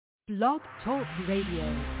Blog Talk Radio.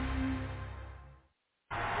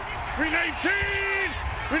 319!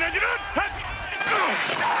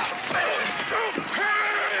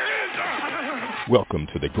 319! Welcome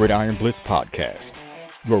to the Gridiron Blitz podcast,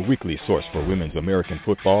 your weekly source for women's American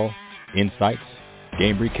football, insights,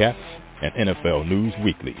 game recaps, and NFL news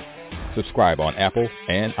weekly. Subscribe on Apple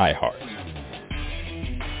and iHeart.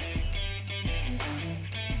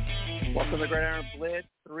 Welcome to Gridiron Blitz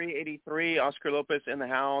 383. Oscar Lopez in the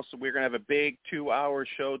house. We're going to have a big 2-hour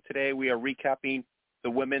show today. We are recapping the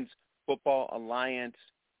Women's Football Alliance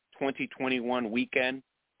 2021 weekend,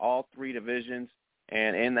 all three divisions.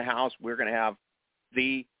 And in the house, we're going to have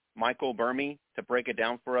the Michael Burmy to break it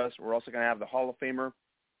down for us. We're also going to have the Hall of Famer,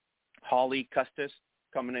 Holly Custis,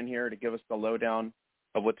 coming in here to give us the lowdown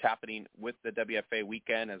of what's happening with the WFA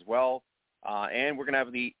weekend as well. And we're going to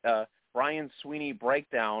have the Brian Sweeney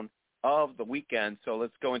breakdown of the weekend. So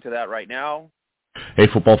let's go into that right now. Hey,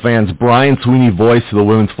 football fans, Brian Sweeney, voice of the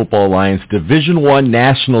Women's Football Alliance Division I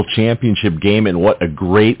National Championship game, and what a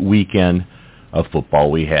great weekend of football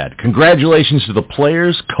we had. Congratulations to the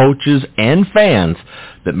players, coaches, and fans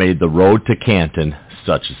that made the road to Canton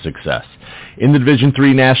such a success. In the Division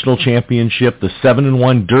III National Championship, the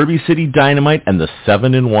 7-1 Derby City Dynamite and the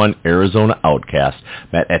 7-1 Arizona Outcasts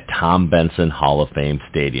met at Tom Benson Hall of Fame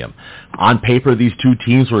Stadium. On paper, these two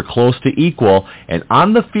teams were close to equal, and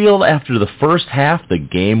on the field after the first half, the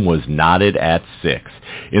game was knotted at 6.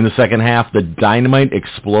 In the second half, the Dynamite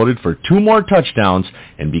exploded for 2 more touchdowns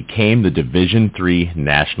and became the Division III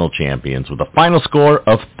National Champions with a final score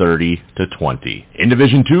of 30-20. In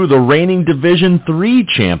Division II, the reigning Division III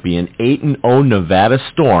champion 8-0 Nevada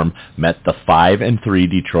Storm met the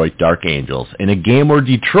 5-3 Detroit Dark Angels in a game where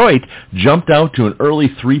Detroit jumped out to an early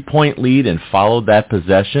 3-point lead and followed that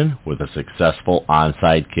possession with a successful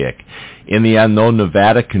onside kick. In the end, though,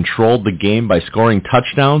 Nevada controlled the game by scoring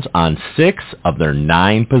touchdowns on 6 of their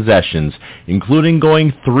 9 possessions, including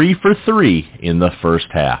going 3 for 3 in the first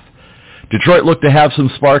half. Detroit looked to have some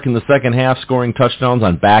spark in the second half, scoring touchdowns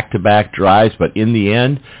on back-to-back drives, but in the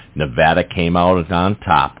end, Nevada came out on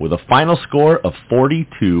top with a final score of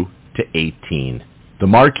 42-18. The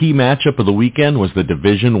marquee matchup of the weekend was the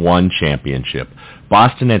Division I championship.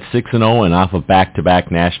 Boston at 6-0 and off of back-to-back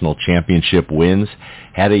national championship wins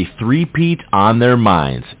had a three-peat on their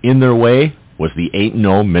minds. In their way was the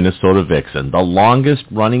 8-0 Minnesota Vixen, the longest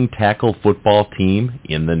running tackle football team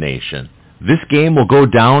in the nation. This game will go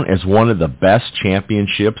down as one of the best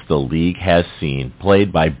championships the league has seen,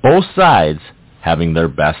 played by both sides having their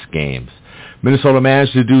best games. Minnesota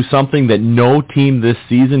managed to do something that no team this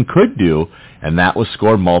season could do, and that was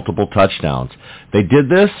score multiple touchdowns. They did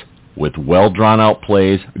this with well-drawn-out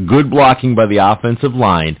plays, good blocking by the offensive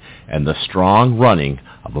line, and the strong running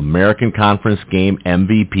of American Conference game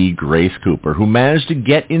MVP Grace Cooper, who managed to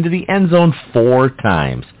get into the end zone 4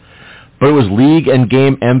 times. But it was league and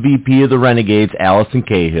game MVP of the Renegades, Allison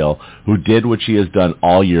Cahill, who did what she has done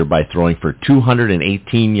all year by throwing for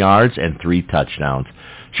 218 yards and 3 touchdowns.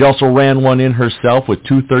 She also ran one in herself with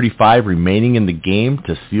 2:35 remaining in the game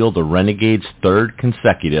to seal the Renegades' 3rd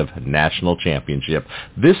consecutive national championship,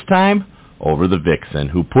 this time over the Vixen,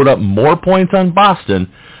 who put up more points on Boston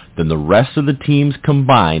than the rest of the teams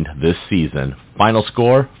combined this season. Final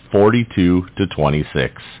score,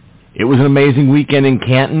 42-26. It was an amazing weekend in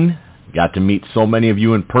Canton. Got to meet so many of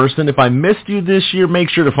you in person. If I missed you this year, make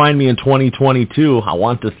sure to find me in 2022. I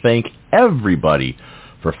want to thank everybody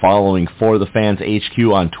for following For the Fans HQ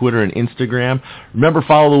on Twitter and Instagram. Remember,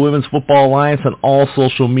 follow the Women's Football Alliance on all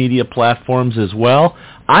social media platforms as well.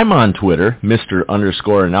 I'm on Twitter,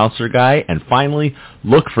 Mr._announcer guy. And finally,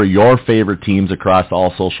 look for your favorite teams across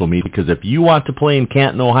all social media, because if you want to play in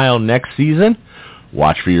Canton, Ohio next season,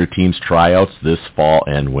 watch for your team's tryouts this fall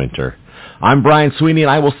and winter. I'm Brian Sweeney,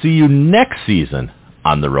 and I will see you next season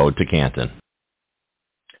on the road to Canton.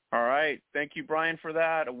 All right. Thank you, Brian, for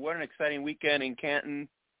that. What an exciting weekend in Canton,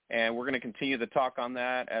 and we're going to continue to talk on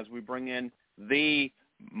that as we bring in the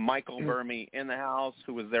Michael Burmy in the house,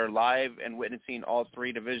 who was there live and witnessing all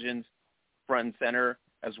 3 divisions front and center,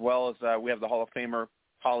 as well as we have the Hall of Famer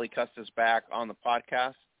Holly Custis back on the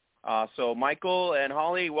podcast. So Michael and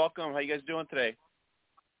Holly, welcome. How you guys doing today?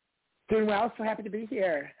 Doing well. So happy to be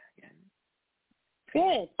here.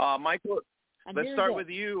 Good. Michael, let's start with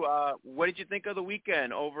you. What did you think of the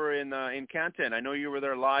weekend over in Canton? I know you were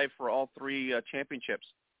there live for all 3 championships.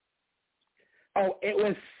 Oh, it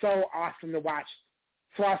was so awesome to watch.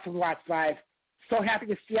 So awesome to watch live. So happy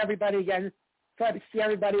to see everybody again. So happy to see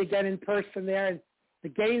everybody again in person there. And the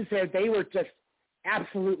games there, they were just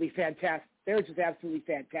absolutely fantastic. They were just absolutely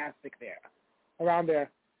fantastic there, around there.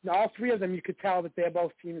 And all 3 of them, you could tell that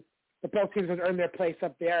both teams both teams would earn their place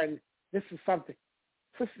up there, and this is something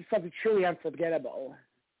truly unforgettable.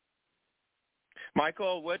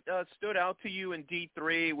 Michael, what stood out to you in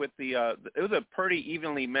D3 with it was a pretty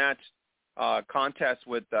evenly matched contest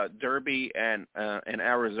with Derby and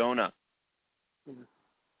Arizona.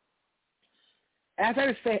 As I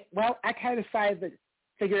was saying, I kind of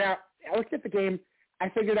figured out. I looked at the game. I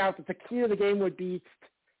figured out that the key to the game would be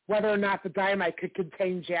whether or not the Dynamite could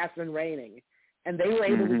contain Jasmine Raining, and they were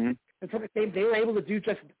able to. They were able to do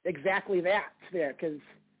just exactly that there, because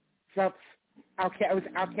it was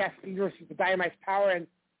Outcast speed versus the Dynamite's power, and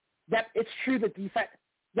that it's true that defense.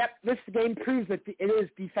 Yep, this game proves that it is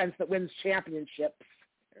defense that wins championships.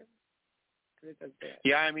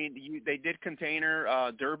 Yeah, I mean, they did contain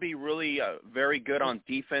her. Derby really very good on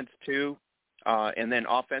defense too, and then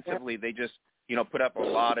offensively they just put up a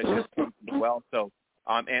lot of good points as well. So,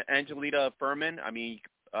 and Angelita Furman, I mean,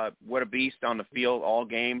 what a beast on the field all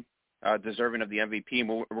game, deserving of the MVP. And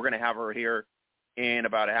we're going to have her here in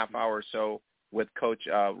about a half hour or so with Coach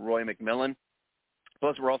Roy McMillan.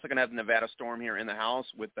 Plus, we're also going to have the Nevada Storm here in the house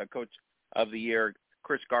with Coach of the Year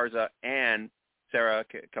Chris Garza and Sarah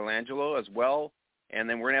Colangelo as well. And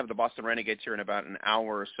then we're going to have the Boston Renegades here in about an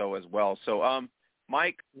hour or so as well. So,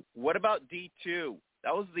 Mike, what about D2?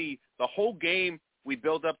 That was the whole game we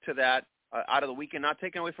build up to that out of the weekend, not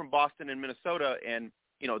taken away from Boston and Minnesota and,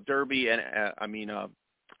 Derby and,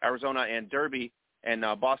 Arizona and Derby and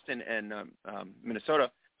Boston and Minnesota.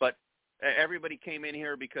 But everybody came in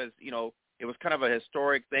here because, it was kind of a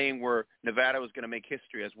historic thing where Nevada was going to make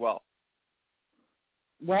history as well.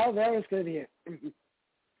 Well, that was going to be it.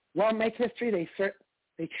 Well, make history.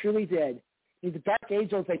 They truly did. The Dark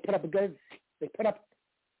Angels, they could have,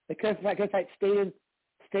 like I stated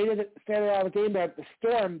all the game, but the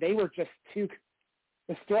Storm, they were just too.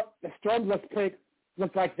 The Storm looked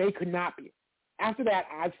like they could not be. After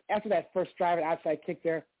that first drive and outside kick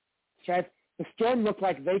there, the Storm looked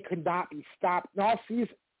like they could not be stopped. And all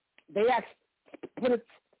season, they actually put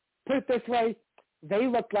it this way, they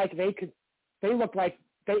looked like they could. They looked like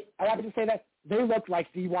I have to say that they looked like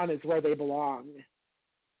D1 is where they belong.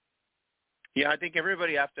 Yeah, I think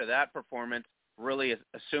everybody after that performance really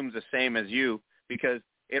assumes the same as you, because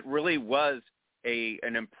it really was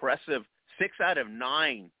an impressive 6 out of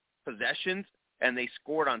 9 possessions, and they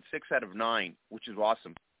scored on 6 out of 9, which is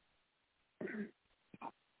awesome.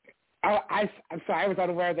 I'm sorry, I was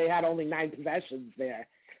unaware they had only 9 possessions there.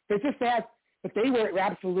 They just had, but they were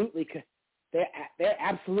absolutely they're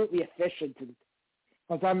absolutely efficient. And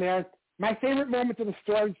was on there. My favorite moment of the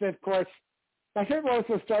Storms, of course, was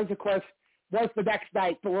the next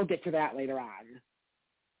night, but we'll get to that later on.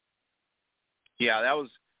 Yeah, that was.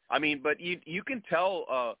 I mean, but you can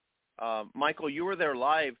tell, Michael, you were there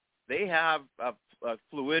live. They have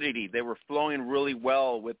fluidity. They were flowing really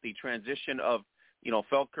well with the transition of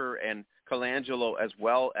Felker and Colangelo as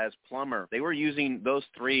well as Plummer. They were using those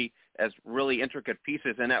three as really intricate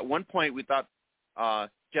pieces. And at one point we thought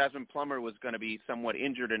Jasmine Plummer was going to be somewhat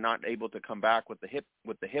injured and not able to come back with the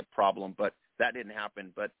hip problem, but that didn't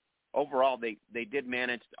happen. But overall, they did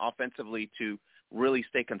manage offensively to really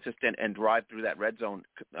stay consistent and drive through that red zone.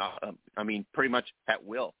 I mean, pretty much at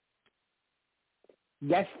will.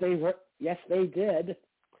 Yes, they were. Yes, they did.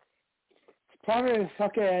 Plummer and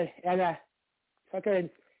Sucker and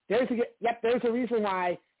there's a reason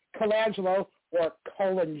why Colangelo, or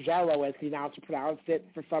Colangelo as the announcer pronounced it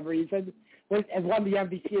for some reason, has won the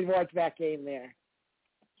MVP awards that game there.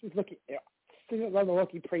 She's looking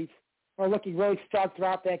really strong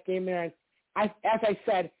throughout that game there. And as I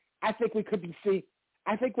said, I think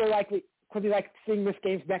we're likely seeing this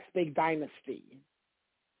game's next big dynasty.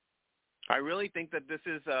 I really think that this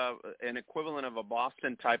is an equivalent of a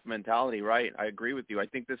Boston-type mentality, right? I agree with you. I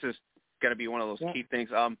think this is going to be one of those key things.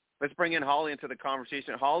 Let's bring in Holly into the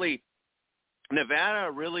conversation. Holly,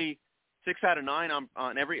 Nevada really 6 out of 9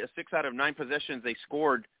 on every 6 out of 9 possessions they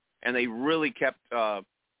scored, and they really kept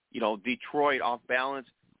Detroit off balance.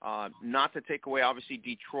 Not to take away, obviously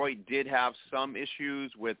Detroit did have some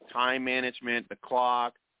issues with time management, the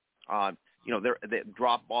clock, their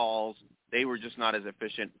drop balls. They were just not as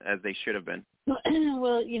efficient as they should have been.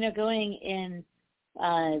 Well, going in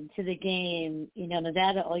to the game,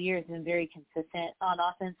 Nevada all year has been very consistent on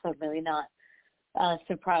offense, so I'm really not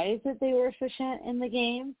surprised that they were efficient in the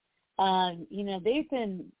game. They've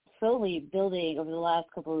been slowly building over the last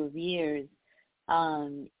couple of years, a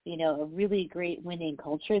really great winning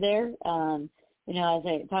culture there. As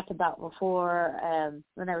I talked about before,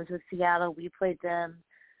 when I was with Seattle, we played them,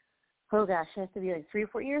 it has to be like 3 or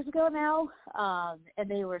 4 years ago now, and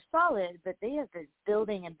they were solid, but they have been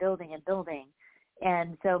building and building and building.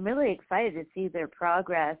 And so I'm really excited to see their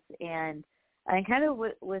progress. And kind of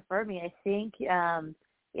with Burmy, I think,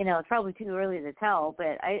 it's probably too early to tell,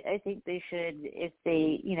 but I think they should, if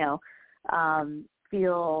they,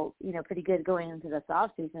 feel, pretty good going into this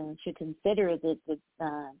offseason, should consider the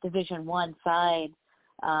Division I side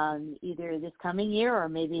either this coming year or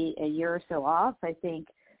maybe a year or so off. I think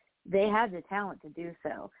they have the talent to do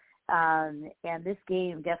so. And this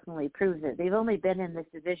game definitely proves it. They've only been in this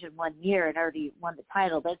division 1 year and already won the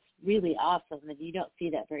title. That's really awesome, and you don't see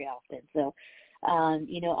that very often. So,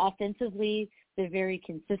 offensively, they're very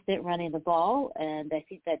consistent running the ball, and I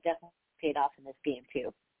think that definitely paid off in this game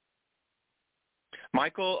too.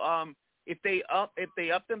 Michael, if they up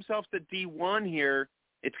themselves to D1 here,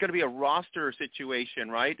 it's going to be a roster situation,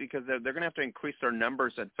 right? Because they're going to have to increase their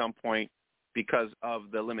numbers at some point because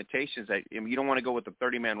of the limitations. You don't want to go with a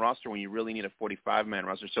 30-man roster when you really need a 45-man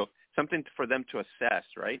roster. So something for them to assess,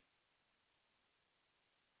 right?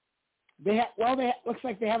 Looks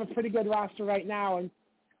like they have a pretty good roster right now, and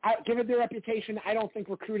given their reputation, I don't think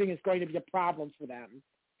recruiting is going to be a problem for them.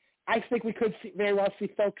 I think we could very well see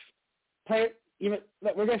folks play. We're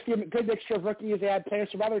going to see a good mixture of rookies and players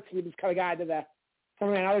from other teams coming on to some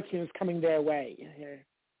of the other teams coming their way here.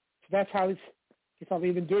 So that's how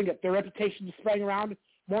they've been doing it. Their reputation is spreading around.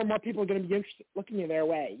 More and more people are going to be looking their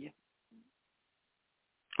way.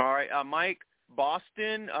 All right, Mike,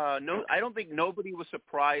 Boston. I don't think nobody was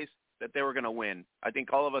surprised that they were going to win. I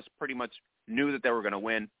think all of us pretty much knew that they were going to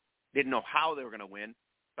win. Didn't know how they were going to win,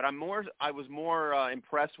 but I was more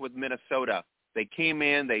impressed with Minnesota. They came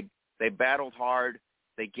in, they battled hard,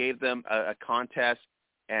 they gave them a contest,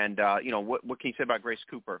 and what can you say about Grace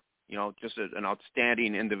Cooper? Just an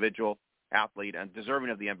outstanding individual athlete and deserving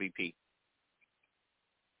of the MVP.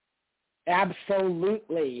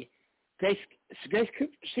 Absolutely, Grace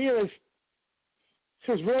Cooper. She was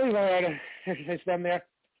really well them there.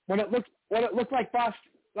 When it looked like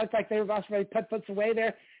they were lost ready to put puts away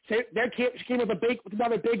there. So she came with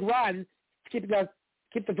another big run to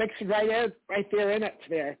keep the Vixen right there in it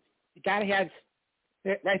there. You gotta have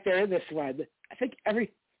right there in this one. I think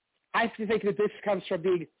that this comes from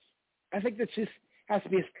being. I think that just has to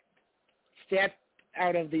be a stat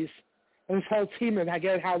out of this whole team, and I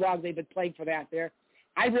get how long they've been playing for that there.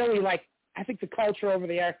 I think the culture over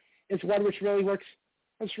there is one which really works.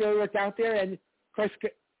 It's really worked out there, and of course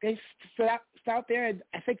they stood out there, and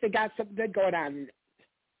I think they got something good going on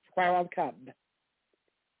for quite a long come.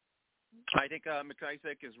 I think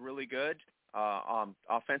McIsaac is really good.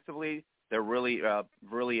 Offensively, they're really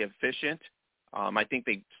efficient. I think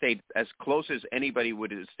they stayed as close as anybody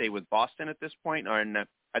would stay with Boston at this point. And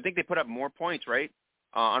I think they put up more points, right,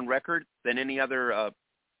 on record than any other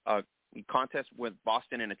contest with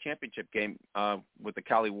Boston in a championship game with the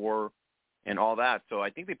Cali War and all that. So I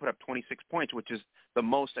think they put up 26 points, which is the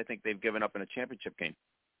most I think they've given up in a championship game.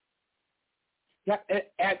 Yeah,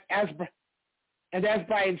 as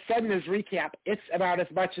Brian said in his recap, it's about as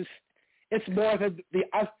much as it's more than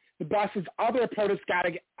the Boston's other opponents got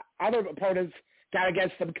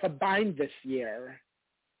against them combined this year.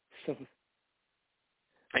 So,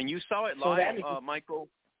 and you saw it live, Michael.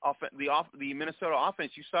 The Minnesota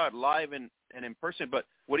offense, you saw it live and in person. But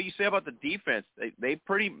what do you say about the defense? They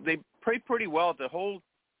played pretty well to hold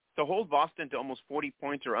Boston to almost 40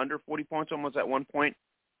 points or under 40 points almost at one point.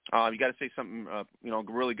 You got to say something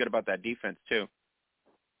really good about that defense too.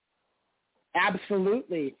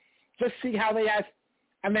 Absolutely. Just see how they had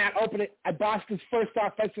on that opening at Boston's first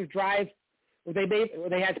offensive drive where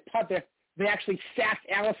they had to punt there. They actually sacked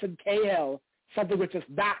Allison Cahill, something which is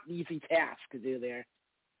not an easy task to do there.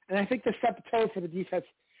 And I think they set the tone for the defense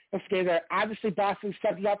this game there. Obviously, Boston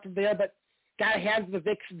stepped it up from there, but got to hand the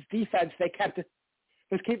Vixens' defense. They kept them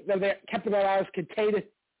as contained as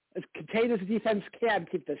the defense can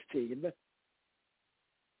keep this team.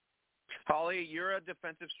 Holly, you're a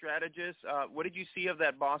defensive strategist. What did you see of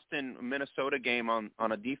that Boston-Minnesota game on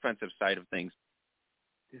a defensive side of things?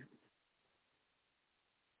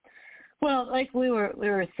 Well, like we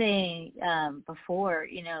were saying before,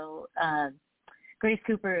 Grace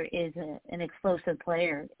Cooper is an explosive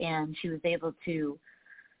player, and she was able to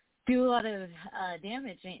do a lot of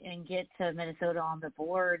damage and get Minnesota on the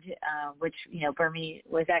board, which Burmy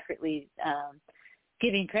was accurately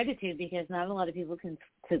giving credit to, because not a lot of people can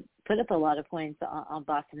put up a lot of points on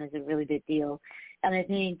Boston is a really big deal. And I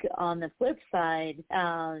think on the flip side,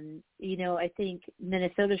 I think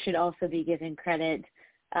Minnesota should also be given credit,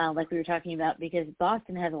 like we were talking about, because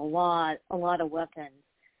Boston has a lot of weapons.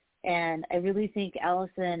 And I really think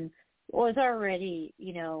Allison was already,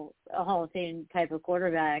 a Hall of Fame type of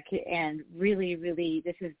quarterback, and really, really,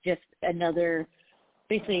 this is just another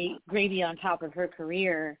basically gravy on top of her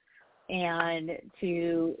career, and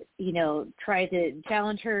to, try to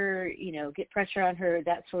challenge her, get pressure on her,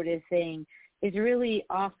 that sort of thing is a really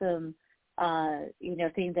awesome,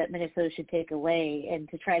 thing that Minnesota should take away, and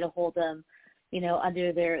to try to hold them,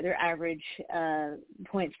 under their average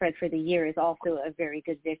point spread for the year is also a very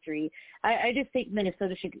good victory. I just think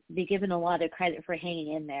Minnesota should be given a lot of credit for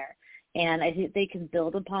hanging in there. And I think they can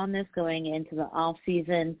build upon this going into the off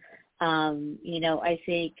season. I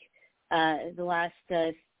think the last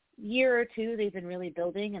year or two they've been really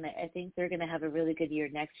building, and I think they're going to have a really good year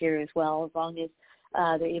next year as well, as long as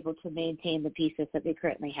they're able to maintain the pieces that they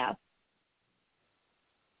currently have.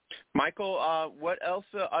 Michael, what else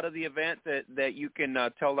out of the event that you can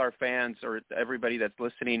tell our fans or everybody that's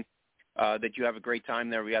listening that you have a great time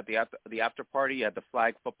there? We had the after party, you had the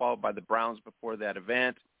flag football by the Browns before that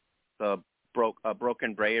event, the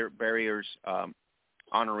Broken Barriers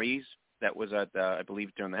honorees that was at, I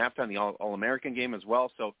believe, during the halftime, the All-American game as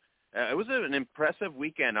well. So it was an impressive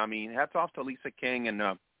weekend. I mean, hats off to Lisa King and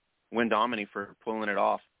Win Domini for pulling it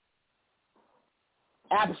off.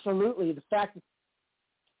 Absolutely. The fact that,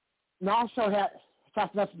 and also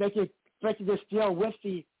talked about breaking this deal with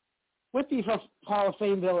the Hall of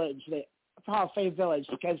Fame Village,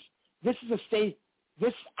 because this is a state.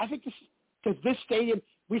 Because this stadium,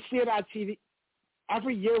 we see it on TV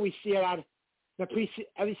every year. We see it on the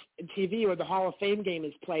TV where the Hall of Fame game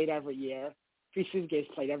is played every year. Preseason game is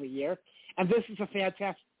played every year, and this is a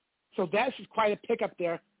fantastic. So this is quite a pickup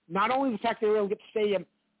there. Not only the fact they were able to get the stadium,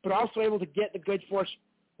 but also able to get the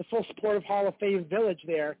full support of Hall of Fame Village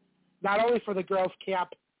there. Not only for the girls'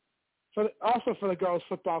 camp, also for the girls'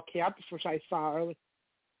 football camp, which I saw early,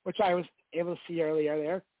 which I was able to see earlier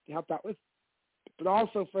there to help out with, but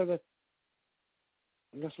also for the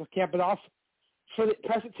camp, but also for the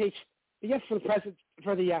presentation. Yes, for the presentation.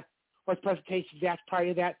 That's part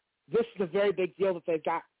of that. This is a very big deal that they've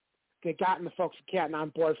gotten the folks at Canton on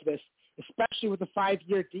board for this, especially with the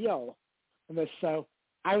 5-year deal on this. So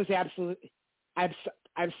I was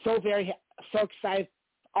I'm so excited.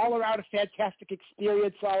 All around a fantastic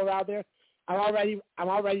experience all around there. I'm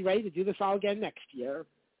already ready to do this all again next year.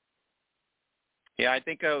 Yeah, I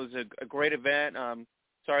think it was a great event.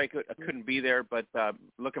 Sorry I couldn't be there, but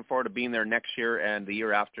looking forward to being there next year and the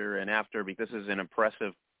year after, because this is an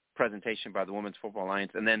impressive presentation by the Women's Football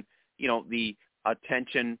Alliance. And then, the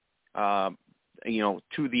attention, to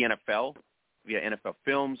the NFL via NFL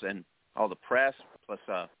Films and all the press, plus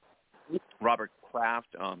Robert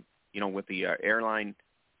Kraft, with the airline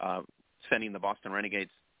sending the Boston Renegades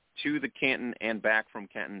to the Canton and back from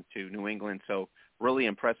Canton to New England. So really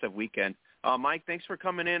impressive weekend. Mike, thanks for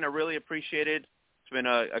coming in. I really appreciate it. It's been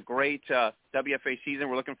a great WFA season.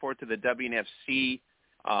 We're looking forward to the WNFC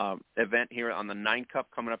event here on the 9 Cup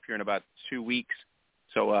coming up here in about 2 weeks.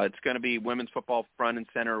 So it's going to be women's football front and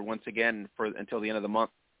center once again until the end of the month.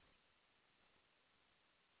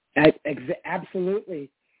 Absolutely.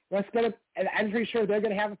 I'm pretty sure they're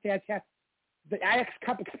going to have a fantastic. The Ajax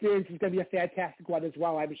Cup experience is going to be a fantastic one as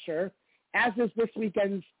well, I'm sure. As is this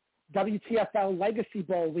weekend's WTFL Legacy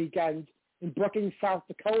Bowl weekend in Brookings, South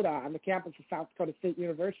Dakota, on the campus of South Dakota State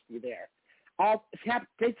University there. It's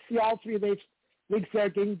great to see all three of these leagues there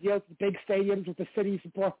getting deals with big stadiums with the cities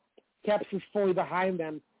and campuses fully behind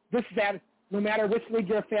them. This is that, no matter which league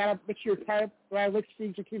you're a fan of, which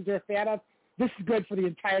leagues or teams you're a fan of, this is good for the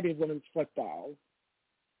entirety of women's football.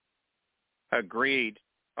 Agreed.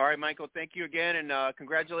 All right, Michael, thank you again, and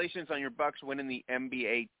congratulations on your Bucks winning the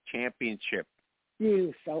NBA championship.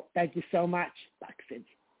 Thank you so much, Bucks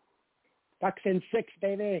in 6,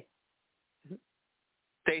 baby.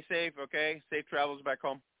 Stay safe, okay? Safe travels back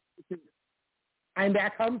home. I'm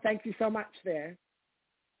back home. Thank you so much there.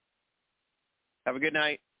 Have a good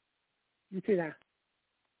night. You too now.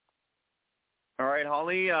 All right,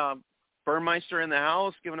 Holly, Burmeister in the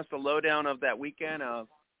house, giving us the lowdown of that weekend.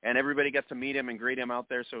 And everybody got to meet him and greet him out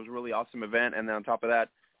there, so it was a really awesome event. And then on top of that,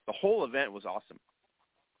 the whole event was awesome.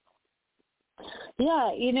 Yeah,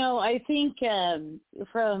 I think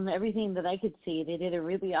from everything that I could see, they did a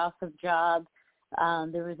really awesome job.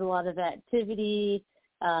 There was a lot of activity,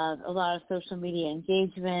 a lot of social media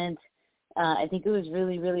engagement. I think it was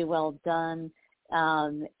really, really well done.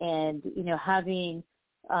 And, having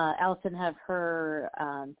Allison have her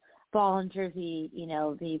ball and jersey,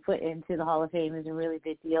 be put into the Hall of Fame is a really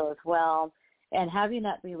big deal as well. And having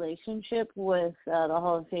that relationship with the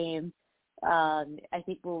Hall of Fame, I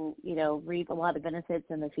think will, reap a lot of benefits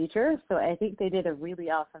in the future. So I think they did a really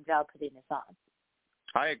awesome job putting this on.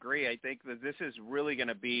 I agree. I think that this is really going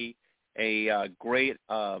to be a great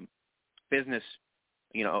business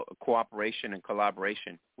cooperation and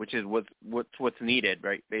collaboration, which is what's needed,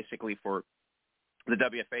 right? Basically for the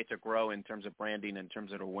WFA to grow in terms of branding, in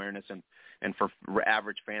terms of awareness, and for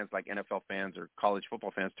average fans like NFL fans or college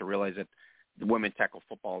football fans to realize that the women tackle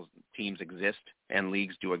football teams exist and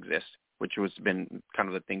leagues do exist, which has been kind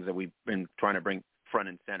of the things that we've been trying to bring front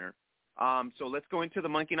and center. So let's go into the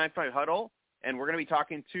Monkey Knife Fight Huddle, and we're going to be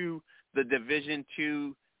talking to the Division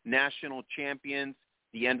II national champions,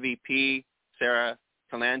 the MVP, Sarah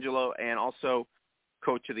Colangelo, and also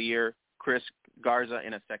Coach of the Year, Chris Garza,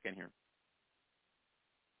 in a second here.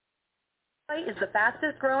 Is the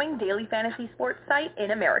fastest growing daily fantasy sports site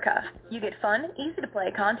in America. You get fun, easy to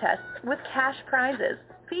play contests with cash prizes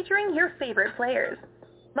featuring your favorite players.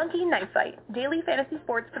 Monkey Knife Fight, daily fantasy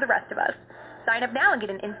sports for the rest of us. Sign up now and get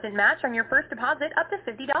an instant match on your first deposit up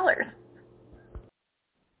to $50.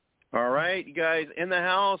 All right, you guys, in the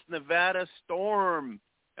house, Nevada Storm.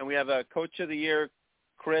 And we have a Coach of the Year,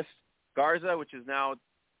 Chris Garza, which is now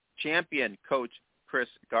champion coach Chris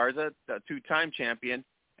Garza, the two-time champion.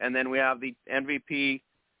 And then we have the MVP,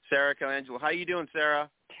 Sarah Colangelo. How you doing, Sarah?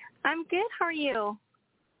 I'm good. How are you?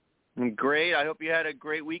 Great. I hope you had a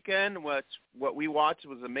great weekend. What we watched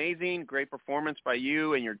was amazing. Great performance by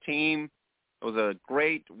you and your team. It was a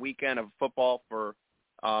great weekend of football for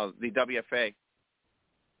the WFA.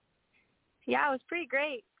 Yeah, it was pretty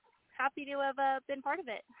great. Happy to have been part of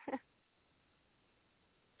it.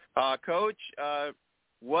 Coach,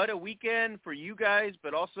 what a weekend for you guys,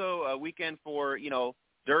 but also a weekend for,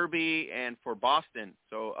 Derby and for Boston.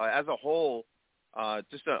 So as a whole,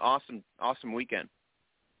 just an awesome weekend.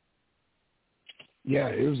 Yeah,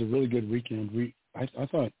 it was a really good weekend. I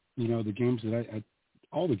thought, the games that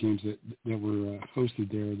all the games that were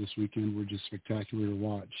hosted there this weekend were just spectacular to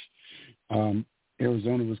watch.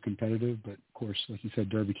 Arizona was competitive, but of course, like you said,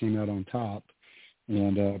 Derby came out on top,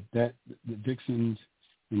 and the Dixons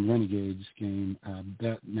and Renegades game,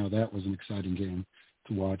 that was an exciting game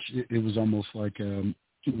to watch. It was almost like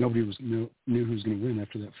nobody knew who was going to win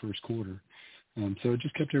after that first quarter. So it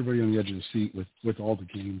just kept everybody on the edge of the seat with all the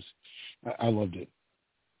games. I loved it.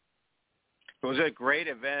 It was a great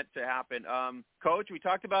event to happen. Coach, we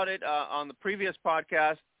talked about it on the previous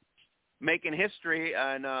podcast, making history,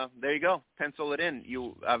 and there you go. Pencil it in.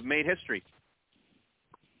 You have made history.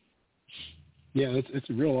 Yeah, it's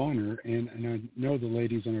a real honor, and I know the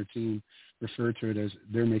ladies on our team refer to it as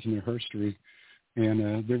they're making their history,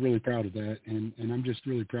 and they're really proud of that, and I'm just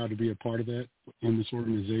really proud to be a part of that in this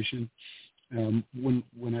organization.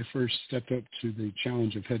 When I first stepped up to the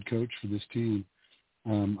challenge of head coach for this team,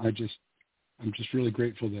 I'm just really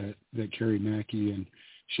grateful that Carrie Mackey and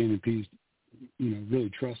Shannon Pease,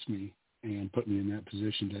 really trust me and put me in that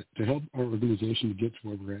position to help our organization to get to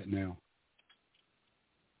where we're at now.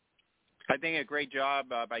 I think a great job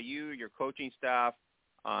by you, your coaching staff,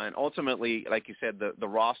 and ultimately, like you said, the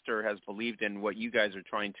roster has believed in what you guys are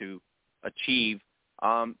trying to achieve.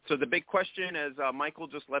 So the big question is, Michael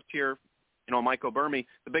just left here, Michael Burmy.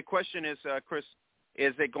 The big question is, Chris,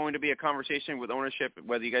 is it going to be a conversation with ownership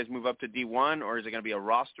whether you guys move up to D1, or is it going to be a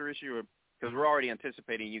roster issue? Because we're already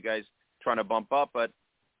anticipating you guys trying to bump up, but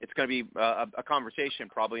it's going to be a conversation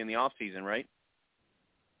probably in the off season, right?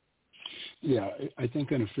 Yeah, I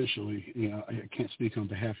think unofficially, I can't speak on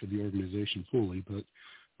behalf of the organization fully, but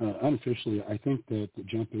unofficially, I think that the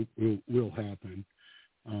jump will happen,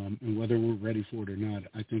 and whether we're ready for it or not,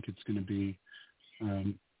 I think it's going to be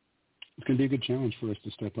a good challenge for us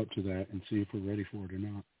to step up to that and see if we're ready for it or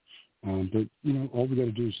not. But all we got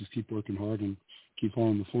to do is just keep working hard and keep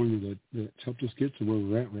following the formula that's helped us get to where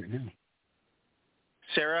we're at right now.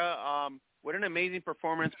 Sarah, what an amazing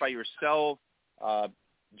performance by yourself,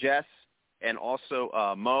 Jess, and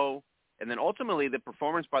also Mo, and then ultimately the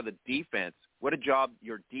performance by the defense. What a job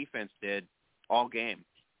your defense did all game.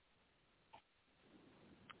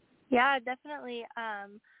 Yeah, definitely.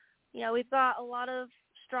 We've got a lot of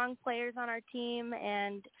strong players on our team,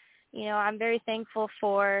 and, I'm very thankful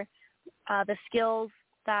for the skills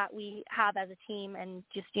that we have as a team and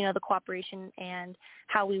just, the cooperation and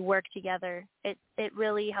how we work together. It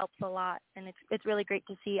really helps a lot, and it's really great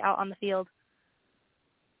to see out on the field.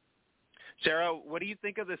 Sarah, what do you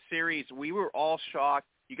think of the series? We were all shocked.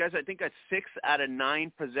 You guys, I think, got 6 out of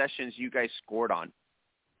 9 possessions you guys scored on.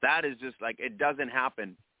 That is just it doesn't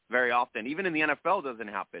happen very often. Even in the NFL, it doesn't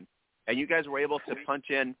happen. And you guys were able to punch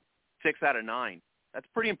in 6 out of 9. That's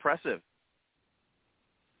pretty impressive.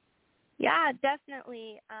 Yeah,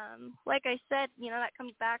 definitely. Like I said, that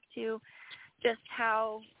comes back to just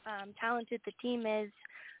how talented the team is.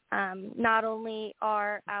 Not only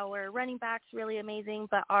are our running backs really amazing,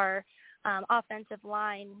 but our offensive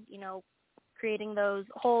line, creating those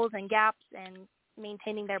holes and gaps and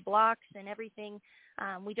maintaining their blocks and everything.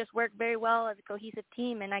 We just work very well as a cohesive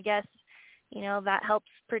team, and I guess, that helps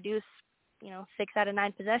produce, 6 out of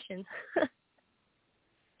 9 possessions.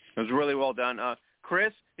 It was really well done.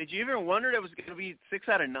 Chris, did you even wonder it was going to be 6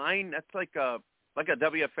 out of 9? That's like a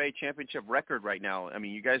WFA championship record right now. I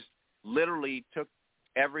mean, you guys literally took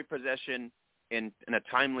every possession in a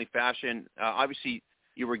timely fashion. Obviously,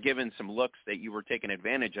 you were given some looks that you were taking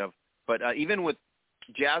advantage of. But even with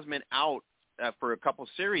Jasmine out for a couple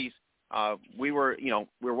series, we were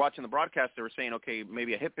watching the broadcast. They were saying, okay,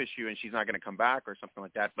 maybe a hip issue and she's not going to come back or something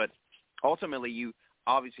like that. But ultimately, you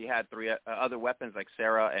obviously had 3 other weapons like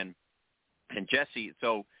Sarah and Jessie.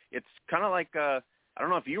 So it's kind of like, I don't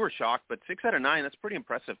know if you were shocked, but 6 out of 9, that's pretty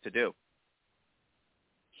impressive to do.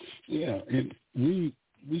 Yeah, and we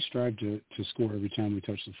strive to score every time we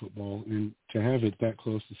touch the football, and to have it that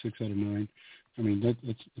close to 6 out of 9, I mean,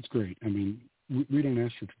 that's great. I mean, we don't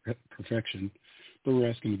ask for perfection, but we're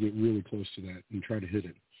asking to get really close to that and try to hit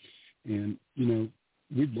it. And,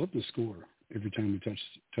 we'd love to score every time we touch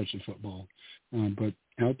the football. But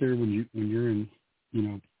out there when you're in,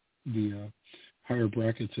 the higher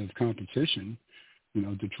brackets of competition,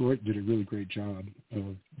 Detroit did a really great job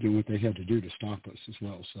of doing what they had to do to stop us as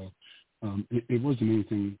well. So it wasn't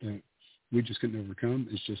anything that we just couldn't overcome.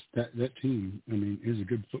 It's just that team, I mean, is a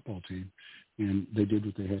good football team, and they did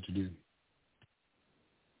what they had to do.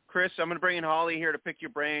 Chris, I'm going to bring in Holly here to pick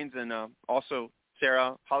your brains, and also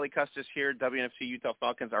Sarah. Holly Custis here, WNFC Utah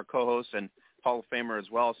Falcons, our co-host and Hall of Famer as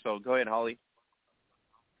well. So go ahead, Holly.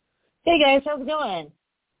 Hey, guys. How's it going?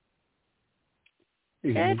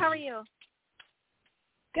 Good. How are you?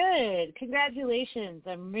 Good. Congratulations.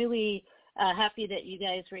 I'm really happy that you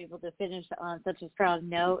guys were able to finish on such a strong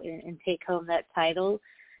note and take home that title.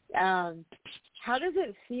 How does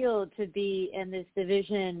it feel to be in this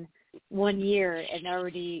division 1 year and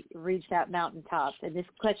already reach that mountaintop? And this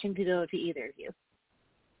question could go to either of you.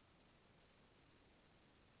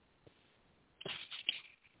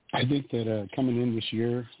 I think that coming in this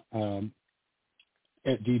year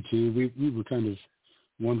at D2, we were kind of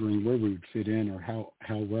wondering where we would fit in or how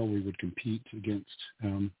well we would compete against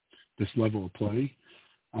this level of play.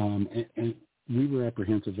 And we were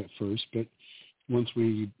apprehensive at first, but once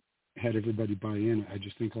we had everybody buy in, I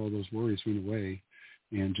just think all those worries went away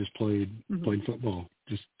and just played football.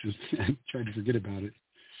 Just tried to forget about it.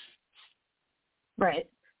 Right.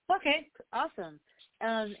 Okay. Awesome.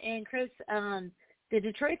 And Chris, did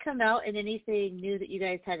Detroit come out in anything new that you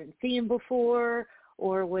guys hadn't seen before,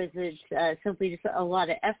 or was it simply just a lot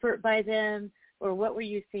of effort by them, or what were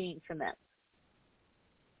you seeing from them?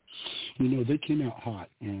 They came out hot,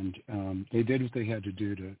 and they did what they had to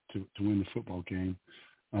do to win the football game.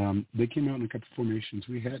 They came out in a couple of formations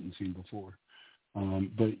we hadn't seen before.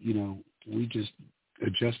 But, we just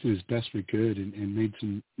adjusted as best we could and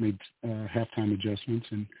made halftime adjustments,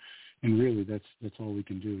 and really that's all we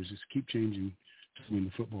can do is just keep changing to win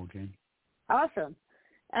the football game. Awesome.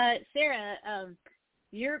 Sarah,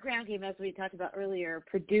 your ground game, as we talked about earlier,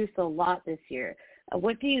 produced a lot this year.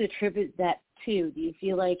 What do you attribute that to? Do you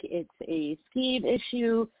feel like it's a scheme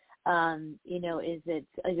issue? Is it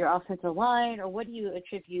your offensive line, or what do you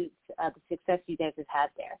attribute the success you guys have had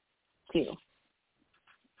there to?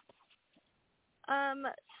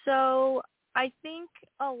 So I think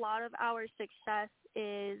a lot of our success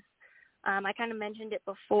is, I kind of mentioned it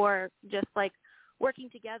before, just like working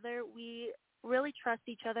together. We really trust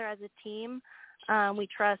each other as a team. We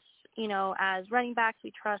trust, as running backs,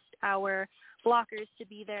 we trust our blockers to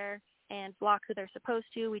be there and block who they're supposed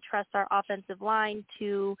to. We trust our offensive line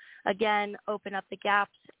to, again, open up the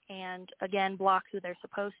gaps and, again, block who they're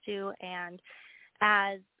supposed to. And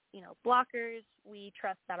as, blockers, we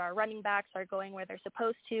trust that our running backs are going where they're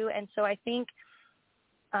supposed to. And so I think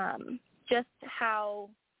just how,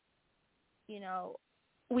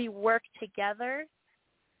 we work together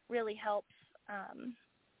really helps,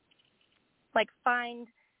 find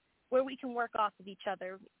where we can work off of each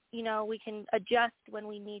other. We can adjust when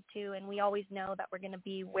we need to, and we always know that we're going to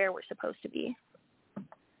be where we're supposed to be.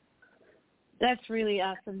 That's really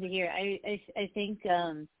awesome to hear. I think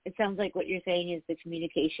it sounds like what you're saying is the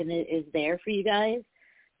communication is there for you guys,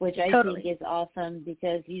 which I think is awesome,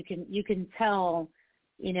 because you can tell,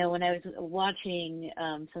 when I was watching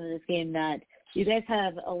some of this game, that you guys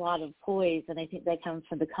have a lot of poise, and I think that comes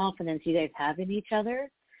from the confidence you guys have in each other.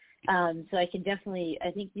 So I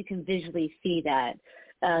think you can visually see that.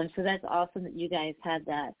 So that's awesome that you guys had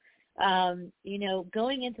that.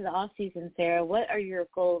 Going into the off season, Sarah, what are your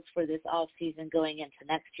goals for this off season going into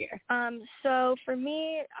next year? So for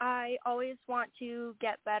me, I always want to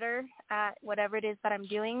get better at whatever it is that I'm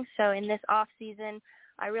doing. So in this off season,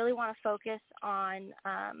 I really want to focus on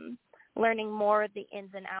learning more of the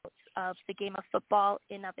ins and outs of the game of football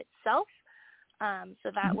in of itself.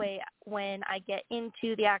 So that way, when I get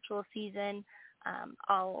into the actual season,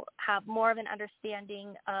 I'll have more of an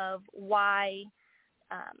understanding of why,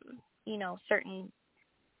 certain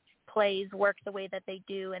plays work the way that they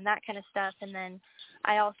do and that kind of stuff. And then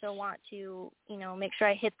I also want to, make sure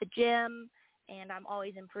I hit the gym and I'm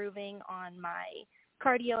always improving on my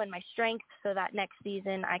cardio and my strength so that next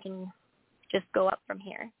season I can just go up from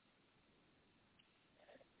here.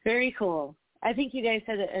 Very cool. I think you guys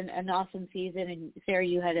had an awesome season, and Sarah,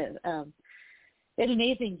 you had an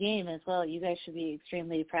amazing game as well. You guys should be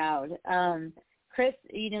extremely proud. Chris,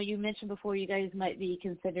 you mentioned before you guys might be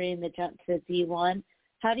considering the jump to D1.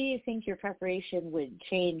 How do you think your preparation would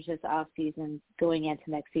change this off season going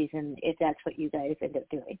into next season if that's what you guys end up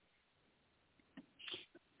doing?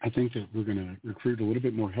 I think that we're going to recruit a little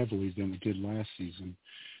bit more heavily than we did last season,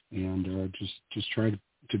 and just try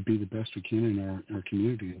to be the best we can in our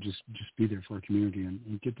community, and just be there for our community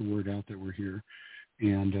and get the word out that we're here.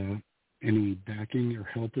 And any backing or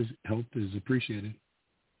help is appreciated.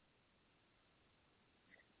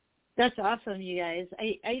 That's awesome, you guys.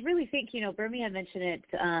 I really think, Birmingham mentioned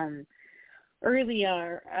it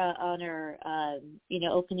earlier on our,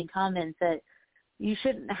 opening comments that you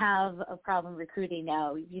shouldn't have a problem recruiting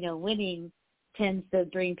now. Winning tends to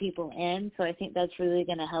bring people in, so I think that's really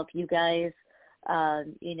going to help you guys,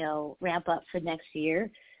 ramp up for next year.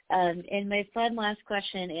 And my fun last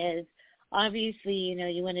question is, obviously,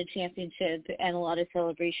 you win a championship and a lot of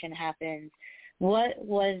celebration happens. What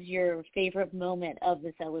was your favorite moment of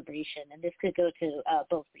the celebration? And this could go to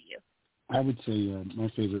both of you. I would say my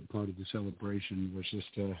favorite part of the celebration was just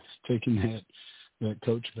taking that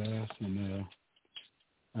coach bath and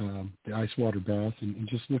the ice water bath and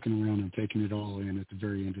just looking around and taking it all in at the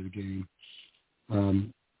very end of the game.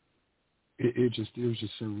 It was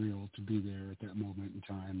just surreal to be there at that moment in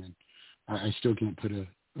time, and I still can't put a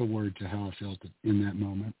word to how I felt in that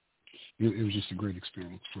moment. It was just a great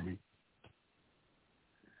experience for me.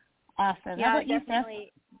 Awesome. Yeah,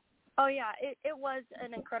 definitely. Oh, yeah, it was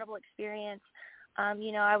an incredible experience. I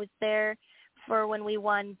was there for when we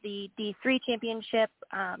won the D3 championship,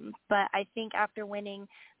 but I think after winning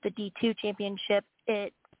the D2 championship,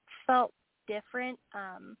 it felt different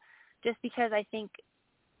just because I think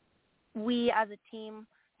we as a team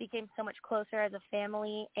became so much closer as a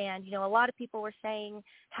family. And, a lot of people were saying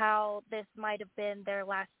how this might have been their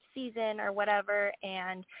last season or whatever.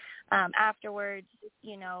 And afterwards,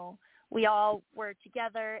 we all were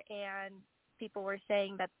together and people were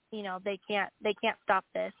saying that, they can't stop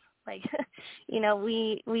this. Like,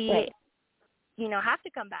 we have to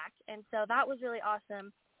come back. And so that was really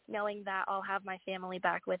awesome knowing that I'll have my family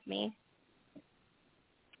back with me.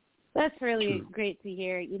 That's really great to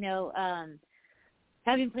hear.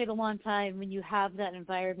 Having played a long time, when you have that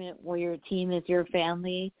environment where your team is your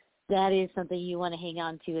family, that is something you want to hang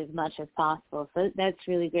on to as much as possible. So that's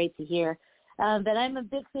really great to hear. But I'm a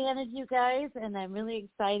big fan of you guys, and I'm really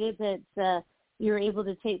excited that you were able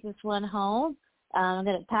to take this one home. I'm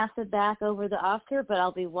going to pass it back over to Oscar, but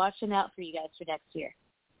I'll be watching out for you guys for next year.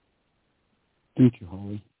 Thank you,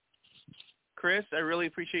 Holly. Chris, I really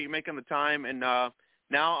appreciate you making the time. And now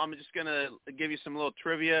I'm just going to give you some little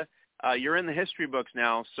trivia. You're in the history books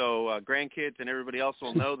now, so grandkids and everybody else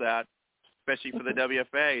will know that, especially for the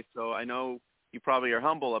WFA. So I know you probably are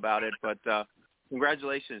humble about it, but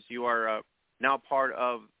congratulations. You are now part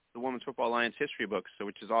of the Women's Football Alliance history books,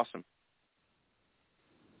 which is awesome.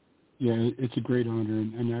 Yeah, it's a great honor,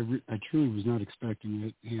 and I truly was not expecting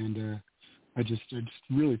it, and I'm just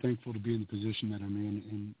really thankful to be in the position that I'm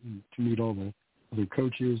in and to meet all the other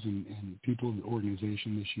coaches and people in the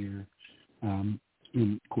organization this year, and,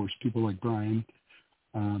 of course, people like Brian.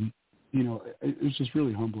 It was just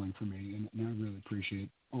really humbling for me, and I really appreciate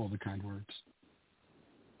all the kind words.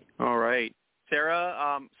 All right.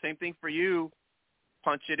 Sarah, same thing for you.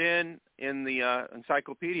 Punch it in the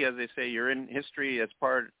encyclopedia, as they say. You're in history as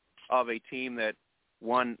part of a team that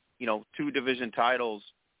won, 2 division titles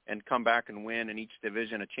and come back and win in each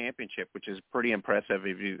division a championship, which is pretty impressive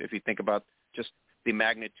if you think about just the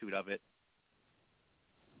magnitude of it.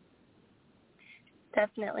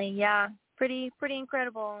 Definitely, yeah. Pretty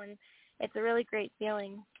incredible, and it's a really great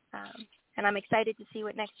feeling. And I'm excited to see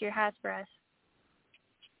what next year has for us.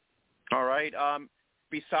 All right.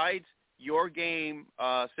 Besides your game,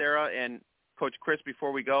 Sarah and Coach Chris,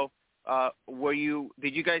 before we go,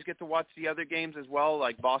 did you guys get to watch the other games as well,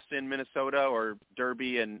 like Boston, Minnesota, or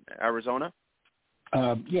Derby and Arizona?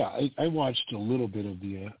 Yeah, I watched a little bit of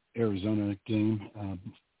the Arizona game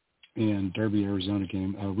and Derby, Arizona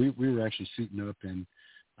game. We were actually suiting up and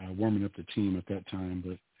warming up the team at that time.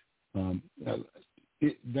 But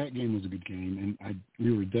that game was a good game, and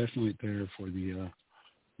we were definitely there for the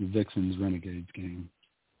Vixens Renegades game.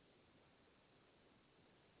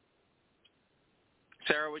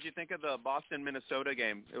 Sarah, what did you think of the Boston-Minnesota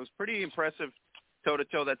game? It was pretty impressive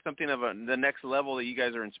toe-to-toe. That's something of the next level that you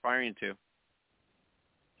guys are inspiring to.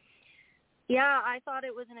 Yeah, I thought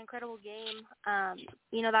it was an incredible game. That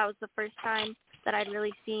was the first time that I'd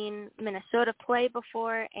really seen Minnesota play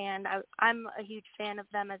before, and I'm a huge fan of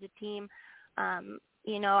them as a team.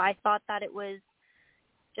 I thought that it was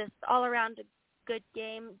just all around a good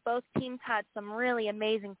game. Both teams had some really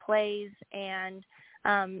amazing plays, and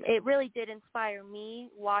it really did inspire me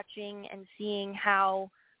watching and seeing how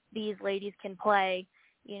these ladies can play.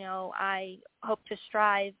 I hope to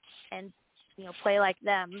strive and, play like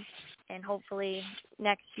them, and hopefully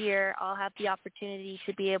next year I'll have the opportunity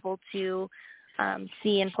to be able to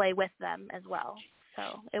see and play with them as well.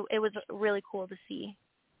 So it was really cool to see.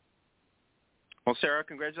 Well, Sarah,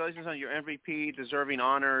 congratulations on your MVP, deserving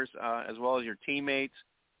honors, as well as your teammates.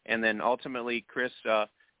 And then ultimately, Chris,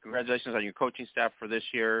 congratulations on your coaching staff for this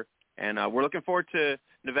year. And we're looking forward to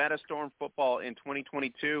Nevada Storm football in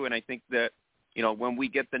 2022. And I think that, when we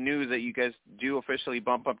get the news that you guys do officially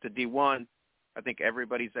bump up to D1, I think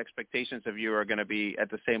everybody's expectations of you are going to be at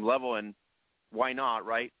the same level. And why not,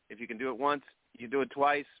 right? If you can do it once, you do it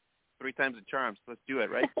twice, 3 times the charms. Let's do it,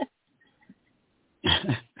 right?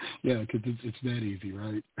 Yeah, because it's that easy,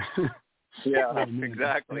 right? Yeah,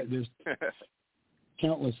 exactly. There's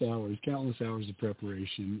countless hours of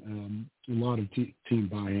preparation, a lot of team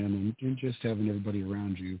buy-in, and just having everybody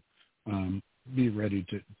around you be ready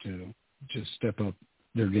to just step up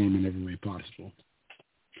their game in every way possible.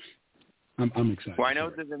 I'm excited. Well,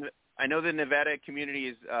 I know the Nevada community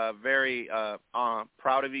is very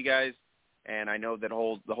proud of you guys, and I know that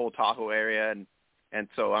the whole Tahoe area, and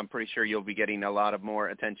so I'm pretty sure you'll be getting a lot of more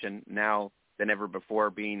attention now than ever before,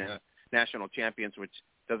 being national champions, which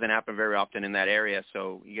doesn't happen very often in that area.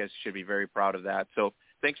 So you guys should be very proud of that. So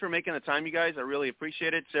thanks for making the time, you guys. I really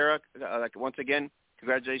appreciate it. Sarah, once again,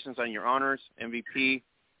 congratulations on your honors, MVP,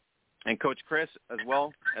 and Coach Chris as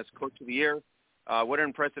well as Coach of the Year. What an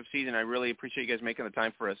impressive season. I really appreciate you guys making the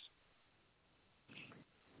time for us.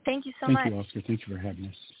 Thank you so much. Thank you, Oscar. Thank you for having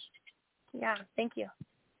us. Yeah, thank you.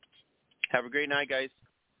 Have a great night, guys.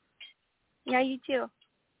 Yeah, you too.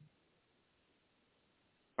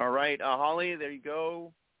 All right, Holly, there you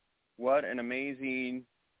go. What an amazing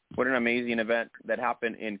event that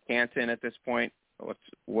happened in Canton at this point.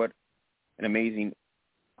 What an amazing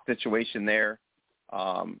situation there.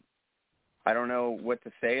 I don't know what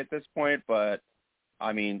to say at this point, but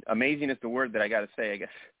I mean, amazing is the word that I got to say, I guess.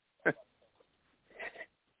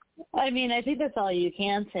 I mean, I think that's all you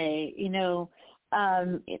can say.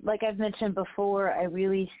 Like I've mentioned before, I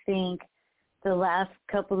really think the last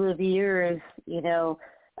couple of years,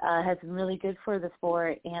 has been really good for the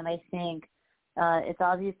sport. And I think it's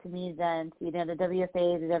obvious to me that, the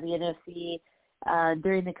WFA, the WNFC,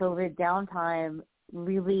 during the COVID downtime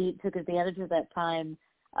really took advantage of that time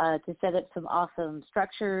to set up some awesome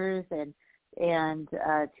structures and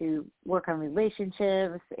to work on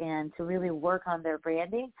relationships and to really work on their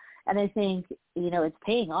branding. And I think, it's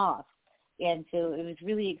paying off. And so it was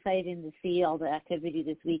really exciting to see all the activity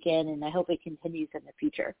this weekend, and I hope it continues in the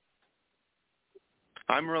future.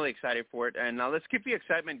 I'm really excited for it. And now let's keep the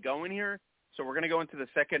excitement going here. So we're going to go into the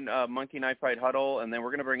second Monkey Knife Fight Huddle, and then we're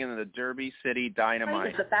going to bring in the Derby City Dynamite.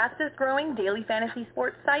 It's the fastest-growing daily fantasy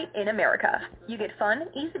sports site in America. You get fun,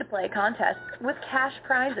 easy-to-play contests with cash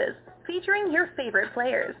prizes featuring your favorite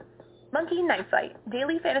players. Monkey Knife Fight,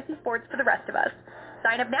 daily fantasy sports for the rest of us.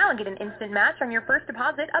 Sign up now and get an instant match on your first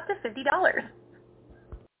deposit up to $50.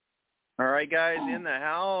 All right, guys, in the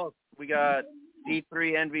house, we got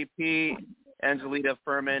D3 MVP, Angelita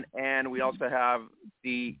Furman, and we also have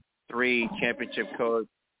D3 championship coach,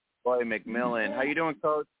 Roy McMillan. How you doing,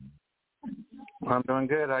 Coach? I'm doing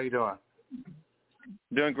good. How you doing?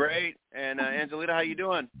 Doing great. And Angelita, how you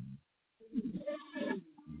doing?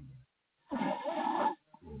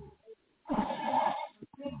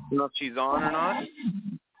 You know if she's on or not?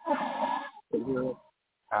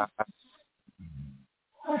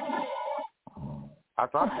 I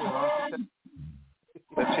thought she was on.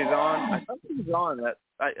 But she's on. I thought she was on.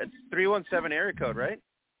 It's 317 area code, right?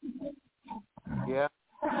 Yeah.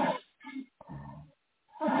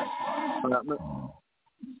 I'm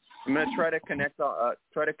gonna try to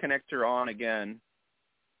connect her on again.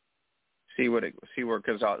 See where it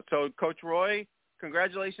goes out. So, Coach Roy,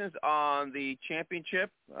 congratulations on the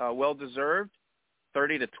championship. Well deserved.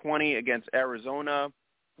 30-20 against Arizona.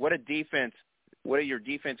 What a defense your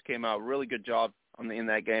defense came out. Really good job in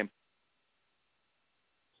that game.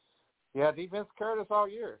 Yeah, defense carried us all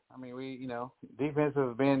year. I mean, defense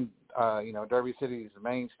has been, Derby City's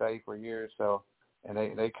mainstay for years. So, and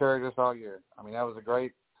they carried us all year. I mean, that was a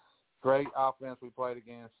great offense we played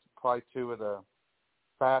against. Probably two of the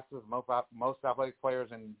fastest, most athletic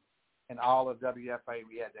players in all of WFA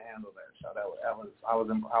we had to handle there. So I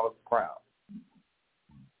was proud.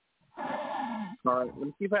 All right, let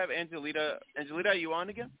me see if I have Angelita. Angelita, are you on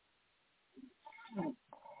again? I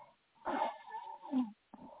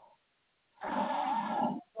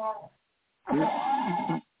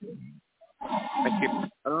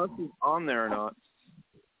don't know if she's on there or not.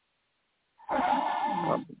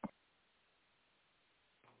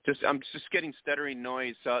 I'm just getting stuttering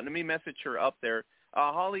noise. Let me message her up there.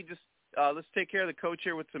 Holly, just let's take care of the coach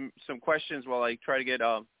here with some questions while I try to get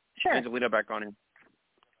sure. Angelita back on here.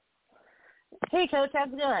 Hey, Coach,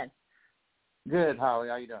 how's it going? Good, Holly.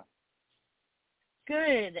 How you doing?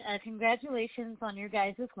 Good. Congratulations on your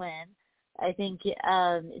guys' win. I think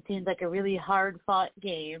it seems like a really hard-fought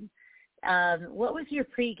game. What was your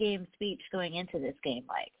pregame speech going into this game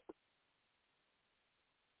like?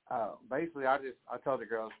 Basically, I told the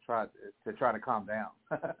girls to try to calm down.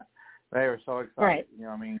 They were so excited. Right. You know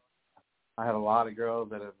what I mean? I had a lot of girls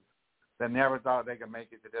that never thought they could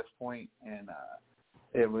make it to this point, and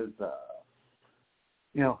it was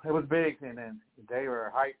it was big, and then they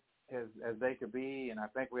were hyped as they could be, and I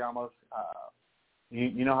think we almost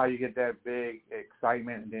you know how you get that big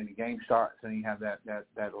excitement, and then the game starts, and you have that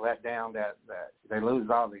letdown that they lose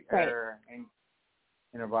all the air in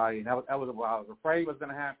their body, and that was what I was afraid was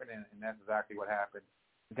going to happen, and that's exactly what happened.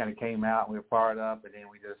 We kind of came out, and we were fired up, and then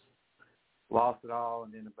we just lost it all,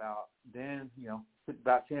 and then about 10,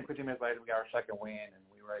 15 minutes later, we got our second win, and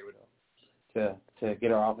we were able to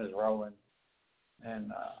get our offense rolling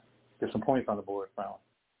and get some points on the board finally.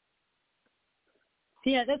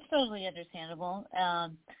 Yeah, that's totally understandable.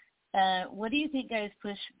 What do you think, guys,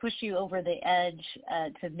 push you over the edge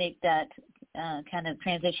to make that kind of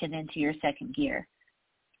transition into your second gear?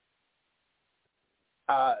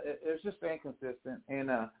 It's just staying consistent and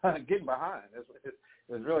getting behind. It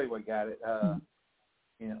was really what got it.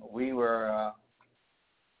 We were,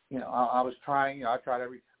 I was trying. I tried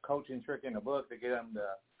every coaching trick in the book to get them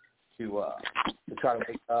to try to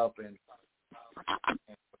wake up and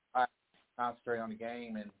concentrate on the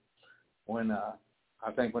game. And when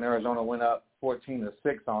I think when Arizona went up 14-6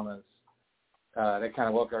 on us, that kind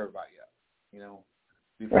of woke everybody up.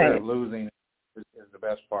 Before losing is the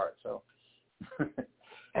best part. So.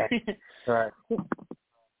 Right.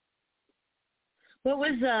 What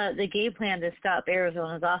was the game plan to stop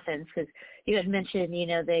Arizona's offense? Because you had mentioned,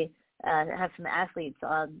 they have some athletes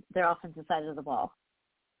on their offensive side of the ball.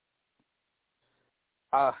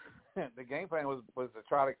 The game plan was to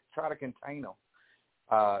try to contain them.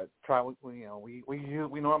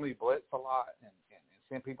 We normally blitz a lot and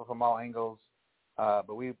send people from all angles,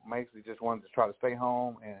 but we basically just wanted to try to stay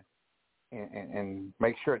home and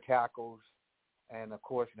make sure it tackles. And, of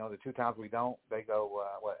course, the two times we don't, they go,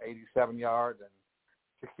 87 yards and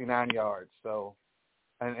 69 yards. So,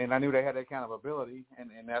 and I knew they had that kind of ability,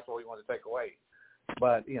 and that's what we wanted to take away.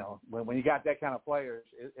 But, when you got that kind of players,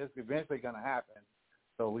 it's eventually going to happen.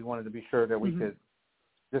 So we wanted to be sure that we could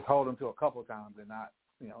just hold them to a couple of times and not,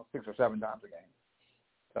 6 or 7 times a game.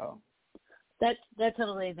 So that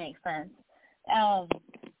totally makes sense.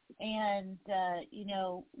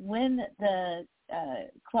 When the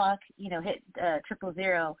clock, hit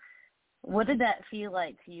 000, what did that feel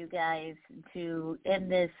like to you guys to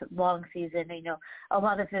end this long season? A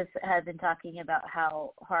lot of us have been talking about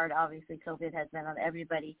how hard, obviously, COVID has been on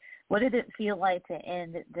everybody. What did it feel like to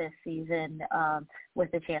end this season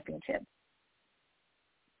with the championship?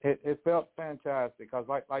 It felt fantastic because,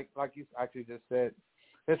 like you actually just said,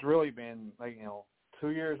 it's really been 2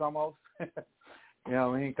 years almost.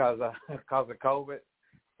 Because of COVID.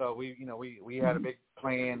 So we had a big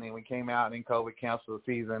plan, and we came out, and then COVID canceled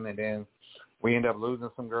the season, and then we ended up losing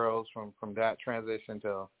some girls from that transition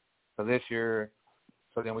to this year.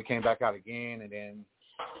 So then we came back out again, and then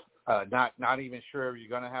not even sure if you're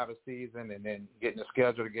going to have a season, and then getting the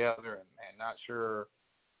schedule together, and not sure,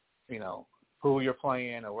 who you're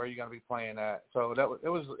playing or where you're going to be playing at. So it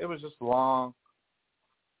was just a long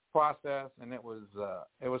process, and it was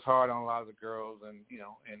hard on a lot of the girls, and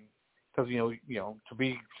because to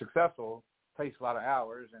be successful takes a lot of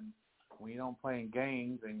hours, and when you don't play in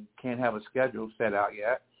games and can't have a schedule set out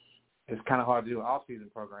yet, it's kind of hard to do an off-season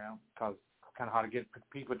program because it's kind of hard to get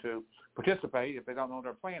people to participate if they don't know if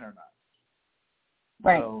they're playing or not.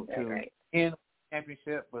 Right. So to end the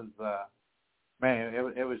championship was man,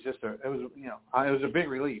 it was a big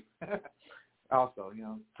relief. Also,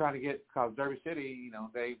 trying to get, because Derby City,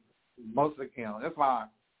 they mostly, that's my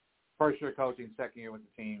first year coaching, second year with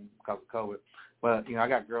the team because of COVID. But, I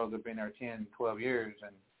got girls that have been there 10, 12 years,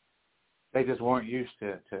 and they just weren't used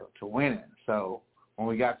to winning. So when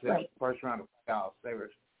we got to that first round of playoffs, they were,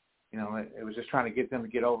 it was just trying to get them to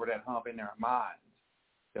get over that hump in their minds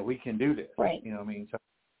that we can do this. Right. You know what I mean? So,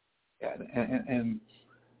 yeah, and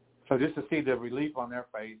so just to see the relief on their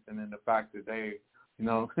face, and then the fact that they,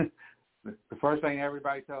 the first thing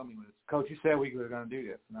everybody told me was, Coach, you said we were going to do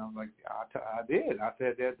this. And I was like, I did. I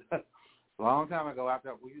said that a long time ago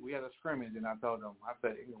after we had a scrimmage, and I told them, I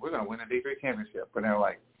said, we're going to win a D3 championship. And they're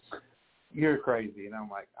like, you're crazy. And I'm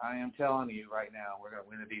like, I am telling you right now, we're going to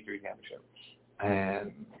win a D3 championship.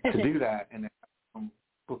 And to do that, and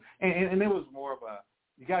it was more of a,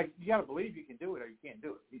 you got to believe you can do it or you can't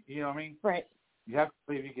do it. You know what I mean? Right. You have to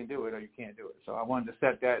believe you can do it or you can't do it. So I wanted to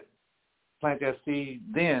plant that seed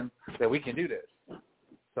then that we can do this.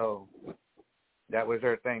 So that was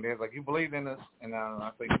their thing. They was like, you believed in us, and I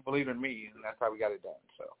said, you believe in me, and that's how we got it done.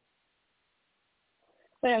 So.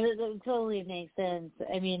 But it totally makes sense.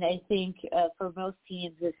 I mean, I think for most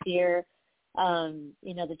teams this year,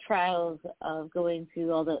 the trials of going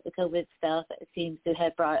through all the COVID stuff seems to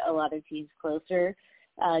have brought a lot of teams closer.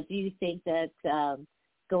 Do you think that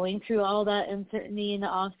going through all that uncertainty in the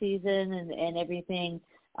off season and everything,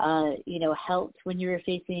 helped when you were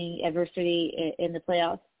facing adversity in the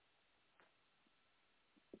playoffs?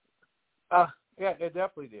 Yeah, it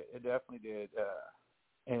definitely did.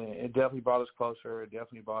 And it definitely brought us closer. It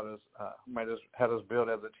definitely brought us, had us build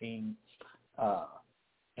as a team.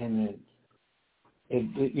 And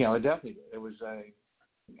it definitely did. It was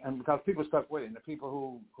and because people stuck with it, and the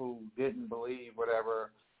people who didn't believe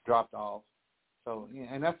whatever dropped off. So,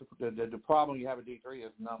 and that's the problem you have at D3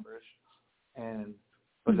 is numbers,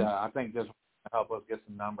 but I think this will help us get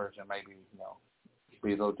some numbers and maybe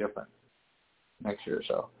be a little different next year or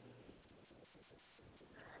so.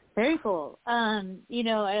 Very cool. I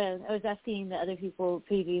was asking the other people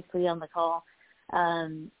previously on the call.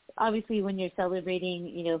 Obviously, when you're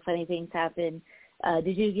celebrating, funny things happen.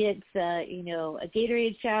 Did you get, a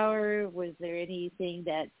Gatorade shower? Was there anything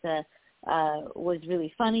that was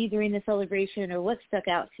really funny during the celebration, or what stuck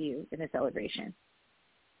out to you in the celebration?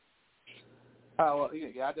 Well,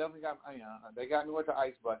 yeah, I definitely got. They got me with the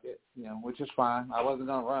ice bucket, which is fine. I wasn't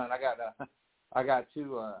gonna run. I got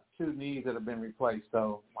two knees that have been replaced,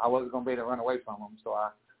 so I wasn't gonna be able to run away from them. So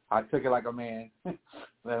I took it like a man. Let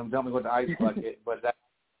them dump me with the ice bucket, but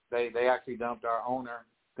they actually dumped our owner,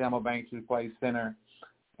 Thelma Banks, who plays center,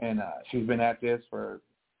 and she's been at this for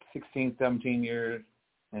 16, 17 years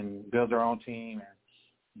and built her own team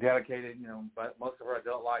and dedicated, but most of her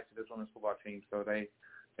adult life to this women's football team. So they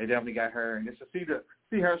definitely got her, and just to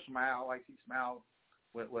see her smile like she smiled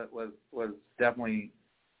was definitely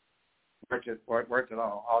worth it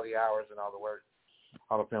all the hours and all the work,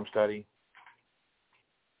 all the film study.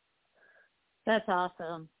 That's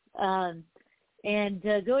awesome. And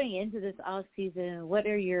going into this off season, what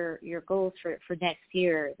are your goals for next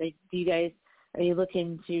year? Are you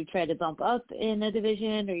looking to try to bump up in a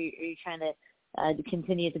division, or are you trying to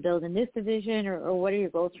continue to build in this division, or what are your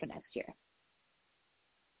goals for next year?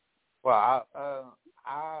 Well,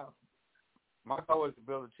 my goal is to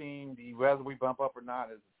build a team. Whether we bump up or not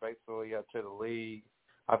is basically up to the league.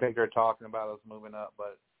 I think they're talking about us moving up,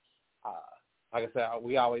 but like I said,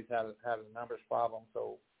 we always have a numbers problem,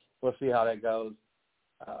 so we'll see how that goes.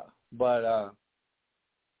 But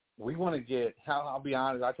we want to get, I'll be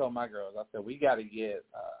honest, I told my girls, I said, we got to get,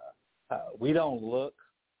 we don't look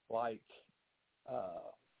like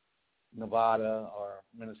Nevada or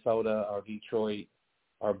Minnesota or Detroit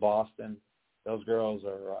or Boston. Those girls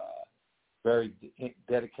are very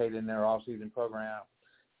dedicated in their off-season program.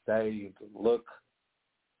 They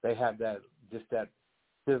have that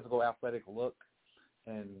physical, athletic look.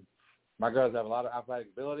 And my girls have a lot of athletic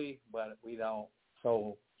ability, but we don't.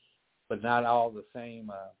 So, but not all the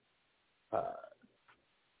same.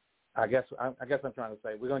 I guess I'm trying to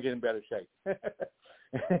say we're going to get in better shape.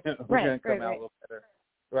 We're going to come out a little better.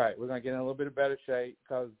 Right, we're going to get in a little bit of better shape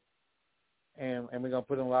and we're going to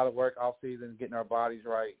put in a lot of work off season, getting our bodies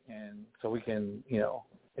right, and so we can,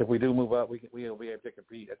 if we do move up, we'll be able to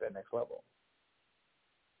compete at that next level.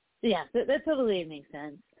 Yeah, that totally makes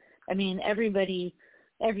sense. I mean, every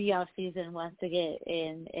off season wants to get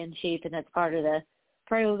in shape, and that's part of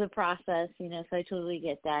the process, so I totally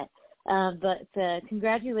get that. But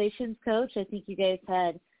congratulations, Coach. I think you guys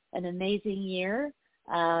had an amazing year.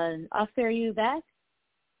 Oscar, are you back?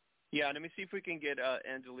 Yeah, let me see if we can get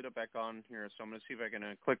Angelita back on here. So I'm going to see if I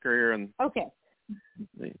can click her here. And okay.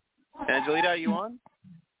 Angelita, are you on?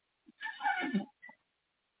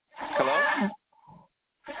 Hello?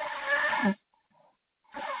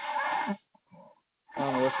 I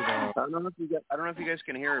don't know what's going on. I don't know if you guys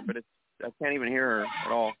can hear her, but I can't even hear her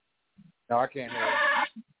at all. No, I can't hear her.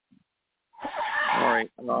 All right.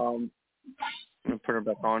 I'm gonna put her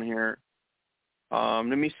back on here. Let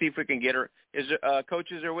me see if we can get her.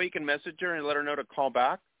 Coach, is there a way you can message her and let her know to call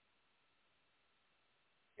back?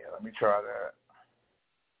 Yeah, let me try that.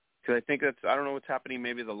 Because I think I don't know what's happening.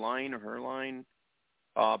 Maybe the line or her line.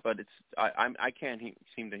 But I can't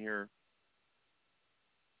seem to hear her.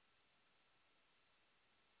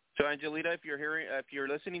 So Angelita, if you're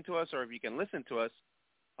listening to us, or if you can listen to us,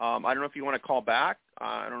 I don't know if you want to call back.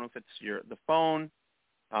 I don't know if it's the phone.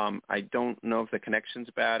 I don't know if the connection's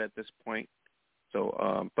bad at this point.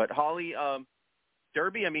 So, but Holly,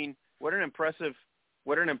 Derby. I mean, what an impressive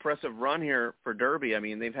run here for Derby. I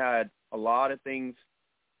mean, they've had a lot of things.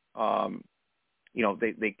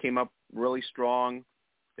 They came up really strong.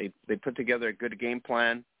 They put together a good game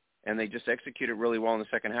plan, and they just executed really well in the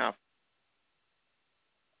second half.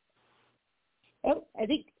 Oh, I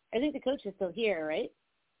think the coach is still here, right?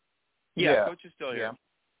 Yeah. Coach is still here. Yeah.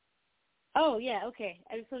 Oh, yeah, okay.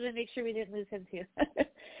 I just wanted to make sure we didn't lose him too.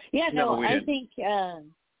 I think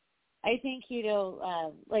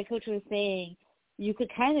like Coach was saying, you could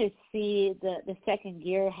kind of see the second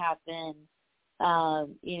gear happen,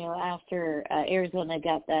 after Arizona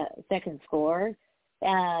got that second score.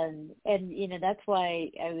 And that's why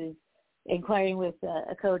I was inquiring with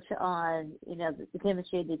a coach on, the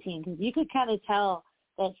chemistry of the team, because you could kind of tell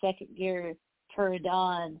that second gear turned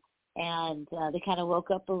on, and they kind of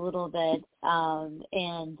woke up a little bit,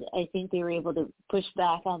 and I think they were able to push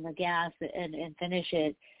back on the gas and finish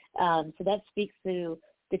it. So that speaks to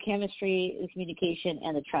the chemistry, the communication,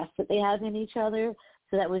 and the trust that they have in each other.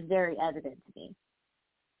 So that was very evident to me.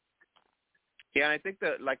 Yeah, and I think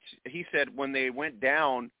that, like he said, when they went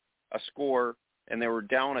down a score and they were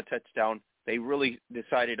down a touchdown, they really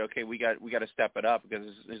decided, okay, we got to step it up, because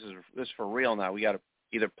this is for real now. We got to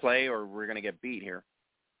either play or we're going to get beat here.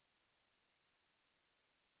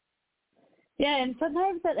 Yeah, and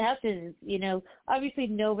sometimes that happens. Obviously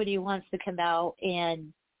nobody wants to come out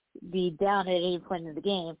and be down at any point in the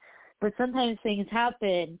game, but sometimes things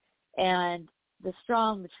happen, and the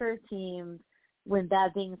strong, mature teams, when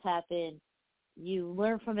bad things happen, you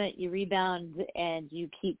learn from it, you rebound, and you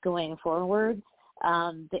keep going forward.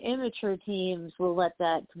 The immature teams will let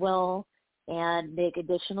that dwell and make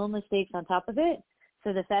additional mistakes on top of it.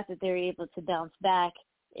 So the fact that they're able to bounce back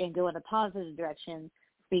and go in a positive direction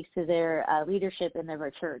speaks to their leadership and their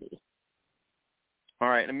maturity. All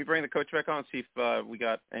right, let me bring the coach back on and see if we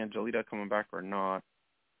got Angelita coming back or not.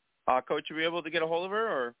 Coach, are we able to get a hold of her?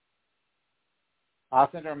 Or I'll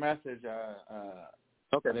send her a message.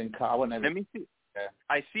 Okay. Let me see. Okay.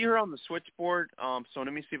 I see her on the switchboard, so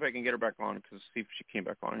let me see if I can get her back on, because see if she came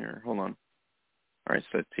back on here. Hold on. All right,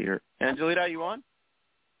 so let's see her. Angelita, are you on?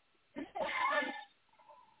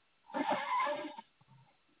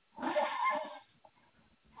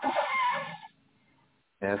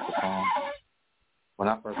 Yeah, it's the phone. When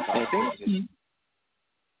I first called, I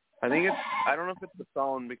think it's. I don't know if it's the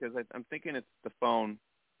phone, because I'm thinking it's the phone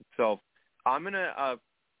itself. I'm gonna.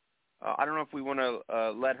 I don't know if we want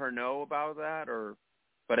to let her know about that,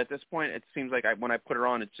 but at this point, it seems like when I put her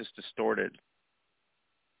on, it's just distorted.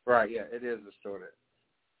 Right. Yeah, it is distorted.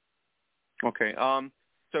 Okay.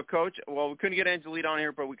 So, Coach, well, we couldn't get Angelita on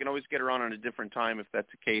here, but we can always get her on a different time if that's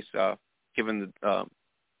the case, given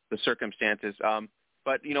the circumstances.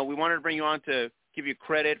 But we wanted to bring you on to give you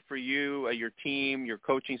credit for you, your team, your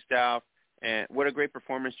coaching staff, and what a great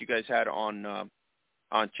performance you guys had on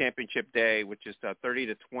Championship Day, which is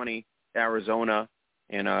 30-20 Arizona,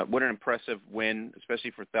 and what an impressive win,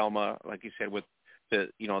 especially for Thelma, like you said, with the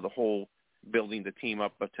whole building the team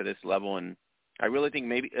up to this level. And I really think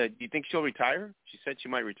maybe do you think she'll retire? She said she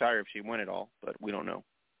might retire if she won it all, but we don't know.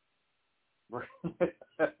 If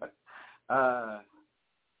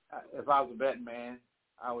I was a betting man,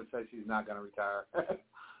 I would say she's not going to retire,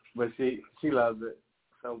 but she loves it.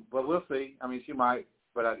 So, but we'll see. I mean, she might,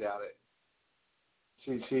 but I doubt it.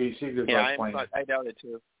 She just loves playing. I doubt it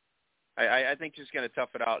too. I think she's going to tough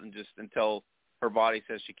it out and just until her body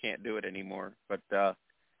says she can't do it anymore. But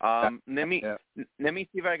let me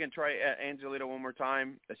see if I can try Angelita one more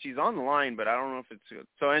time. She's on the line, but I don't know if it's good.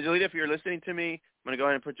 So Angelita, if you're listening to me, I'm going to go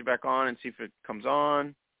ahead and put you back on and see if it comes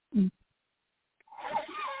on.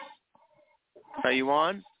 Are you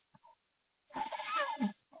on?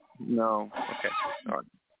 No. Okay. All right.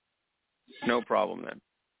 No problem then.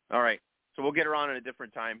 All right. So we'll get her on at a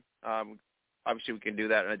different time. Obviously, we can do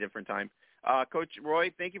that at a different time. Coach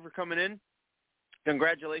Roy, thank you for coming in.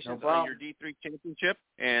 Congratulations No on your D3 championship,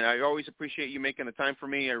 and I always appreciate you making the time for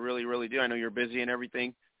me. I really, really do. I know you're busy and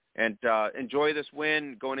everything. And enjoy this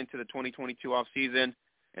win going into the 2022 off season.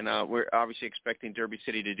 And we're obviously expecting Derby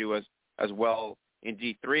City to do as well in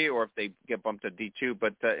D3, or if they get bumped to D2.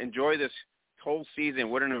 But enjoy this whole season.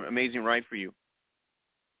 What an amazing ride for you.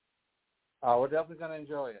 We're definitely going to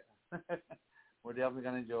enjoy it. We're definitely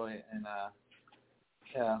going to enjoy it. And,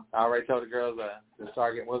 yeah, I already told the girls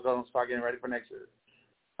we're going to start getting ready for next year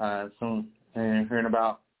soon, and here in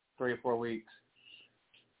about 3 or 4 weeks,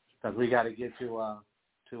 because we got to get to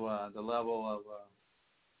the level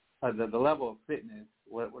of the level of fitness.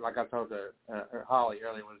 Like I told Holly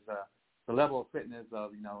earlier, was the level of fitness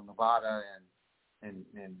of Nevada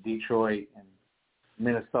and Detroit and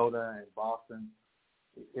Minnesota and Boston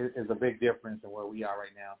is a big difference in where we are right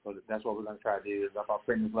now. So that's what we're going to try to do, is up our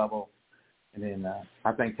fitness level. And then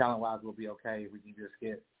I think talent-wise we'll be okay if we can just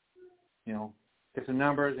get some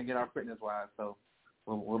numbers and get our fitness-wise. So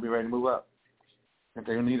we'll be ready to move up if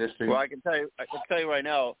they need us to. Well, I can tell you right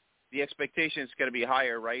now, the expectation is going to be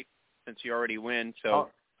higher, right? Since you already win, so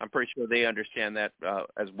I'm pretty sure they understand that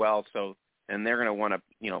as well. So, and they're going to want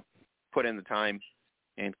to put in the time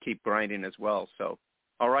and keep grinding as well. So,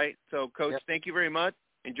 all right. So, Coach, Thank you very much.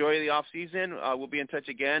 Enjoy the off season. We'll be in touch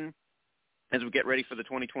again as we get ready for the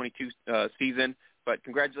 2022 season. But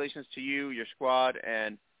congratulations to you, your squad,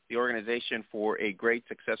 and the organization for a great,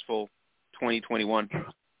 successful 2021.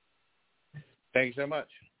 Thank you so much.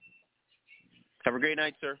 Have a great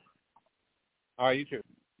night, sir. All right, you too.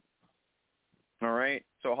 All right.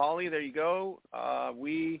 So, Holly, there you go.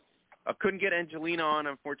 We couldn't get Angelina on,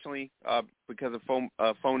 unfortunately, because of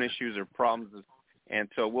phone issues or problems. And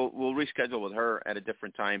so we'll reschedule with her at a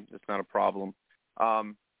different time. It's not a problem.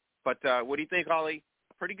 But what do you think, Holly?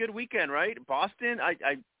 A pretty good weekend, right? Boston,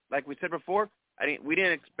 I like we said before, we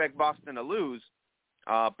didn't expect Boston to lose,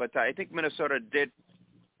 but I think Minnesota did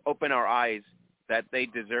open our eyes that they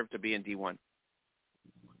deserve to be in D1.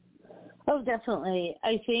 Oh, definitely.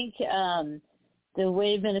 I think the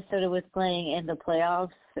way Minnesota was playing in the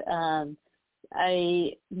playoffs,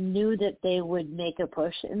 I knew that they would make a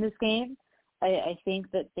push in this game. I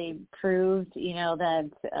think that they proved,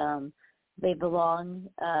 that they belong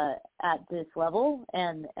at this level,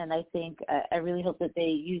 and I think I really hope that they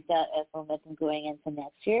use that as momentum going into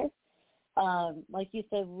next year. Like you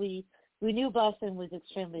said, we knew Boston was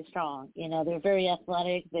extremely strong. They're very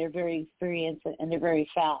athletic, they're very experienced, and they're very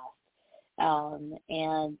fast.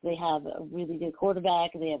 And they have a really good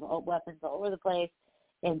quarterback. They have weapons all over the place.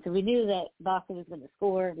 And so we knew that Boston was going to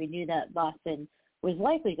score. We knew that Boston was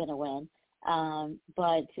likely going to win.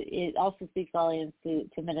 But it also speaks volumes to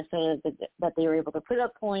Minnesota that they were able to put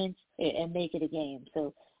up points and make it a game.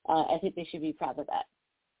 So I think they should be proud of that.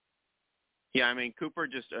 Yeah, I mean, Cooper,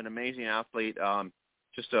 just an amazing athlete,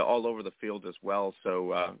 just all over the field as well.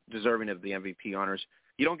 So deserving of the MVP honors.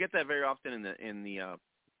 You don't get that very often in the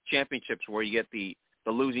championships where you get the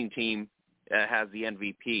losing team has the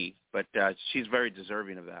MVP, but she's very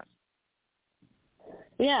deserving of that.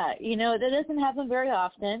 Yeah, that doesn't happen very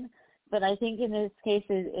often, but I think in this case,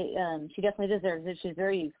 she definitely deserves it. She's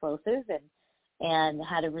very explosive and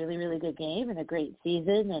had a really, really good game and a great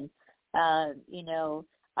season. And,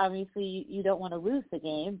 obviously you don't want to lose the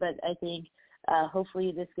game, but I think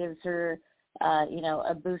hopefully this gives her,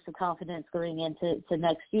 a boost of confidence going into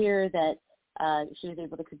next year that she was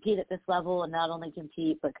able to compete at this level and not only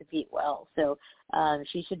compete, but compete well. So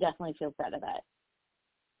she should definitely feel proud of that.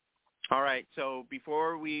 All right. So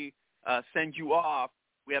before we send you off,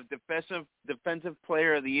 we have defensive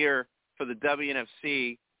player of the year for the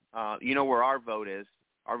WNFC. You know where our vote is.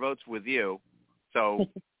 Our vote's with you. So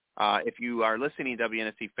if you are listening,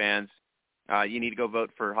 WNFC fans, you need to go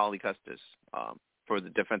vote for Holly Custis for the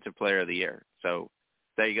defensive player of the year. So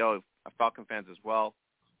there you go. Falcon fans as well.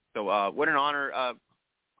 So what an honor,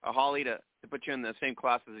 Holly, to put you in the same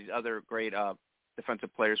class as these other great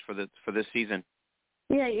defensive players for this season.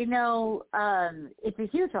 Yeah, it's a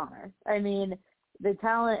huge honor. I mean, the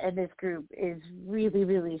talent in this group is really,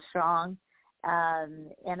 really strong,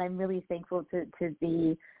 and I'm really thankful to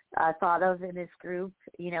be thought of in this group.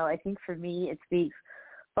 I think for me it speaks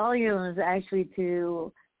volumes actually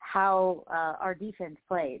to how our defense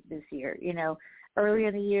played this year. Early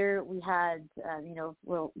in the year, we had,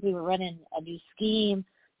 we were running a new scheme,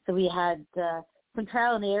 so we had some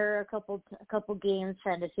trial and error, a couple games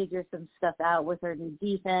trying to figure some stuff out with our new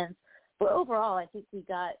defense. But overall, I think we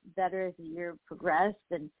got better as the year progressed,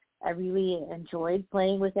 and I really enjoyed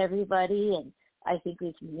playing with everybody, and I think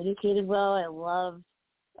we communicated well. I loved,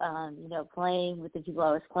 playing with the people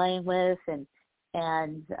I was playing with, and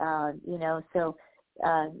And, so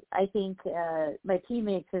I think my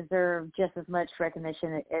teammates deserve just as much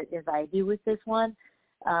recognition as I do with this one.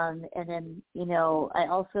 And then, I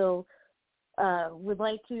also would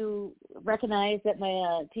like to recognize that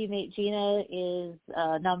my teammate Gina is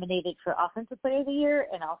nominated for Offensive Player of the Year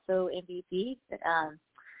and also MVP.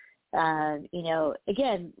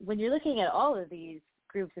 Again, when you're looking at all of these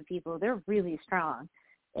groups of people, they're really strong.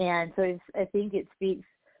 And so I think it speaks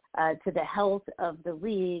to the health of the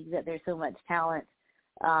league that there's so much talent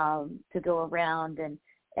to go around.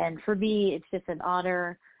 And for me, it's just an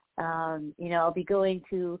honor. I'll be going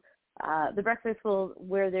to the breakfast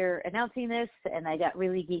where they're announcing this, and I got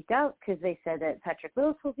really geeked out because they said that Patrick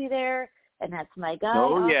Willis will be there, and that's my guy.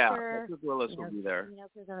 Oh, Oscar. yeah, Patrick Willis will be there.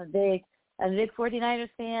 Because I'm a big 49ers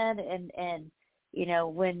fan, and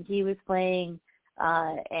when he was playing,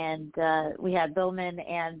 and we had Bowman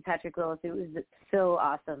and Patrick Willis, it was so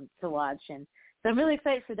awesome to watch, and so I'm really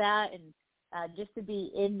excited for that, and just to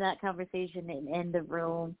be in that conversation and in the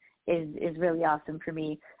room is really awesome for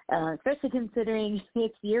me, especially considering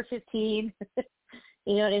it's year 15.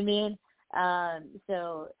 You know what I mean?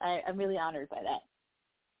 So I'm really honored by that.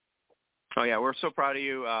 Oh, yeah, we're so proud of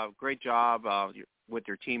you. Great job with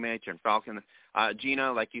your teammates and Falcon.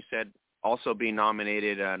 Gina, like you said, also being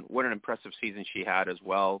nominated, and what an impressive season she had as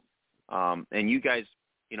well. And you guys,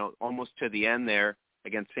 almost to the end there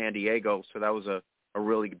against San Diego, so that was a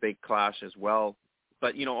really big clash as well.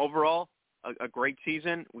 But, overall, a great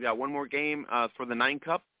season. We got one more game for the 9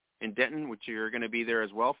 Cup in Denton, which you're going to be there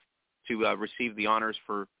as well to receive the honors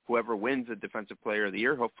for whoever wins the Defensive Player of the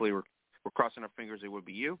Year. Hopefully we're crossing our fingers it would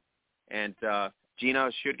be you. And Gina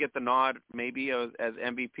should get the nod maybe as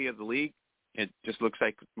MVP of the league. It just looks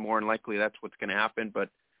like more than likely that's what's going to happen. But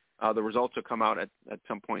the results will come out at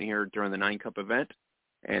some point here during the 9 Cup event.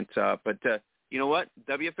 And but you know what?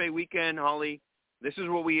 WFA weekend, Holly, this is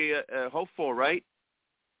what we hope for, right?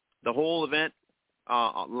 The whole event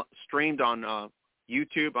streamed on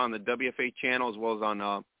YouTube on the WFA channel as well as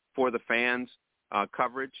on For the Fans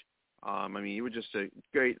coverage. It was just a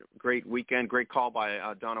great weekend. Great call by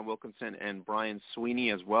Donna Wilkinson and Brian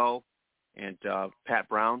Sweeney as well, and Pat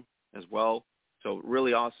Brown as well. So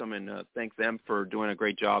really awesome, and thank them for doing a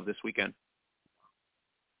great job this weekend.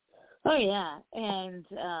 Oh, yeah. And,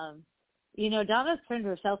 Donna's turned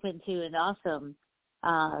herself into an awesome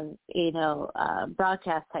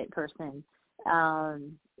broadcast type person. So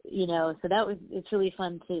it's really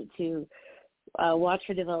fun to watch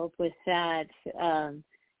her develop with that.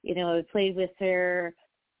 I played with her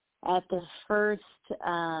at the first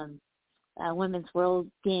Women's World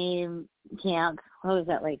Game camp. What was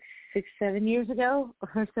that, like 6-7 years ago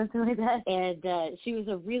or something like that? And she was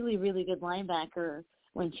a really, really good linebacker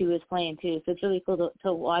when she was playing too. So it's really cool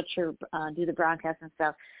to watch her do the broadcast and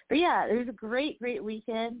stuff. But yeah, it was a great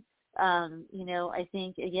weekend. I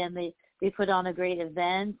think again they put on a great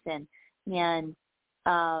event, and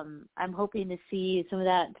I'm hoping to see some of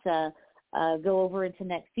that go over into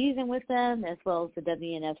next season with them, as well as the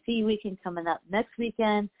WNFC weekend coming up next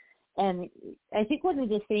weekend. And I think one of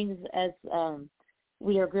the things as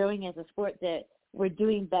we are growing as a sport that we're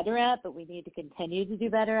doing better at, but we need to continue to do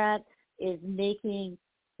better at, is making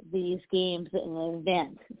these games an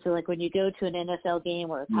event. So like when you go to an NFL game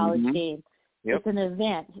or a college game, it's an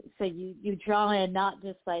event. So you draw in not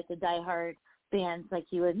just like the diehard fans like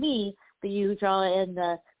you and me, but you draw in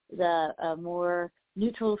the more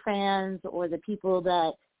neutral fans or the people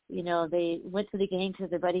that, they went to the game because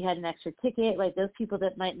their buddy had an extra ticket, like those people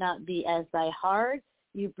that might not be as diehard.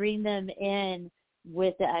 You bring them in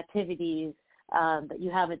with the activities that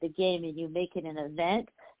you have at the game, and you make it an event.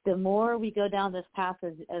 The more we go down this path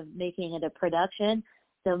of making it a production,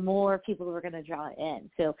 the more people we're going to draw in.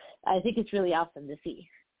 So I think it's really awesome to see.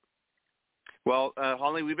 Well,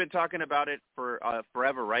 Holly, we've been talking about it for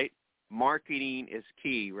forever, right? Marketing is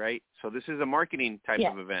key, right? So this is a marketing type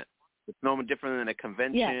of event. It's no different than a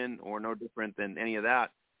convention or no different than any of that.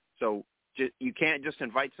 So you can't just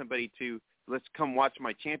invite somebody to, let's come watch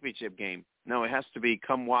my championship game. No, it has to be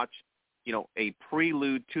come watch, a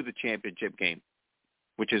prelude to the championship game,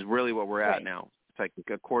 which is really what we're at now. It's like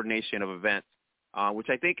a coordination of events, which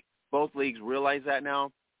I think both leagues realize that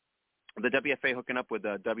now. The WFA hooking up with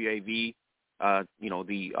the WAV,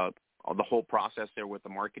 the whole process there with the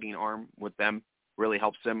marketing arm with them really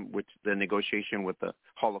helps them with the negotiation with the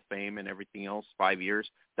Hall of Fame and everything else, 5 years.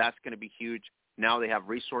 That's going to be huge. Now they have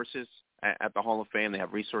resources at the Hall of Fame. They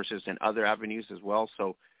have resources in other avenues as well.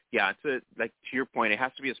 So, yeah, like to your point, it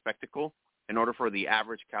has to be a spectacle in order for the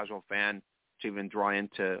average casual fan to even draw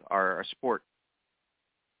into our sport.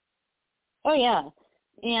 Oh, yeah.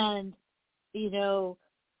 And,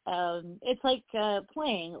 it's like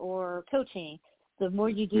playing or coaching. The more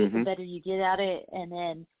you do it, the better you get at it, and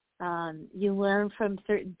then you learn from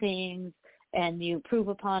certain things and you improve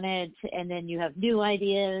upon it, and then you have new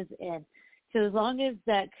ideas. And so as long as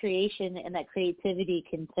that creation and that creativity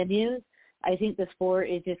continues, I think the sport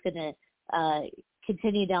is just going to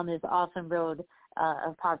continue down this awesome road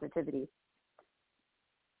of positivity.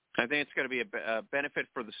 I think it's going to be a benefit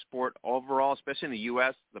for the sport overall, especially in the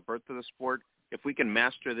U.S., the birth of the sport. If we can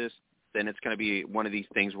master this, then it's going to be one of these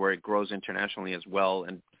things where it grows internationally as well,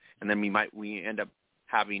 and then we end up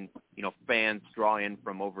having fans draw in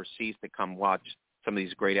from overseas to come watch some of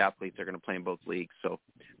these great athletes that are going to play in both leagues. So,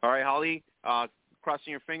 all right, Holly,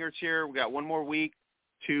 crossing your fingers here. We got one more week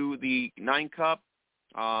to the 9 Cup.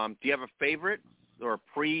 Do you have a favorite or a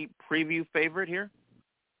preview favorite here?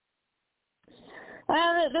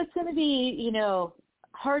 That's going to be,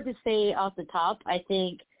 hard to say off the top. I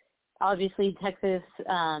think, obviously, Texas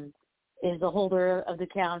is the holder of the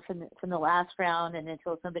crown from the last round, and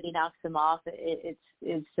until somebody knocks them off, it's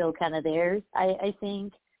still kind of theirs. I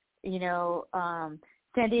think,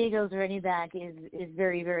 San Diego's running back is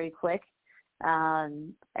very, very quick. I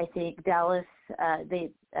think Dallas,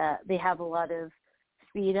 they have a lot of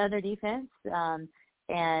speed on their defense,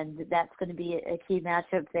 and that's going to be a key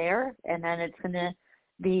matchup there. And then it's going to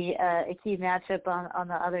be a key matchup on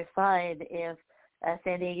the other side if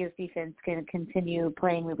San Diego's defense can continue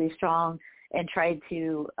playing really strong and try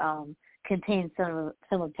to contain some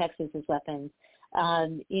of Texas's weapons.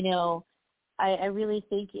 I really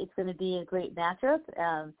think it's going to be a great matchup,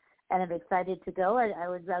 and I'm excited to go. I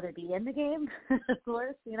would rather be in the game, of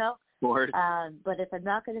course, But if I'm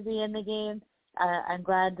not going to be in the game, I'm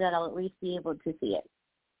glad that I'll at least be able to see it.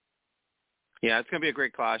 Yeah, it's going to be a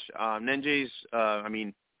great clash. Nenji's,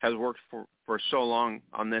 has worked for so long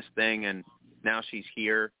on this thing, and now she's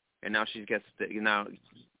here, and now she gets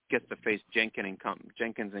to face Jenkins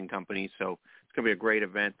and company. So it's going to be a great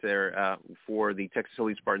event there for the Texas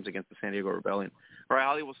Elite Spartans against the San Diego Rebellion. All right,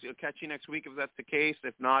 Holly, we'll catch you next week if that's the case.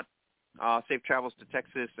 If not, safe travels to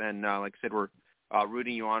Texas, and like I said, we're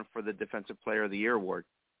rooting you on for the Defensive Player of the Year award.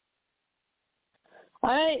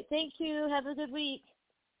 All right, thank you. Have a good week.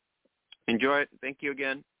 Enjoy it. Thank you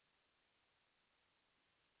again.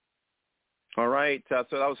 All right, so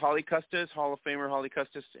that was Holly Custis, Hall of Famer Holly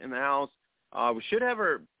Custis in the house. We should have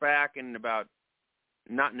her back in about,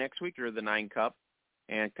 not next week, or the 9 Cup,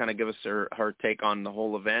 and kind of give us her take on the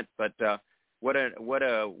whole event. But what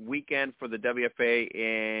a weekend for the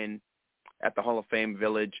WFA at the Hall of Fame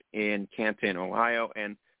Village in Canton, Ohio.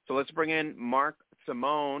 And so let's bring in Mark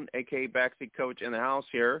Simone, a.k.a. Backseat Coach, in the house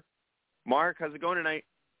here. Mark, how's it going tonight?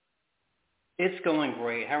 It's going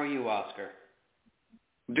great. How are you, Oscar?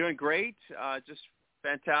 Doing great. Just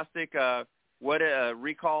fantastic. What a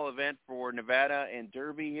recall event for Nevada and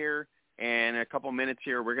Derby here. And in a couple minutes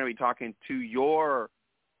here, we're going to be talking to your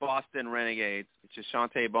Boston Renegades, which is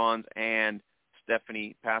Shantae Bonds and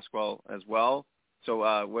Stephanie Pasquale as well.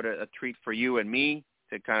 So what a treat for you and me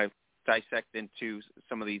to kind of dissect into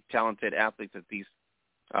some of the talented athletes that these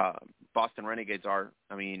Boston Renegades are.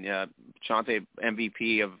 I mean, Shantae,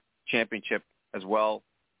 MVP of championship as well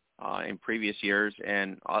in previous years,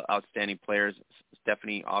 and outstanding players.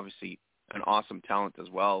 Stephanie, obviously, an awesome talent as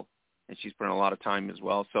well, and she's put in a lot of time as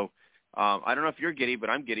well. So I don't know if you're giddy,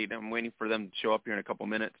 but I'm giddy. I'm waiting for them to show up here in a couple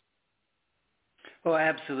minutes. Oh,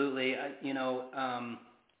 absolutely.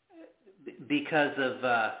 Because of,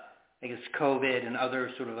 I guess, COVID and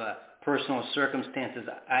other sort of personal circumstances,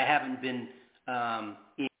 I haven't been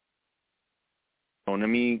let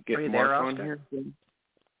me get Mark there, on here.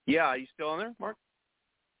 Yeah, are you still on there, Mark?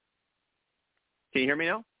 Can you hear me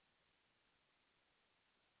now?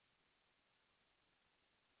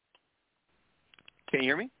 Can you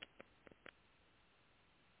hear me?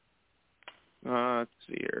 Let's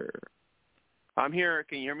see here. I'm here.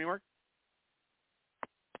 Can you hear me, Mark?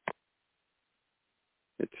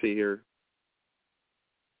 Let's see here.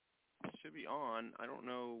 It should be on. I don't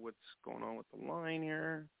know what's going on with the line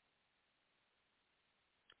here.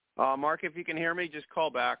 Mark, if you can hear me, just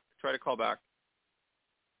call back. Try to call back.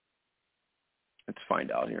 Let's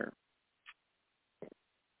find out here.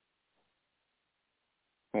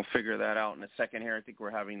 We'll figure that out in a second here. I think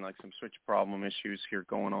we're having like some switch problem issues here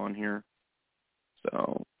going on here.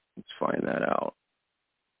 So let's find that out.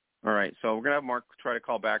 All right, so we're going to have Mark try to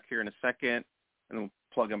call back here in a second, and we'll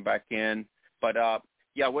plug him back in. But,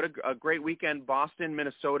 yeah, what a great weekend. Boston,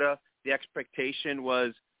 Minnesota, the expectation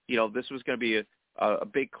was, this was going to be a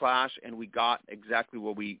big clash, and we got exactly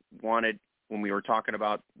what we wanted when we were talking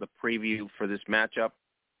about the preview for this matchup.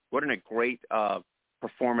 What a great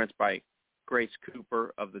performance by Grace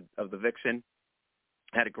Cooper of the Vixen.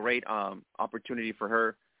 had a great opportunity for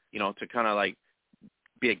her, to kind of like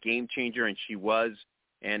be a game changer, and she was.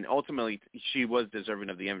 And ultimately, she was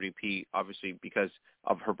deserving of the MVP, obviously, because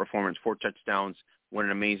of her performance. 4 touchdowns, what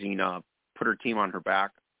an amazing put her team on her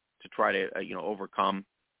back to try to, overcome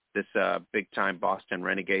this big-time Boston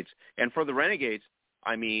Renegades. And for the Renegades,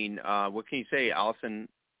 I mean, what can you say? Allison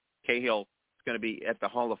Cahill is going to be at the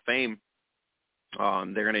Hall of Fame.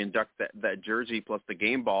 They're going to induct that jersey plus the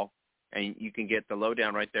game ball, and you can get the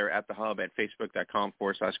lowdown right there at the hub at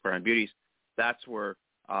facebook.com/Beauties. That's where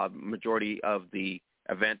majority of the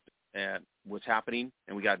event was happening,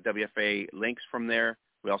 and we got WFA links from there.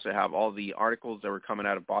 We also have all the articles that were coming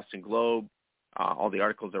out of Boston Globe, all the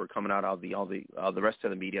articles that were coming out of the rest of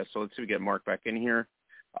the media. So let's see if we get Mark back in here.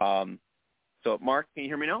 So Mark, can you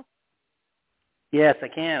hear me now? Yes, I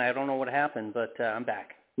can. I don't know what happened, but I'm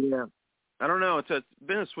back. Yeah. I don't know. It's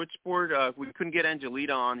been a switchboard. We couldn't get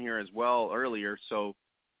Angelita on here as well earlier, so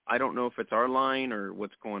I don't know if it's our line or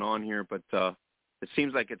what's going on here, but it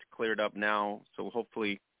seems like it's cleared up now, so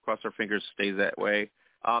hopefully, cross our fingers, stays that way.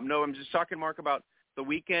 No, I'm just talking, Mark, about the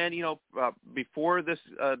weekend. Before the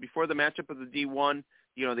matchup of the D1,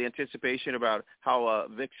 the anticipation about how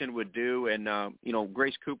Vixen would do, and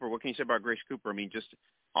Grace Cooper. What can you say about Grace Cooper? I mean, just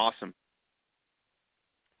awesome.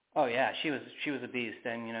 Oh yeah, she was a beast,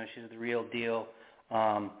 and she's the real deal.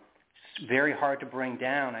 Very hard to bring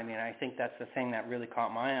down. I mean, I think that's the thing that really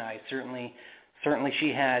caught my eye. Certainly she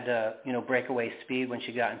had breakaway speed when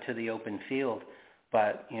she got into the open field,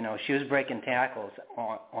 but she was breaking tackles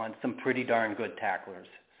on some pretty darn good tacklers.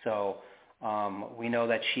 So we know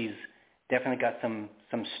that she's definitely got some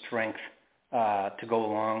strength to go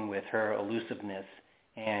along with her elusiveness.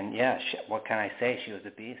 And yeah, what can I say? She was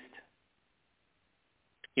a beast.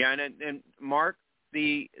 Yeah, and Mark,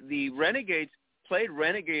 the Renegades played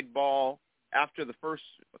Renegade ball after the first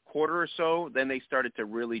quarter or so. Then they started to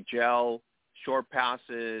really gel, short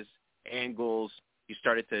passes, angles. You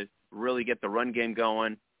started to really get the run game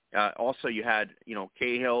going. Also, you had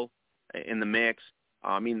Cahill in the mix.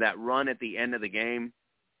 I mean, that run at the end of the game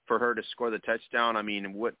for her to score the touchdown. I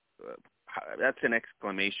mean, that's an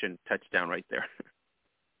exclamation touchdown right there.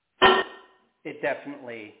 It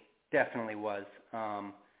definitely was.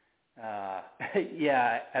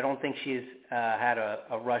 Yeah, I don't think she's had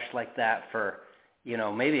a rush like that for,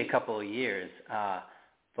 maybe a couple of years.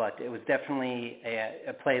 But it was definitely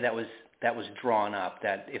a play that was drawn up,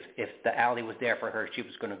 that if the alley was there for her, she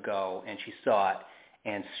was going to go, and she saw it,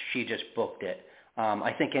 and she just booked it.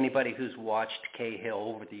 I think anybody who's watched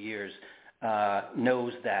Cahill over the years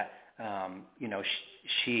knows that,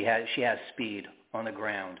 she has speed on the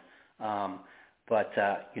ground. But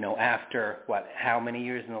after how many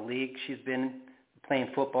years in the league she's been playing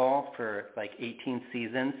football, for like 18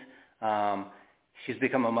 seasons, she's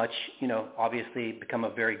become obviously become a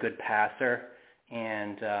very good passer,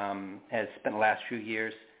 and has spent the last few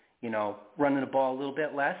years, running the ball a little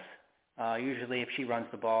bit less. Usually if she runs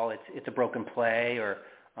the ball, it's a broken play or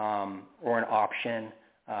an option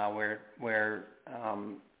where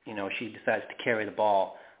she decides to carry the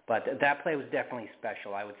ball. But that play was definitely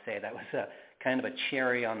special. I would say that was a kind of a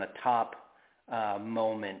cherry on the top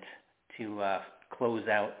moment to close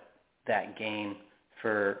out that game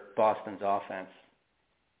for Boston's offense.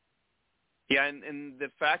 Yeah, and the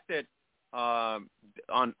fact that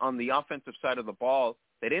on the offensive side of the ball,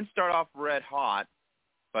 they didn't start off red hot,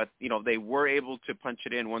 but they were able to punch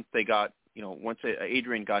it in once they got once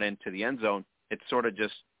Adrian got into the end zone. It's sort of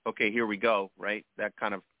just, okay, here we go, right? That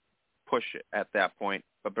kind of push at that point.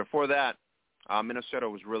 But before that, Minnesota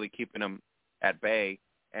was really keeping them at bay,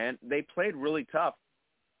 and they played really tough.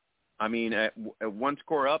 I mean, at one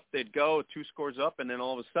score up, they'd go, 2 scores up, and then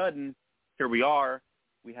all of a sudden, here we are.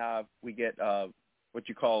 We get what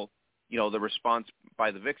you call, the response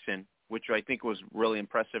by the Vixen, which I think was really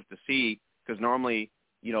impressive to see, because normally,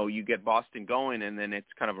 you get Boston going, and then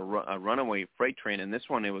it's kind of a runaway freight train. And this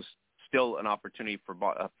one, it was still an opportunity for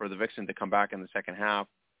the Vixen to come back in the second half,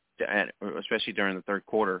 especially during the third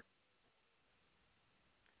quarter.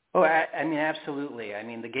 Oh, I mean, absolutely. I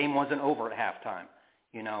mean, the game wasn't over at halftime.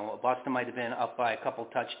 Boston might have been up by a couple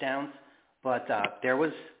touchdowns, but there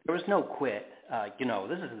was no quit.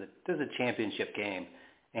 This is a championship game,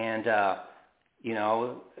 and the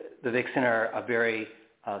Vixen are a very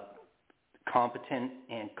competent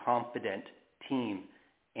and confident team,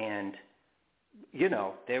 and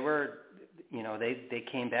they were, they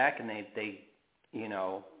came back and they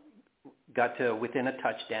got to within a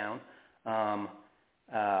touchdown.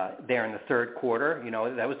 There in the third quarter,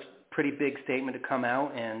 that was a pretty big statement to come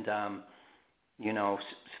out and,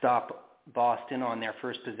 stop Boston on their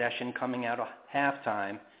first possession coming out of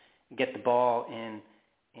halftime, get the ball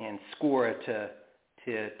score to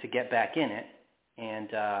get back in it. And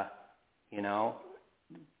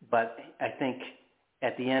but I think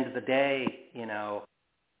at the end of the day,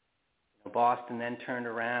 Boston then turned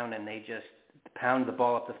around and they just pounded the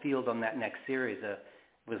ball up the field on that next series. It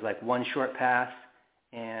was like one short pass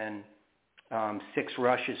and 6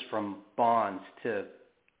 rushes from Bonds to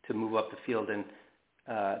move up the field and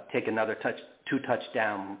take another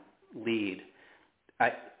 2-touchdown lead.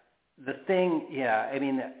 The thing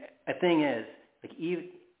is, like, even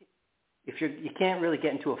if you can't really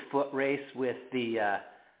get into a foot race with the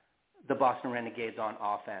Boston Renegades on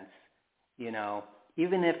offense,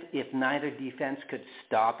 even if neither defense could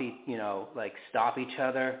stop each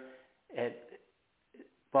other,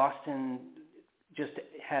 Boston just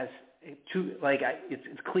has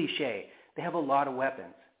it's cliche. They have a lot of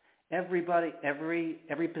weapons. Every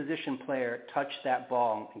position player touched that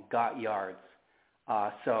ball and got yards.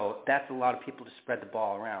 So that's a lot of people to spread the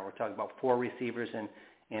ball around. We're talking about 4 receivers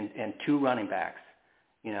and 2 running backs.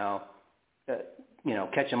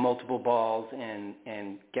 Catching multiple balls and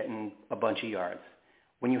getting a bunch of yards.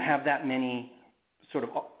 When you have that many sort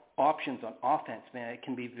of options on offense, man, it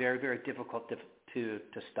can be very, very difficult to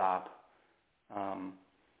stop.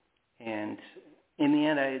 And in the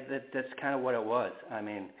end, that's kind of what it was. I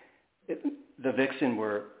mean, the Vixen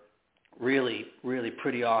were really, really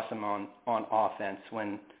pretty awesome on offense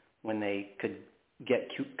when they could get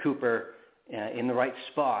Cooper in the right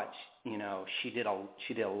spot. She did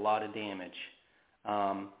a lot of damage,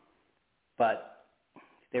 but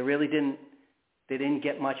they really didn't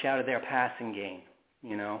get much out of their passing game.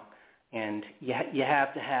 And you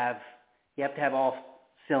have to have all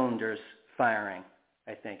cylinders firing,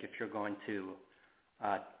 I think, if you're going to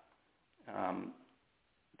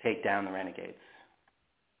take down the Renegades.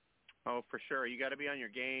 Oh, for sure. You got to be on your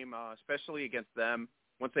game, especially against them.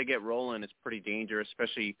 Once they get rolling, it's pretty dangerous,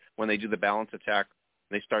 especially when they do the balance attack.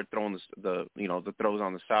 They start throwing the throws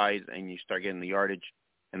on the sides, and you start getting the yardage,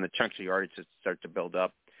 and the chunks of yardage start to build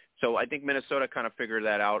up. So I think Minnesota kind of figured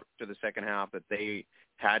that out to the second half, that they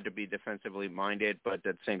had to be defensively minded, but at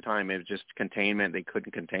the same time, it was just containment. They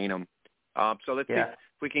couldn't contain them. So let's see if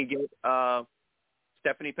we can get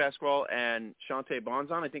Stephanie Pasquale and Shantae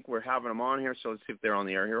Bonds on. I think we're having them on here, so let's see if they're on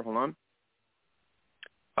the air here. Hold on.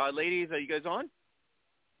 Ladies, are you guys on?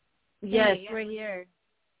 Yes, we're here.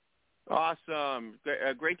 Awesome.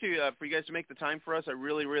 Great for you guys to make the time for us. I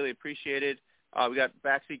really, really appreciate it. We got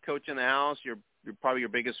backseat coach in the house. You're probably your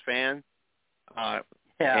biggest fan. And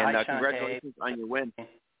congratulations on your win.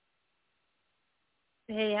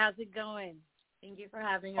 Hey, how's it going? Thank you for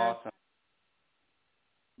having us. Awesome.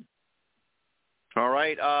 All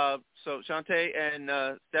right. So Shantae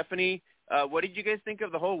and Stephanie, what did you guys think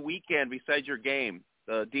of the whole weekend besides your game?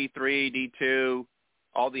 The D3, D2,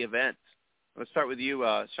 all the events. Let's start with you,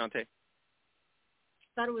 Shantae. I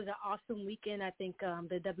thought it was an awesome weekend. I think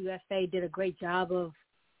the WFA did a great job of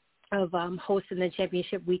hosting the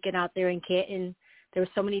championship weekend out there in Canton. There were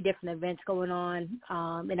so many different events going on,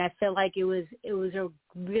 and I felt like it was a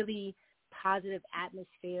really positive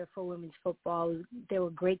atmosphere for women's football. There were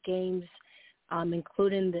great games,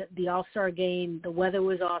 including the All-Star game. The weather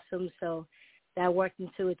was awesome, so that worked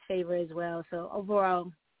into its favor as well. So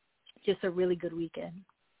overall, just a really good weekend.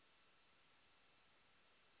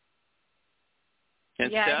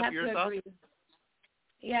 And yeah, Steph, I'd have your to thoughts? agree.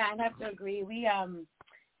 Yeah, I'd have to agree. We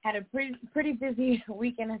had a pretty busy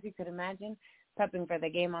weekend, as you could imagine, prepping for the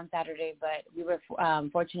game on Saturday, but we were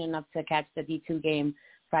fortunate enough to catch the D2 game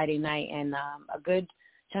Friday night, and a good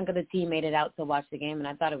chunk of the team made it out to watch the game, and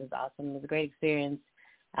I thought it was awesome. It was a great experience.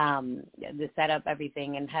 The setup,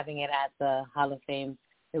 everything, and having it at the Hall of Fame,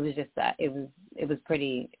 it was just it was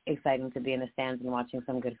pretty exciting to be in the stands and watching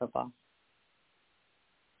some good football.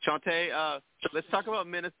 Shantae, let's talk about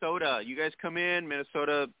Minnesota. You guys come in,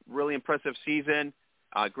 Minnesota, really impressive season.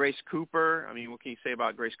 Grace Cooper, I mean, what can you say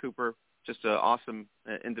about Grace Cooper? Just an awesome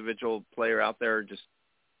individual player out there, just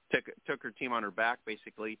took her team on her back,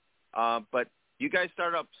 basically. But you guys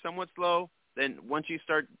started up somewhat slow. Then once you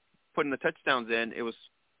start putting the touchdowns in, it was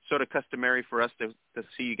sort of customary for us to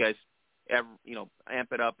see you guys,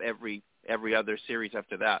 amp it up every other series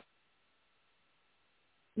after that.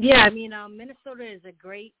 Yeah, I mean, Minnesota is a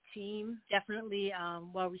great team, definitely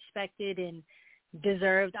well-respected and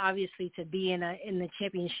deserved, obviously, to be in the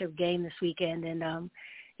championship game this weekend. And,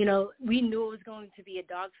 we knew it was going to be a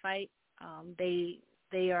dogfight.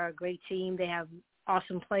 They are a great team. They have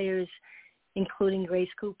awesome players, including Grace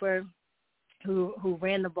Cooper, who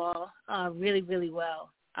ran the ball really, really well.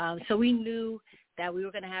 So we knew that we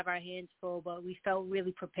were going to have our hands full, but we felt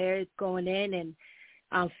really prepared going in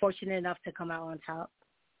and fortunate enough to come out on top.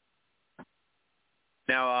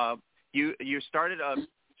 Now, you started,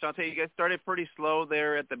 Shante, you guys started pretty slow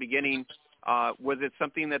there at the beginning. Was it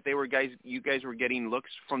something that you guys were getting looks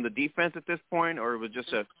from the defense at this point, or was it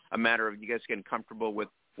just a matter of you guys getting comfortable with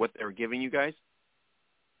what they were giving you guys?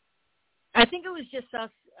 I think it was just us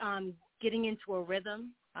getting into a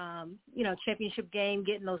rhythm, championship game,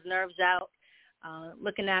 getting those nerves out,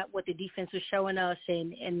 looking at what the defense was showing us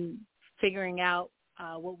and figuring out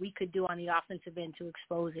what we could do on the offensive end to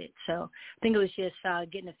expose it. So I think it was just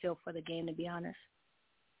getting a feel for the game, to be honest.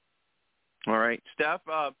 All right. Steph,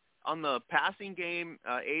 on the passing game,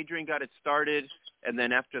 Adrian got it started, and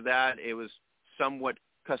then after that it was somewhat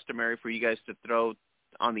customary for you guys to throw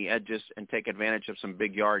on the edges and take advantage of some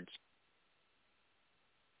big yards.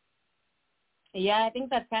 Yeah, I think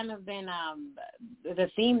that's kind of been the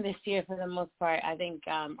theme this year for the most part. I think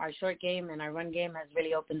our short game and our run game has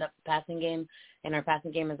really opened up the passing game, and our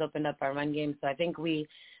passing game has opened up our run game. So I think we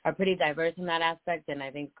are pretty diverse in that aspect, and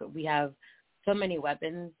I think we have so many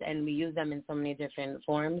weapons, and we use them in so many different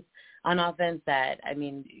forms on offense that, I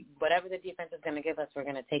mean, whatever the defense is going to give us, we're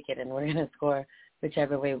going to take it, and we're going to score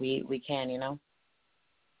whichever way we can,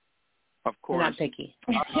 Of course. We're not picky.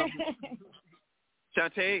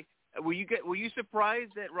 Shante, were you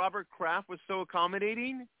surprised that Robert Kraft was so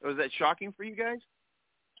accommodating? Was that shocking for you guys?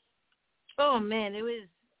 Oh man, it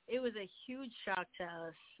was a huge shock to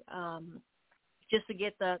us. Just to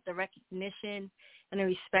get the recognition and the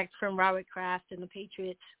respect from Robert Kraft and the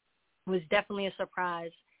Patriots was definitely a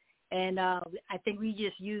surprise. And I think we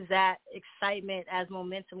just used that excitement as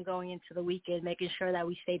momentum going into the weekend, making sure that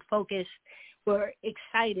we stayed focused. We're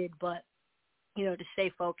excited, but to stay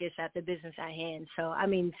focused at the business at hand. So, I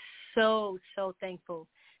mean, so thankful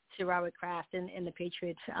to Robert Kraft and the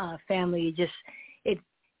Patriots family. Just it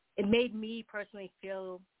made me personally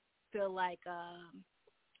feel like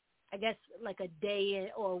I guess like a day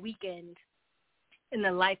or a weekend in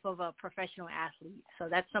the life of a professional athlete. So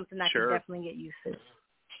that's something I can definitely get used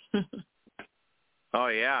to. Oh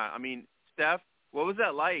yeah, I mean, Steph, what was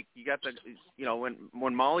that like? You got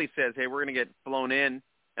when Molly says, "Hey, we're going to get flown in,"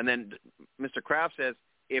 and then Mr. Kraft says,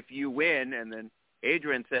 "If you win," and then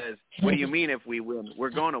Adrian says, "What do you mean if we win? We're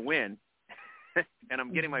going to win," and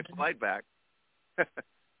I'm getting my flight back.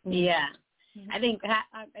 Yeah, I think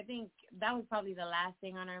that was probably the last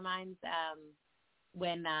thing on our minds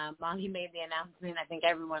when Molly made the announcement. I think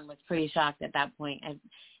everyone was pretty shocked at that point. And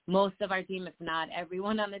most of our team, if not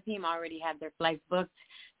everyone on the team, already had their flights booked.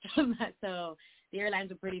 So the airlines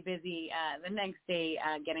were pretty busy the next day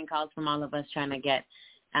getting calls from all of us trying to get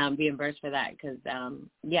reimbursed for that because,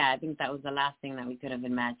 I think that was the last thing that we could have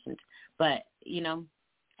imagined. But,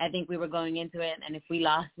 I think we were going into it, and if we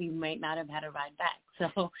lost, we might not have had a ride back. So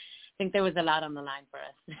I think there was a lot on the line for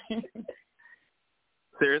us.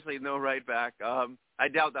 Seriously, no ride back. I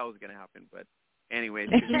doubt that was going to happen, but anyways,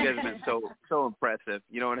 you guys have been so impressive.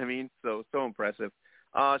 You know what I mean? So impressive.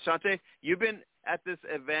 Shante, you've been at this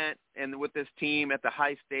event and with this team at the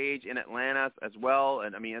high stage in Atlanta as well,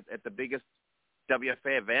 and I mean at the biggest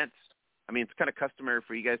WFA events. I mean, it's kind of customary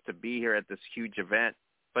for you guys to be here at this huge event,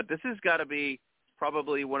 but this has got to be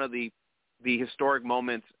probably one of the historic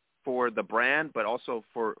moments for the brand, but also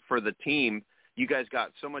for the team. You guys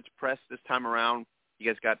got so much press this time around. You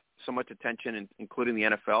guys got so much attention, including the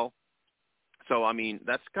NFL. So, I mean,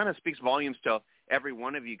 that's kind of speaks volumes to every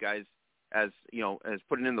one of you guys as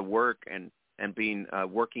putting in the work and being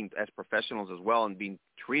working as professionals as well and being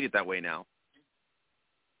treated that way now.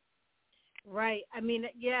 Right. I mean,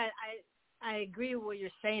 yeah, I agree with what you're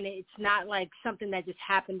saying. It's not like something that just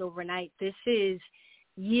happened overnight. This is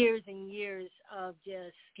years and years of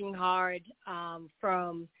just working hard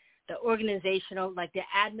from the organizational, like the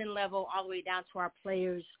admin level, all the way down to our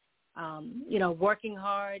players, working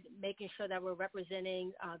hard, making sure that we're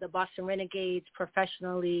representing the Boston Renegades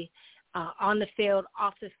professionally on the field,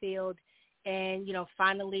 off the field. And,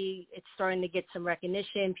 finally it's starting to get some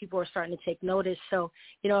recognition. People are starting to take notice. So,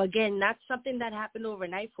 again, that's something that happened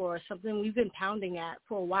overnight for us, something we've been pounding at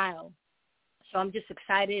for a while. So I'm just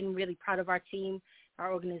excited and really proud of our team,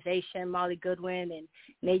 our organization, Molly Goodwin and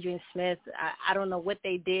Adrian Smith. I don't know what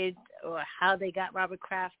they did or how they got Robert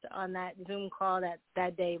Kraft on that Zoom call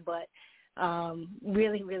that day, but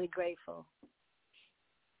really, really grateful.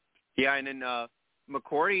 Yeah, and then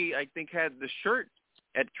McCourty, I think, had the shirt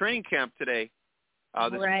at training camp today.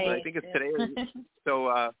 Right. I think it's today.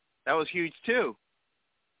 So that was huge too.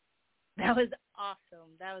 That was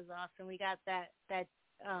awesome. We got that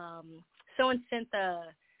someone sent the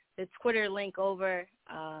Twitter link over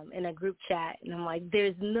in a group chat, and I'm like,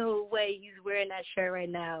 there's no way he's wearing that shirt right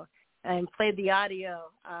now. And played the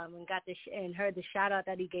audio and got and heard the shout out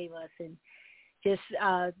that he gave us, and just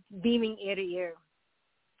beaming ear to ear.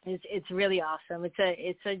 It's really awesome.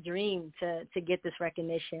 It's a dream to get this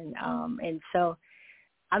recognition. And so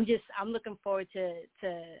I'm looking forward to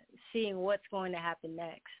seeing what's going to happen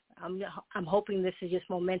next. I'm hoping this is just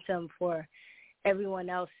momentum for everyone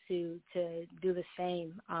else to do the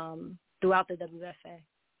same throughout the WFA.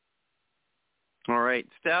 All right,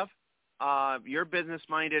 Steph, you're a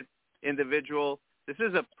business-minded individual. This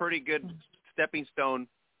is a pretty good stepping stone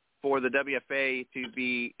for the WFA to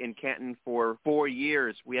be in Canton for 4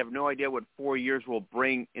 years. We have no idea what 4 years will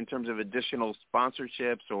bring in terms of additional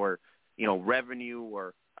sponsorships or, revenue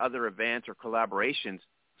or other events or collaborations.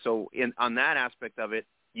 So on that aspect of it,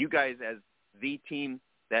 you guys as the team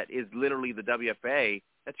that is literally the WFA,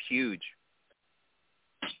 that's huge.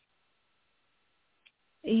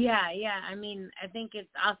 Yeah. I mean, I think it's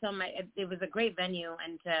awesome. It was a great venue,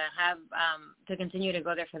 and to have to continue to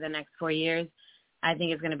go there for the next 4 years, I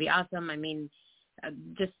think it's going to be awesome. I mean,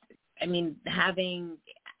 having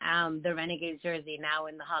the Renegades jersey now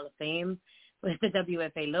in the Hall of Fame with the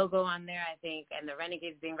WFA logo on there, I think, and the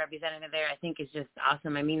Renegades being represented there, I think is just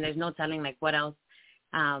awesome. I mean, there's no telling what else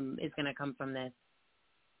is going to come from this.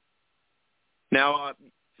 Now,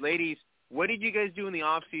 ladies, what did you guys do in the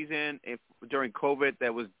off season during COVID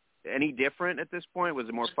that was any different at this point? Was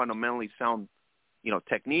it more fundamentally sound,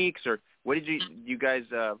 techniques, or what did you guys,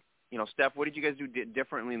 Steph, what did you guys do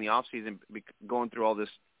differently in the off season going through all this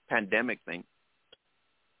pandemic thing?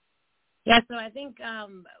 Yeah, so I think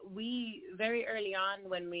we very early on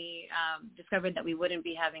when we discovered that we wouldn't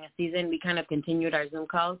be having a season, we kind of continued our Zoom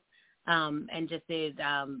calls and just did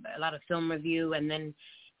a lot of film review, and then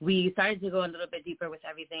we started to go a little bit deeper with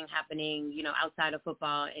everything happening, outside of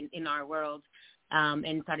football in our world,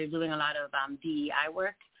 and started doing a lot of DEI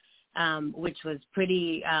work, which was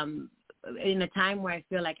pretty in a time where I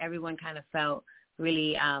feel like everyone kind of felt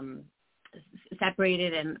really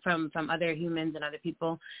separated and from other humans and other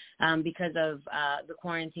people because of the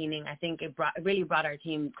quarantining. I think it really brought our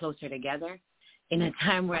team closer together in a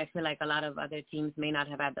time where I feel like a lot of other teams may not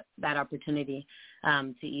have had that opportunity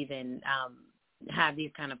to even have these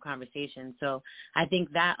kind of conversations. So I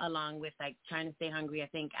think that, along with trying to stay hungry, I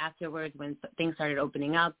think afterwards when things started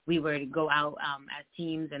opening up, we were to go out as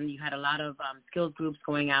teams, and you had a lot of skills groups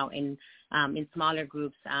going out in smaller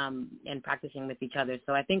groups and practicing with each other.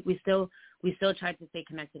 So I think we still tried to stay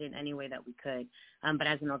connected in any way that we could. But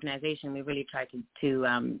as an organization, we really tried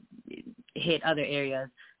to hit other areas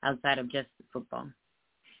outside of just football.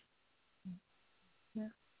 Yeah.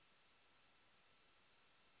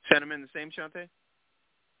 Sentiment the same, Shante?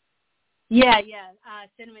 Yeah.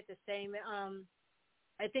 Sentiment the same.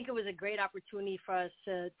 I think it was a great opportunity for us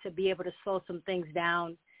to be able to slow some things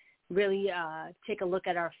down, really take a look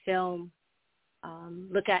at our film,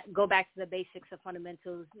 go back to the basics of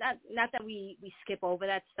fundamentals. Not that we skip over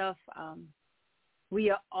that stuff. We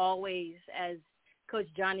are always, as Coach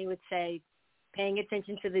Johnny would say, paying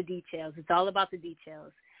attention to the details. It's all about the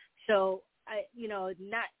details. So,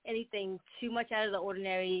 not anything too much out of the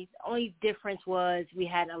ordinary. The only difference was we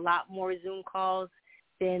had a lot more Zoom calls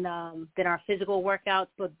than our physical workouts.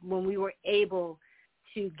 But when we were able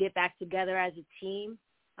to get back together as a team,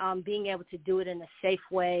 being able to do it in a safe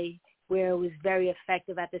way where it was very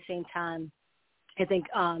effective at the same time, I think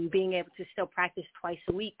being able to still practice twice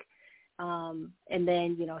a week. And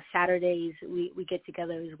then, Saturdays we get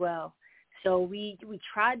together as well. So we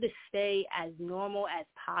tried to stay as normal as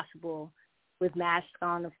possible with masks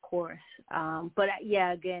on, of course. But,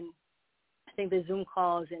 again, I think the Zoom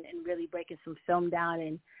calls and really breaking some film down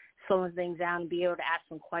and slowing things down and being able to ask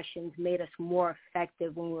some questions made us more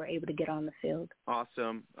effective when we were able to get on the field.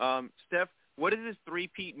 Awesome. Steph, what does this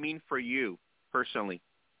three-peat mean for you personally?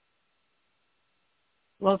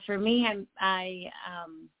 Well, for me, I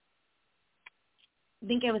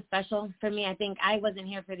think it was special for me. I think I wasn't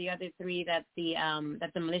here for the other three that the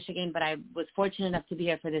militia game, but I was fortunate enough to be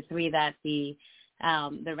here for the three that the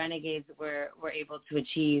Renegades were able to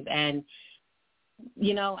achieve. And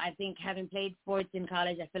I think having played sports in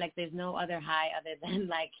college, I feel like there's no other high other than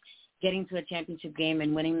getting to a championship game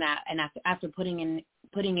and winning that. And after putting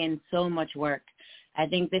in so much work, I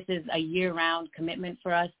think this is a year-round commitment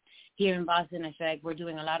for us. Here in Boston, I feel like we're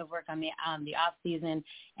doing a lot of work on the off season,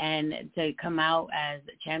 and to come out as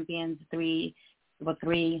champions, three with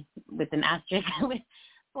an asterisk with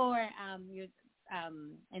 4 years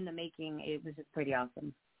in the making, it was just pretty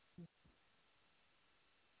awesome.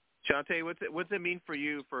 Shante, what's it mean for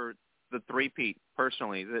you for the three-peat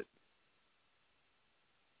personally?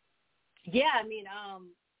 Yeah,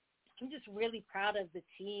 I'm just really proud of the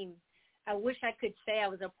team. I wish I could say I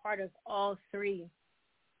was a part of all three.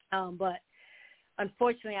 But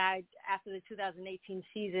unfortunately, after the 2018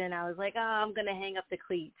 season, I was like, oh, I'm going to hang up the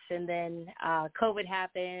cleats. And then COVID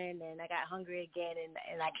happened, and I got hungry again,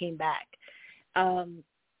 and I came back.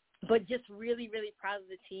 But just really, really proud of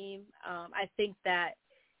the team. I think that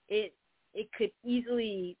it could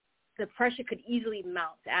easily – the pressure could easily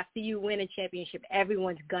mount. After you win a championship,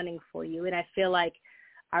 everyone's gunning for you. And I feel like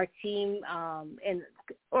our team and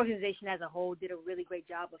organization as a whole did a really great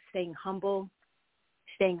job of staying humble,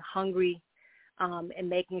 staying hungry, and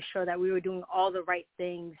making sure that we were doing all the right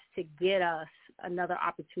things to get us another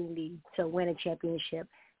opportunity to win a championship.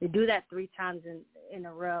 To do that 3 times in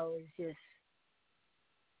a row is just –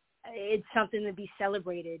 it's something to be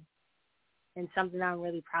celebrated and something I'm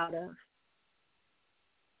really proud of.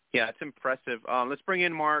 Yeah, it's impressive. Let's bring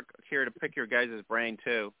in Mark here to pick your guys' brain,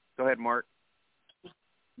 too. Go ahead, Mark.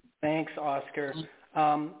 Thanks, Oscar.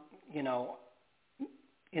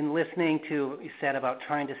 In listening to what you said about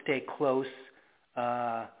trying to stay close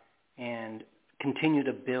and continue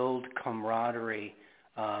to build camaraderie,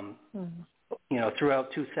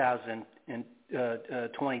 throughout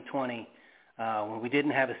 2020, when we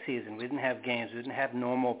didn't have a season, we didn't have games, we didn't have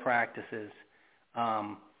normal practices,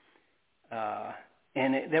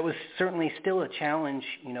 and that was certainly still a challenge,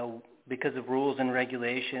 because of rules and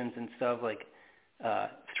regulations and stuff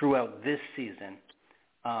throughout this season.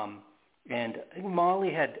 And I think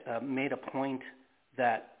Molly had made a point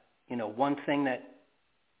that, one thing that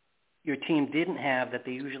your team didn't have that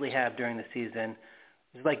they usually have during the season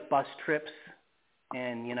is like bus trips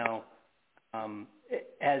and,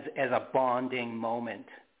 as a bonding moment,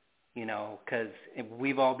 because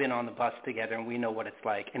we've all been on the bus together and we know what it's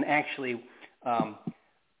like. And actually,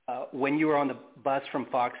 when you were on the bus from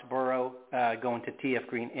Foxborough going to TF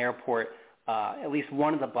Green Airport, at least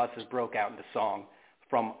one of the buses broke out into song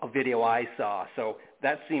from a video I saw. So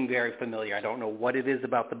that seemed very familiar. I don't know what it is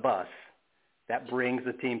about the bus that brings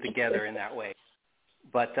the team together in that way.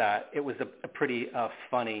 But it was a pretty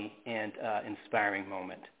funny and inspiring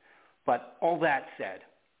moment. But all that said,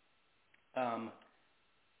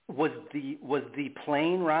 was the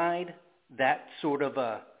plane ride that sort of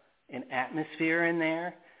an atmosphere in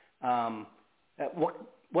there?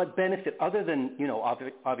 What benefit, other than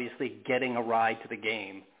obviously getting a ride to the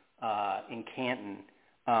game in Canton?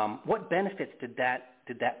 What benefits did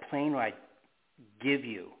that plane ride give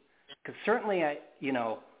you? Because certainly,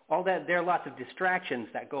 all that, there are lots of distractions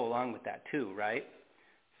that go along with that too, right?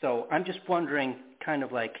 So I'm just wondering, kind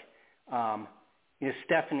of like,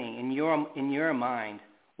 Stephanie, in your mind,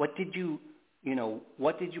 what did you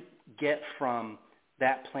get from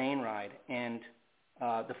that plane ride? And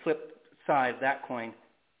the flip side of that coin,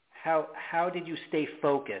 how did you stay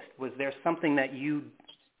focused? Was there something that you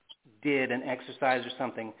did, an exercise or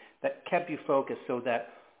something, that kept you focused so that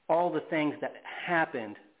all the things that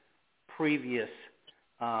happened previous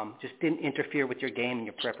just didn't interfere with your game and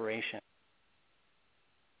your preparation?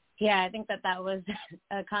 Yeah, I think that was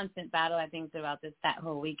a constant battle, I think, throughout that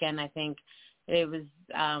whole weekend. I think it was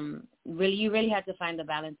you really had to find the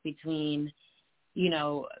balance between,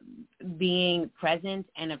 being present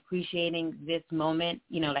and appreciating this moment.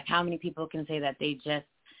 Like how many people can say that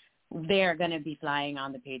they're going to be flying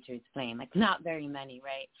on the Patriots plane? Like not very many,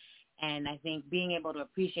 right? And I think being able to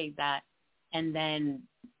appreciate that and then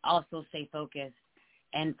also stay focused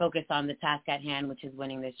and focus on the task at hand, which is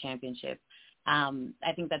winning this championship.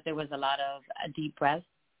 I think that there was a lot of deep breaths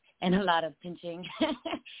and a lot of pinching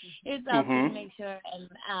yourself to make sure and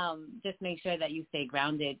just make sure that you stay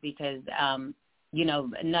grounded because,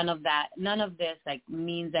 none of this like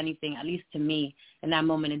means anything, at least to me in that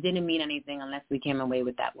moment. It didn't mean anything unless we came away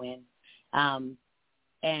with that win. And,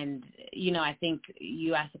 I think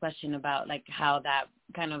you asked a question about like how that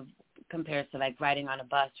kind of compares to like riding on a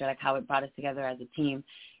bus or like how it brought us together as a team.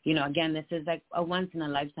 Again, this is like a once in a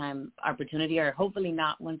lifetime opportunity, or hopefully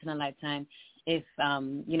not once in a lifetime if,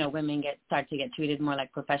 women start to get treated more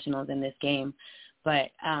like professionals in this game.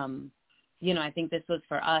 But, I think this was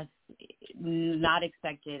for us not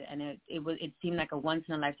expected. And it seemed like a once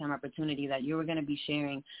in a lifetime opportunity that you were going to be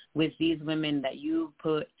sharing with these women that you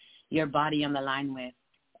put your body on the line with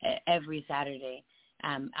every Saturday.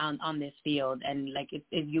 On this field, and like if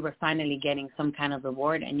you were finally getting some kind of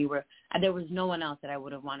reward, and there was no one else that I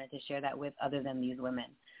would have wanted to share that with other than these women,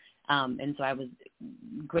 and so I was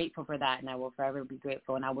grateful for that, and I will forever be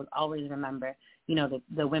grateful, and I will always remember,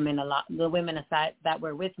 the women aside that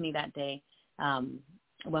were with me that day,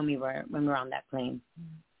 when we were on that plane.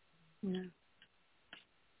 Yeah.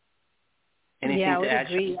 Anything I would to add?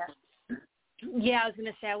 agree. Yeah, I was going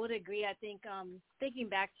to say I would agree. I think thinking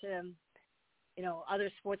back to other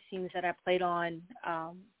sports teams that I played on,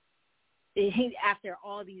 after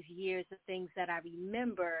all these years, the things that I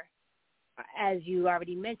remember, as you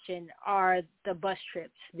already mentioned, are the bus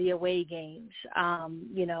trips, the away games,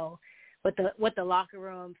 you know, what the locker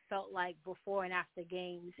room felt like before and after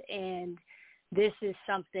games. And this is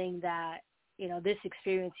something that, you know, this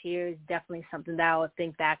experience here is definitely something that I would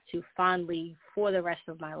think back to fondly for the rest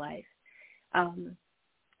of my life.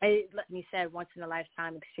 Like you said, once in a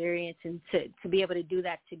lifetime experience, and to be able to do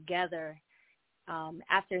that together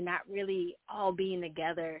after not really all being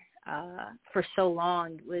together for so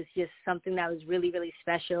long was just something that was really, really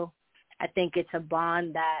special. I think it's a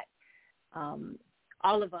bond that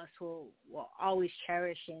all of us will always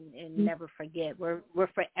cherish and never forget. We're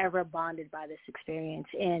forever bonded by this experience,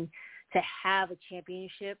 and to have a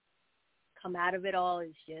championship come out of it all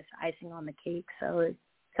is just icing on the cake. So it's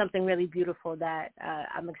something really beautiful that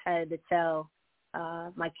I'm excited to tell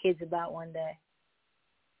my kids about one day.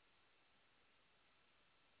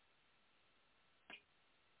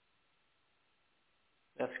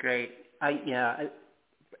 That's great.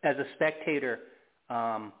 As a spectator,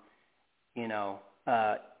 you know,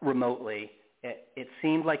 remotely, it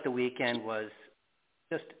seemed like the weekend was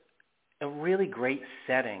just a really great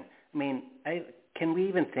setting. I mean, can we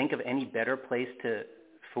even think of any better place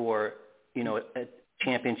for you know, a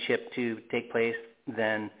championship to take place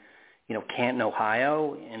than, you know, Canton,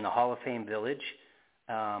 Ohio, in the Hall of Fame Village?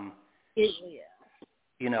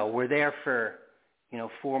 You know, we're there for, you know,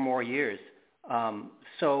 4 more years.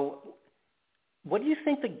 So what do you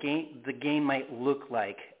think the game might look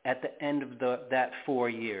like at the end of that 4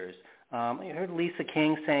 years? I heard Lisa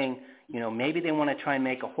King saying, you know, maybe they want to try and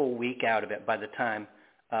make a whole week out of it by the time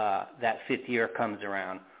that 5th year comes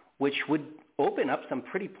around, which would open up some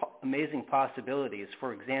pretty amazing possibilities.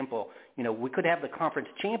 For example, you know, we could have the conference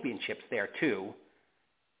championships there too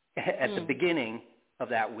at the beginning of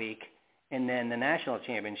that week, and then the national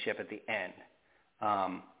championship at the end.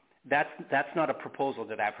 That's not a proposal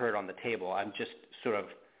that I've heard on the table. I'm just sort of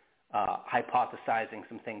hypothesizing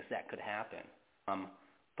some things that could happen.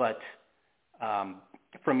 But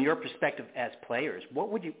from your perspective as players,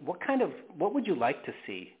 what would you like to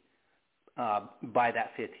see by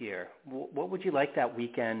that 5th year? What would you like that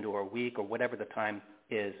weekend or week or whatever the time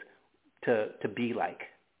is to be like?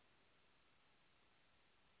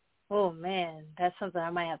 Oh man, that's something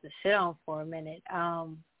I might have to sit on for a minute.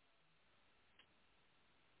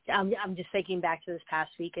 I'm just thinking back to this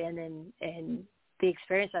past weekend and the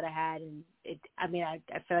experience that I had, and I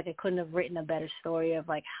feel like I couldn't have written a better story of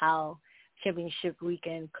like how championship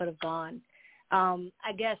weekend could have gone.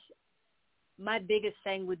 I guess my biggest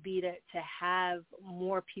thing would be to have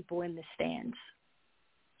more people in the stands.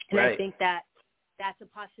 And right. I think that's a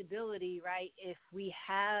possibility, right? If we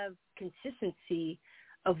have consistency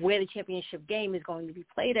of where the championship game is going to be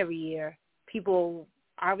played every year, people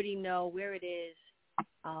already know where it is,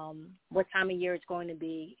 what time of year it's going to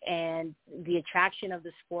be, and the attraction of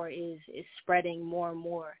the sport is spreading more and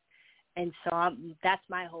more. And so that's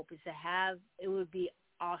my hope, is to have, it would be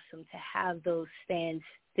awesome to have those stands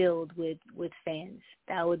filled with fans.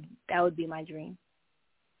 That would be my dream.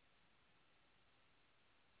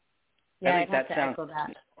 Yeah, I think I'd have that to sounds. echo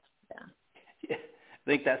that. Yeah. I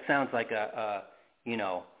think that sounds like a you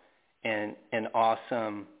know, an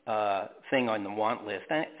awesome thing on the want list.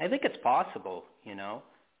 I think it's possible. You know,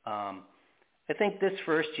 I think this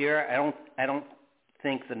first year, I don't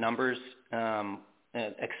think the numbers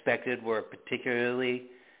expected were particularly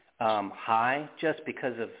high, just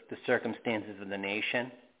because of the circumstances of the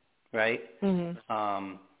nation, right?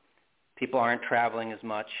 Mm-hmm. People aren't traveling as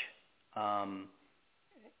much,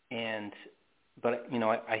 but you know,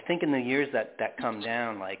 I think in the years that come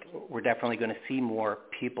down, like, we're definitely going to see more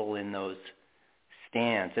people in those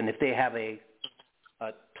stands, and if they have a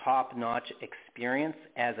top-notch experience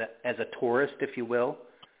as a tourist, if you will,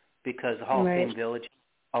 because Hall of Fame Village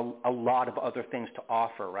a lot of other things to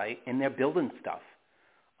offer, right? And they're building stuff.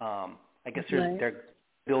 I guess they're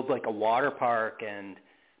build like a water park, and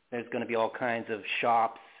there's going to be all kinds of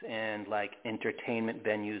shops and like entertainment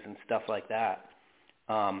venues and stuff like that.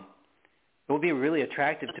 It will be really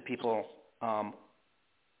attractive to people,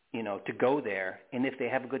 you know, to go there. And if they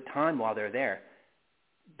have a good time while they're there,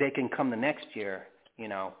 they can come the next year, you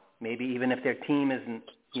know, maybe even if their team isn't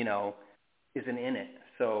in it.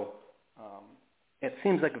 So it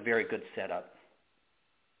seems like a very good setup.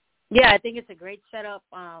 Yeah, I think it's a great setup.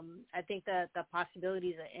 I think the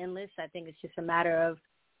possibilities are endless. I think it's just a matter of,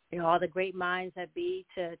 you know, all the great minds that be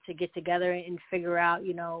to get together and figure out,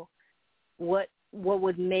 you know, what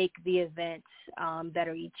would make the event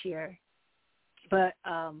better each year. But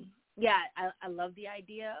yeah, I love the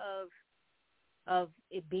idea of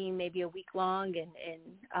it being maybe a week long, and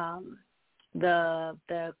the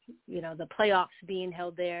playoffs being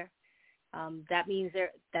held there. That means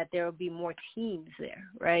that there will be more teams there,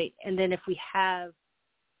 right? And then if we have,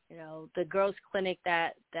 the girls' clinic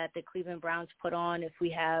that the Cleveland Browns put on, if we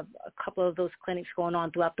have a couple of those clinics going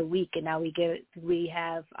on throughout the week, and now we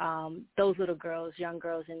have those little girls, young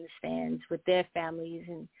girls in the stands with their families,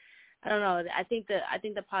 and I don't know. I think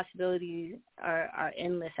the possibilities are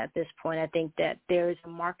endless at this point. I think that there is a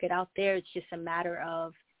market out there. It's just a matter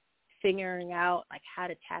of figuring out like how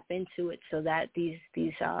to tap into it so that these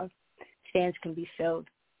stands can be filled.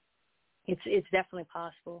 It's definitely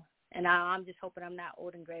possible. And I'm just hoping I'm not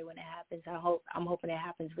old and gray when it happens. I'm hoping it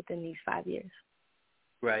happens within these 5 years.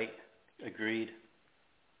 Right. Agreed.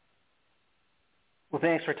 Well,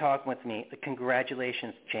 thanks for talking with me.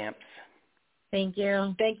 Congratulations, champs. Thank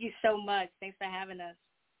you. Thank you so much. Thanks for having us.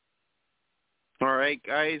 All right,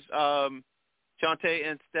 guys. Shante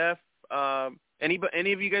and Steph,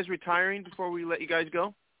 any of you guys retiring before we let you guys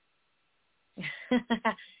go?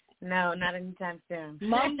 No, not anytime soon.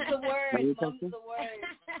 Mum's the word. Mum's the word.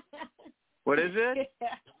 What is it?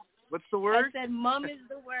 What's the word? I said mum is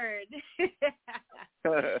the word.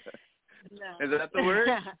 No. Is that the word?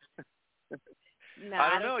 No,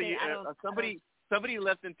 I don't know. Somebody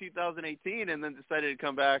left in 2018 and then decided to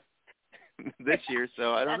come back this year,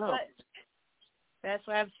 so I don't know. That's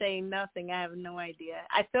why I'm saying nothing. I have no idea.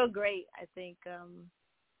 I feel great. I think, I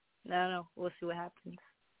don't know. We'll see what happens.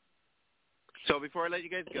 So before I let you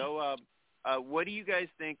guys go, what do you guys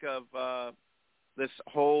think of this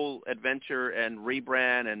whole adventure and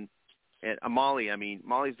rebrand and Molly? I mean,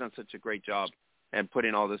 Molly's done such a great job and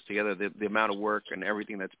putting all this together, the amount of work and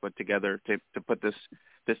everything that's put together to put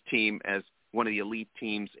this team as one of the elite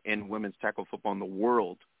teams in women's tackle football in the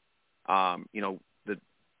world.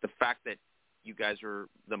 The fact that you guys are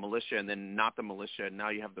the militia and then not the militia, and now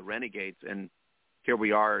you have the Renegades, and here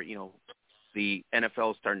we are, the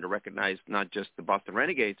NFL is starting to recognize not just the Boston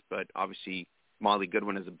Renegades, but obviously Molly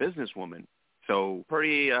Goodwin as a businesswoman. So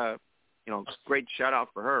pretty, great shout out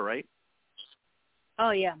for her, right?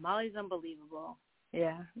 Oh yeah, Molly's unbelievable.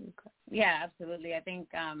 Yeah. Yeah, absolutely. I think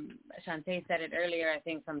Shante said it earlier. I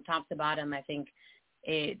think from top to bottom, I think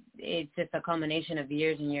it's just a culmination of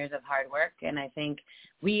years and years of hard work. And I think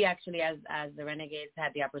we actually, as the Renegades,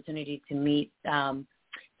 had the opportunity to meet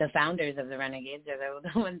the founders of the Renegades. They're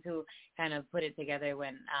the ones who kind of put it together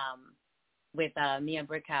when with Mia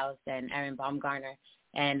Brickhouse and Erin Baumgartner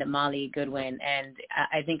and Molly Goodwin. And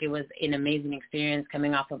I think it was an amazing experience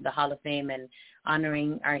coming off of the Hall of Fame and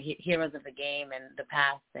honoring our heroes of the game and the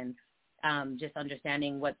past, and just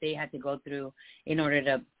understanding what they had to go through in order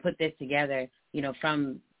to put this together,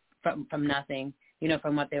 from nothing,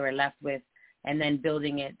 from what they were left with, and then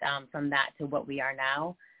building it from that to what we are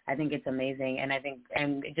now. I think it's amazing, and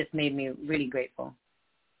it just made me really grateful.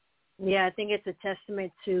 Yeah, I think it's a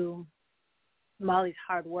testament to Molly's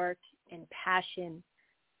hard work and passion,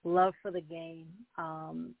 love for the game,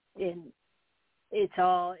 and it's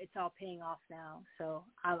all paying off now. So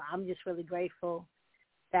I'm just really grateful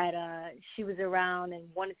that she was around and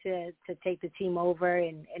wanted to take the team over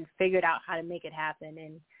and figured out how to make it happen.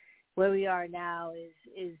 And where we are now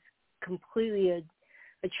is completely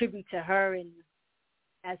a tribute to her, and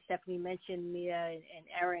as Stephanie mentioned, Mia and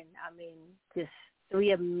Erin. I mean, just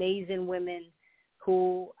three amazing women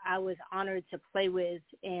who I was honored to play with,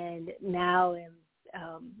 and now am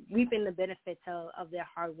reaping the benefits of their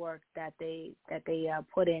hard work that they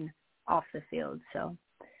put in off the field. So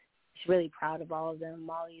just really proud of all of them.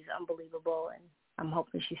 Molly's unbelievable, and I'm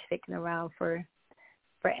hoping she's sticking around for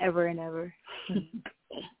forever and ever.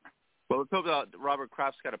 Well, let's hope that Robert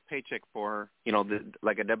Kraft's got a paycheck for her,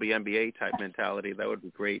 like a WNBA type mentality. That would be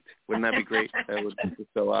great. Wouldn't that be great? That would be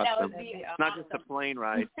so awesome. That would be awesome. Not just a plane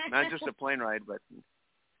ride, but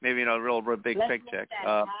maybe a real big paycheck.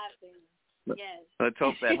 Yes. Let's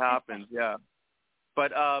hope that happens. Yeah.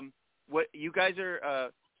 But what you guys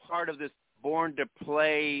are part of this Born to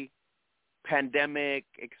Play pandemic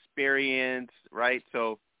experience, right?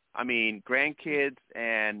 So, I mean, grandkids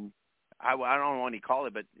and I don't know what you call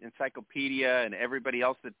it, but encyclopedia and everybody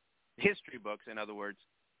else, that history books, in other words,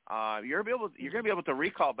 you're going to be able to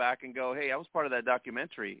recall back and go, hey, I was part of that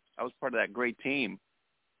documentary. I was part of that great team.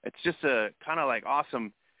 It's just a kind of like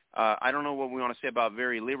awesome. I don't know what we want to say about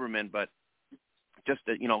Veri Lieberman, but just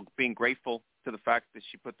being grateful to the fact that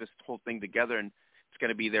she put this whole thing together, and it's going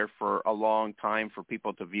to be there for a long time for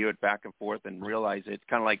people to view it back and forth and realize it. It's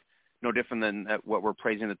kind of like no different than what we're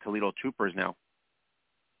praising the Toledo Troopers now.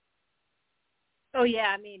 Oh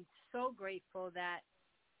yeah, I mean, so grateful that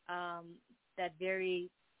that Veri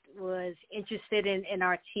was interested in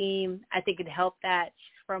our team. I think it helped that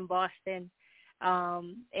she's from Boston.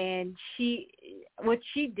 And what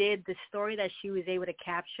she did, the story that she was able to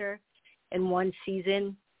capture in one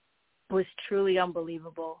season was truly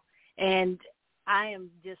unbelievable. And I am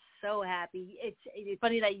just so happy. It's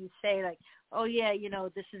funny that you say, like, oh yeah,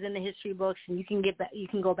 this is in the history books and you can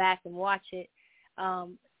go back and watch it.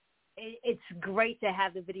 It's great to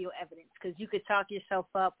have the video evidence, because you could talk yourself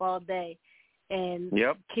up all day and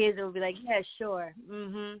kids will be like, yeah, sure.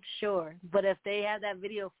 Sure. But if they have that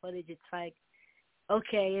video footage, it's like,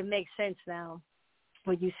 okay, it makes sense now.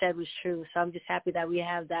 What you said was true. So I'm just happy that we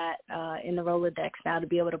have that in the Rolodex now to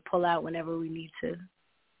be able to pull out whenever we need to.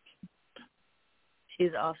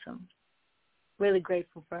 She's awesome. Really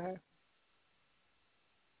grateful for her.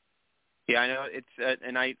 Yeah, I know. It's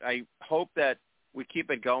and I hope that we keep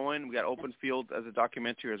it going. We got Open Field as a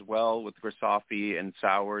documentary as well with Grisafi and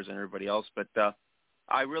Sowers and everybody else. But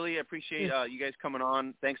I really appreciate you guys coming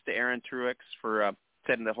on. Thanks to Aaron Truex for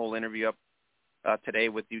setting the whole interview up today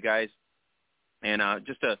with you guys. And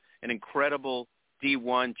just an incredible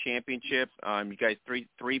D1 championship. You guys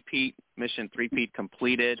three-peat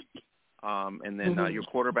completed. And then your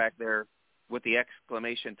quarterback there with the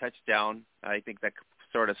exclamation touchdown, I think that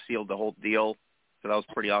sort of sealed the whole deal. So that was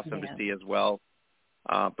pretty awesome to see as well.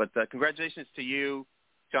 But congratulations to you,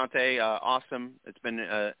 Shante. Awesome. It's been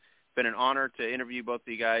an honor to interview both of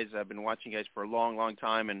you guys. I've been watching you guys for a long, long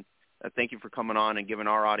time, and thank you for coming on and giving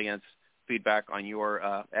our audience feedback on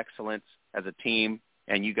your excellence as a team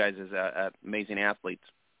and you guys as amazing athletes.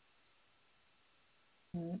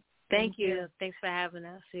 Thank you. Thanks for having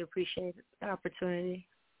us. We appreciate the opportunity.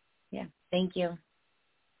 Yeah, thank you.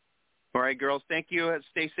 All right, girls, thank you.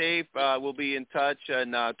 Stay safe. We'll be in touch,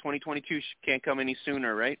 and 2022 can't come any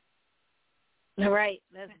sooner, right? All right,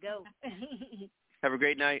 let's go. Have a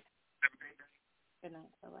great night. Good night.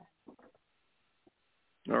 Bye-bye.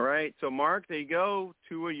 All right, so Mark, there you go.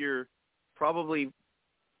 Two of your probably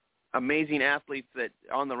amazing athletes that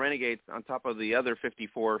on the Renegades on top of the other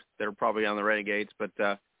 54 that are probably on the Renegades. But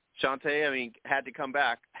Shante, had to come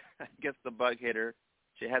back. I guess the bug hit her.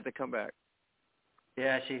 She had to come back.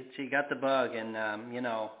 Yeah, she got the bug, and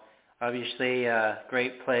obviously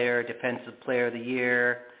great player, defensive player of the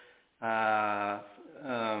year,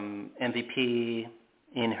 MVP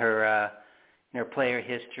in her player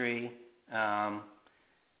history.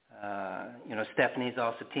 Stephanie's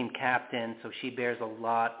also team captain, so she bears a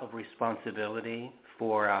lot of responsibility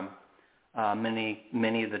for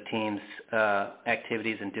many of the team's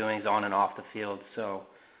activities and doings on and off the field. So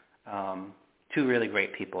two really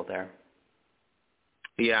great people there.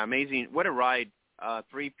 Yeah, amazing. What a ride.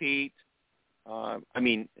 Three-peat.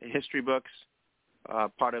 History books,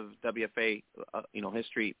 part of WFA,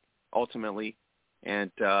 history ultimately.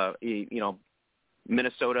 And,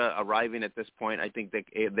 Minnesota arriving at this point, I think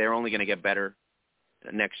they're only going to get better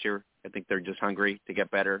next year. I think they're just hungry to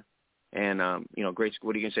get better. And, Grace,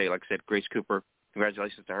 what are you going to say? Like I said, Grace Cooper,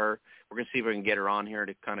 congratulations to her. We're going to see if we can get her on here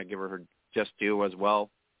to kind of give her just due as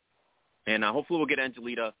well. And hopefully we'll get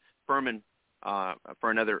Angelita Furman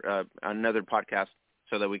for another podcast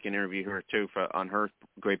so that we can interview her too on her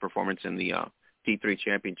great performance in the T3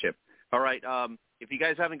 championship. All right. If you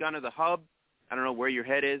guys haven't gone to the Hub, I don't know where your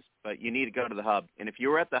head is, but you need to go to the Hub. And if you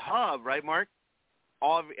were at the Hub, right, Mark,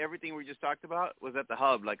 everything we just talked about was at the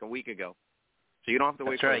Hub like a week ago. So you don't have to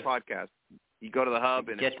wait for the podcast. You go to the Hub,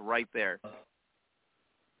 and it's right there.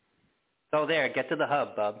 So there, get to the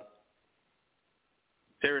Hub, bub.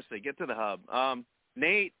 Seriously, get to the Hub.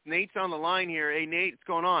 Nate's on the line here. Hey, Nate, what's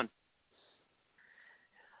going on?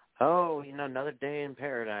 Oh, another day in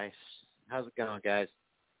paradise. How's it going, guys?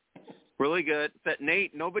 Really good.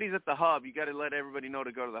 Nate, nobody's at the Hub. You got to let everybody know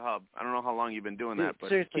to go to the Hub. I don't know how long you've been doing that, but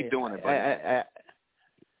seriously, keep doing it, buddy.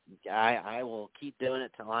 I will keep doing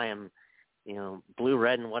it till I am, blue,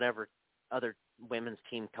 red, and whatever other women's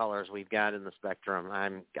team colors we've got in the spectrum.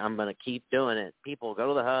 I'm going to keep doing it. People, go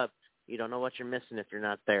to the Hub. You don't know what you're missing if you're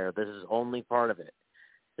not there. This is only part of it.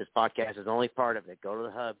 This podcast is only part of it. Go to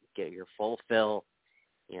the Hub. Get your full fill.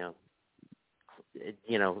 Fill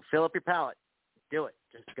up your palate. Do it.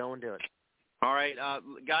 Just go and do it. All right,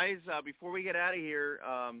 guys, before we get out of here,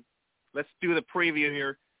 let's do the preview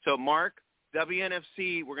here. So, Mark,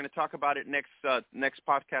 WNFC, we're going to talk about it next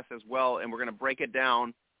podcast as well, and we're going to break it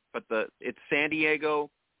down. But it's San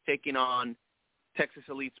Diego taking on Texas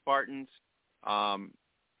Elite Spartans. I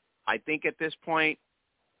think at this point,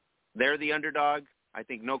 they're the underdog. I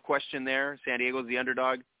think no question there. San Diego's the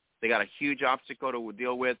underdog. They got a huge obstacle to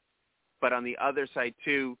deal with. But on the other side,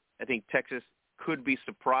 too, I think Texas could be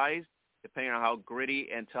surprised, depending on how gritty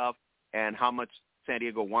and tough and how much San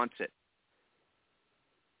Diego wants it.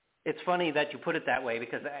 It's funny that you put it that way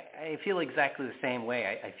because I feel exactly the same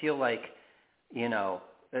way. I feel like,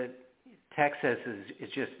 Texas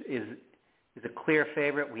is a clear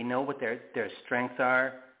favorite. We know what their strengths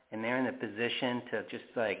are, and they're in a position to just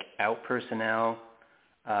like out personnel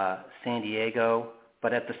San Diego.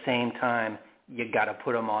 But at the same time, you got to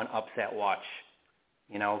put them on upset watch,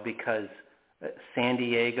 because San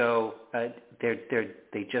Diego,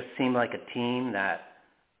 they just seem like a team that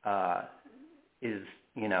is,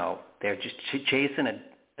 they're just chasing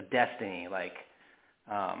a destiny. Like,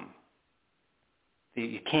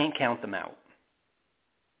 you can't count them out.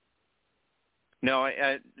 No,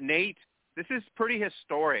 Nate, this is pretty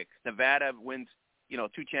historic. Nevada wins, 2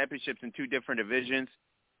 championships in 2 different divisions.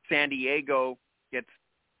 San Diego gets,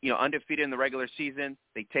 undefeated in the regular season.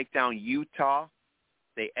 They take down Utah.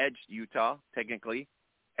 They edged Utah, technically.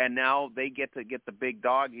 And now they get to get the big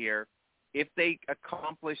dog here. If they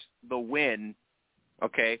accomplish the win,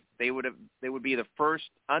 okay, they would be the first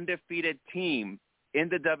undefeated team in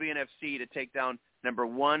the WNFC to take down number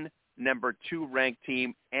 1, number 2 ranked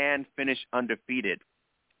team and finish undefeated.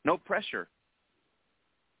 No pressure.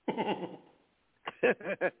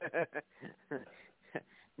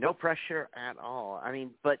 No pressure at all. I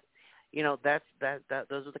mean, but that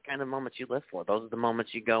those are the kind of moments you live for. Those are the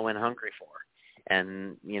moments you go in hungry for.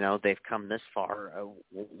 And they've come this far.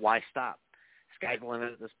 Why stop? Sky's the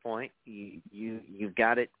limit at this point. You've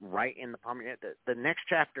got it right in the palm of your hand. The next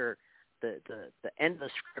chapter, the end of the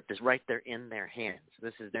script is right there in their hands.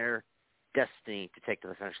 This is their destiny to take to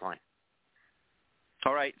the finish line.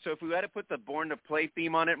 All right, so if we had to put the Born to Play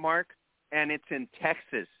theme on it, Mark, and it's in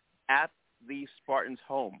Texas at the Spartans'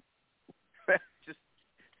 home. Just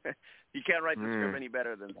you can't write the script any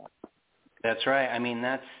better than that. That's right. I mean,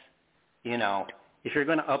 that's, if you're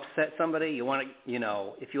going to upset somebody, you want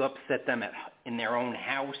to, if you upset them in their own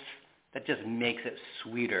house, that just makes it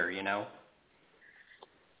sweeter,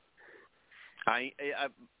 I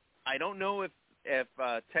don't know if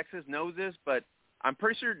Texas knows this, but I'm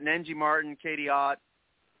pretty sure Nenji Martin, Katie Ott,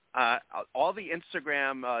 all the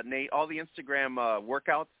Instagram, Nate, all the Instagram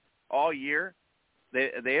workouts all year,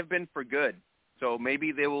 they have been for good. So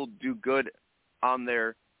maybe they will do good on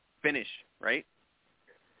their finish, right?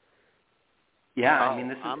 Yeah, I mean,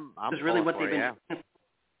 this is really what they've been training for.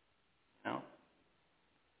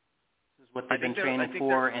 This is what they've been training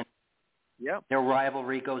for, and their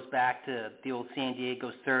rivalry goes back to the old San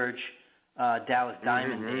Diego Surge, Dallas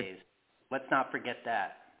Diamond days. Let's not forget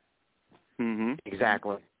that. Mm-hmm.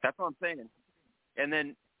 Exactly. That's what I'm saying. And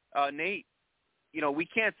then, Nate, we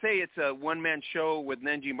can't say it's a one-man show with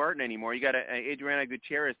Nenji Martin anymore. You got Adriana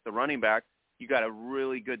Gutierrez, the running back. You got a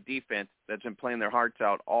really good defense that's been playing their hearts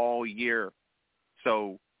out all year.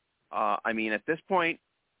 So, I mean, at this point,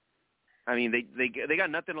 I mean, they got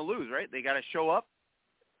nothing to lose, right? They got to show up.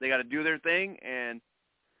 They got to do their thing. And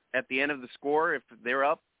at the end of the score, if they're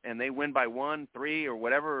up and they win by 1, 3, or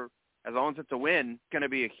whatever, as long as it's a win, it's going to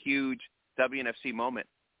be a huge WNFC moment.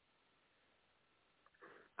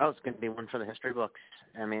 Oh, it's going to be one for the history books.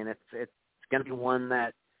 I mean, it's going to be one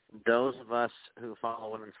that those of us who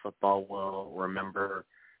follow women's football will remember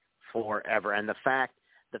forever. And the fact,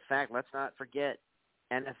 let's not forget,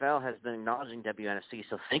 NFL has been acknowledging WNFC.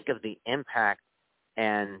 So think of the impact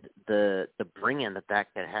and the bring-in that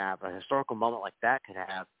could have, a historical moment like that could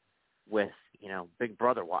have with, Big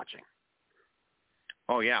Brother watching.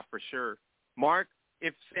 Oh yeah, for sure. Mark,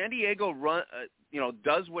 if San Diego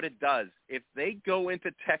does what it does, if they go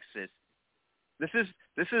into Texas, this is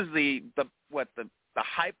the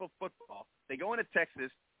hype of football. They go into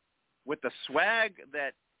Texas with the swag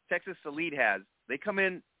that Texas Elite has. They come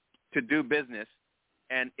in to do business,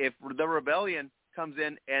 and if the Rebellion comes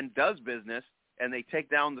in and does business and they take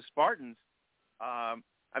down the Spartans, I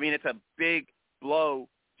mean, it's a big blow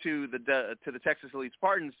to the Texas Elite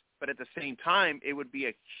Spartans, but at the same time, it would be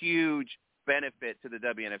a huge benefit to the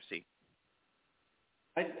WNFC.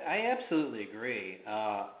 I absolutely agree.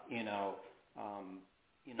 Although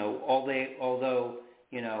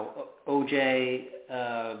OJ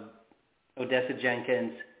Odessa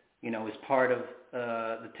Jenkins, is part of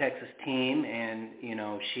the Texas team, and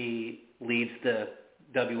she leads the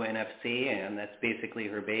WNFC, and that's basically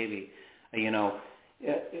her baby.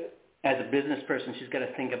 As a business person, she's got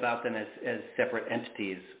to think about them as separate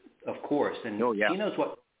entities, of course, and she knows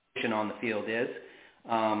what position on the field is.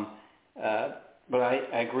 But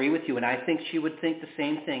I agree with you, and I think she would think the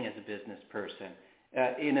same thing as a business person.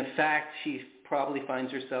 In fact, she probably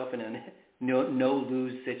finds herself in a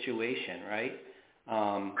no-lose situation, right?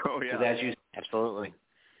 As you absolutely,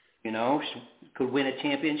 she could win a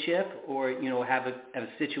championship, or have a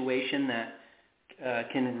situation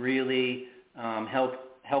that can really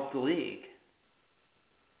help the league.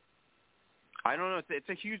 I don't know. It's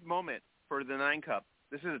a huge moment for the 9 Cup.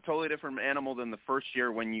 This is a totally different animal than the first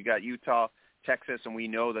year when you got Utah, Texas, and we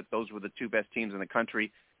know that those were the 2 best teams in the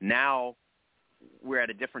country. Now we're at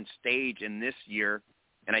a different stage in this year,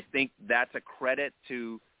 and I think that's a credit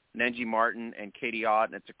to Nenji Martin and Katie Ott,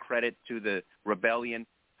 and it's a credit to the Rebellion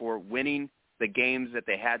for winning the games that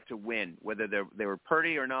they had to win, whether they were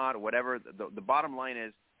pretty or not or whatever. The bottom line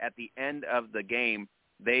is, at the end of the game,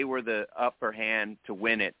 they were the upper hand to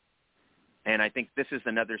win it. And I think this is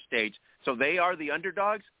another stage. So they are the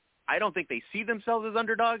underdogs. I don't think they see themselves as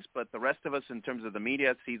underdogs, but the rest of us in terms of the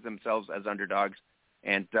media sees themselves as underdogs.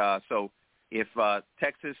 And so if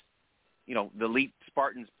Texas, the elite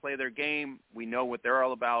Spartans play their game, we know what they're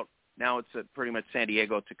all about. Now it's pretty much San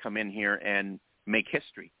Diego to come in here and make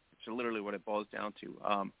history. It's literally what it boils down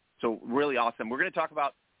to. So really awesome. We're going to talk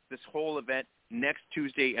about this whole event next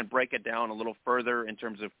Tuesday and break it down a little further in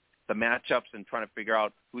terms of the matchups and trying to figure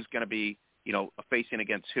out who's going to be, facing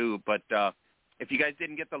against who. But if you guys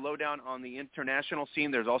didn't get the lowdown on the international scene,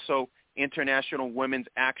 there's also international women's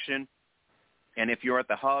action. And if you're at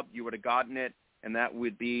the hub, you would have gotten it, and that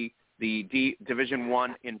would be the Division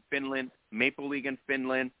 1 in Finland, Maple League in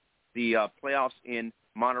Finland, the playoffs in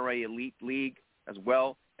Monterey Elite League as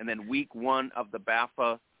well, and then week 1 of the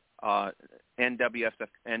BAFA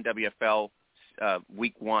NWFL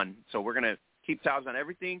week 1. So we're going to keep tabs on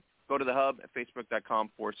everything. Go to the hub at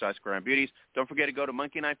facebook.com/Gridiron Beauties. Don't forget to go to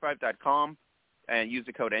monkey95.com and use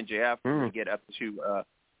the code NJF to get up to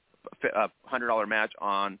a $100 match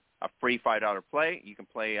on a free $5 play. You can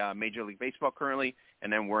play Major League Baseball currently,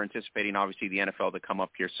 and then we're anticipating, obviously, the NFL to come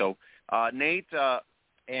up here. So, Nate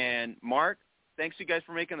and Mark, thanks you guys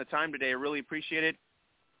for making the time today. I really appreciate it.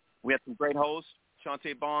 We had some great hosts,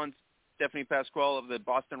 Shantae Bonds, Stephanie Pasquale of the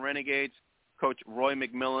Boston Renegades, Coach Roy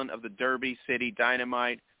McMillan of the Derby City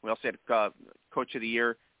Dynamite. We also had Coach of the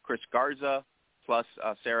Year, Chris Garza, plus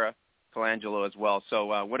Sarah Colangelo as well.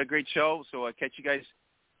 So what a great show. So I'll catch you guys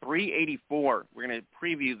 384. We're going to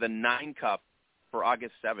preview the 9 Cup for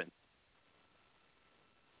August 7th.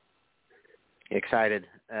 Excited.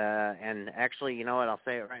 And actually, you know what? I'll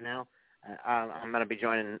say it right now. I'm going to be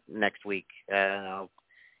joining next week. I'll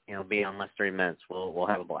be on less 3 minutes. We'll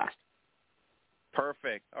have a blast.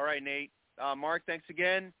 Perfect. All right, Nate. Mark, thanks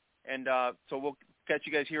again. And so we'll catch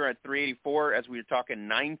you guys here at 384 as we're talking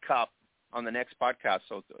 9 Cup on the next podcast.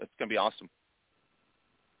 So it's going to be awesome.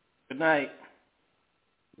 Good night.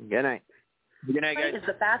 Good night. Good night, guys. Is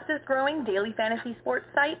the fastest growing daily fantasy sports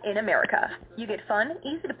site in America. You get fun,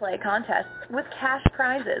 easy to play contests with cash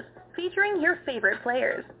prizes featuring your favorite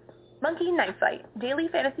players. Monkey Night Fight, daily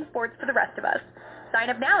fantasy sports for the rest of us. Sign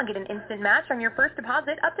up now and get an instant match on your first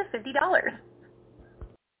deposit up to $50.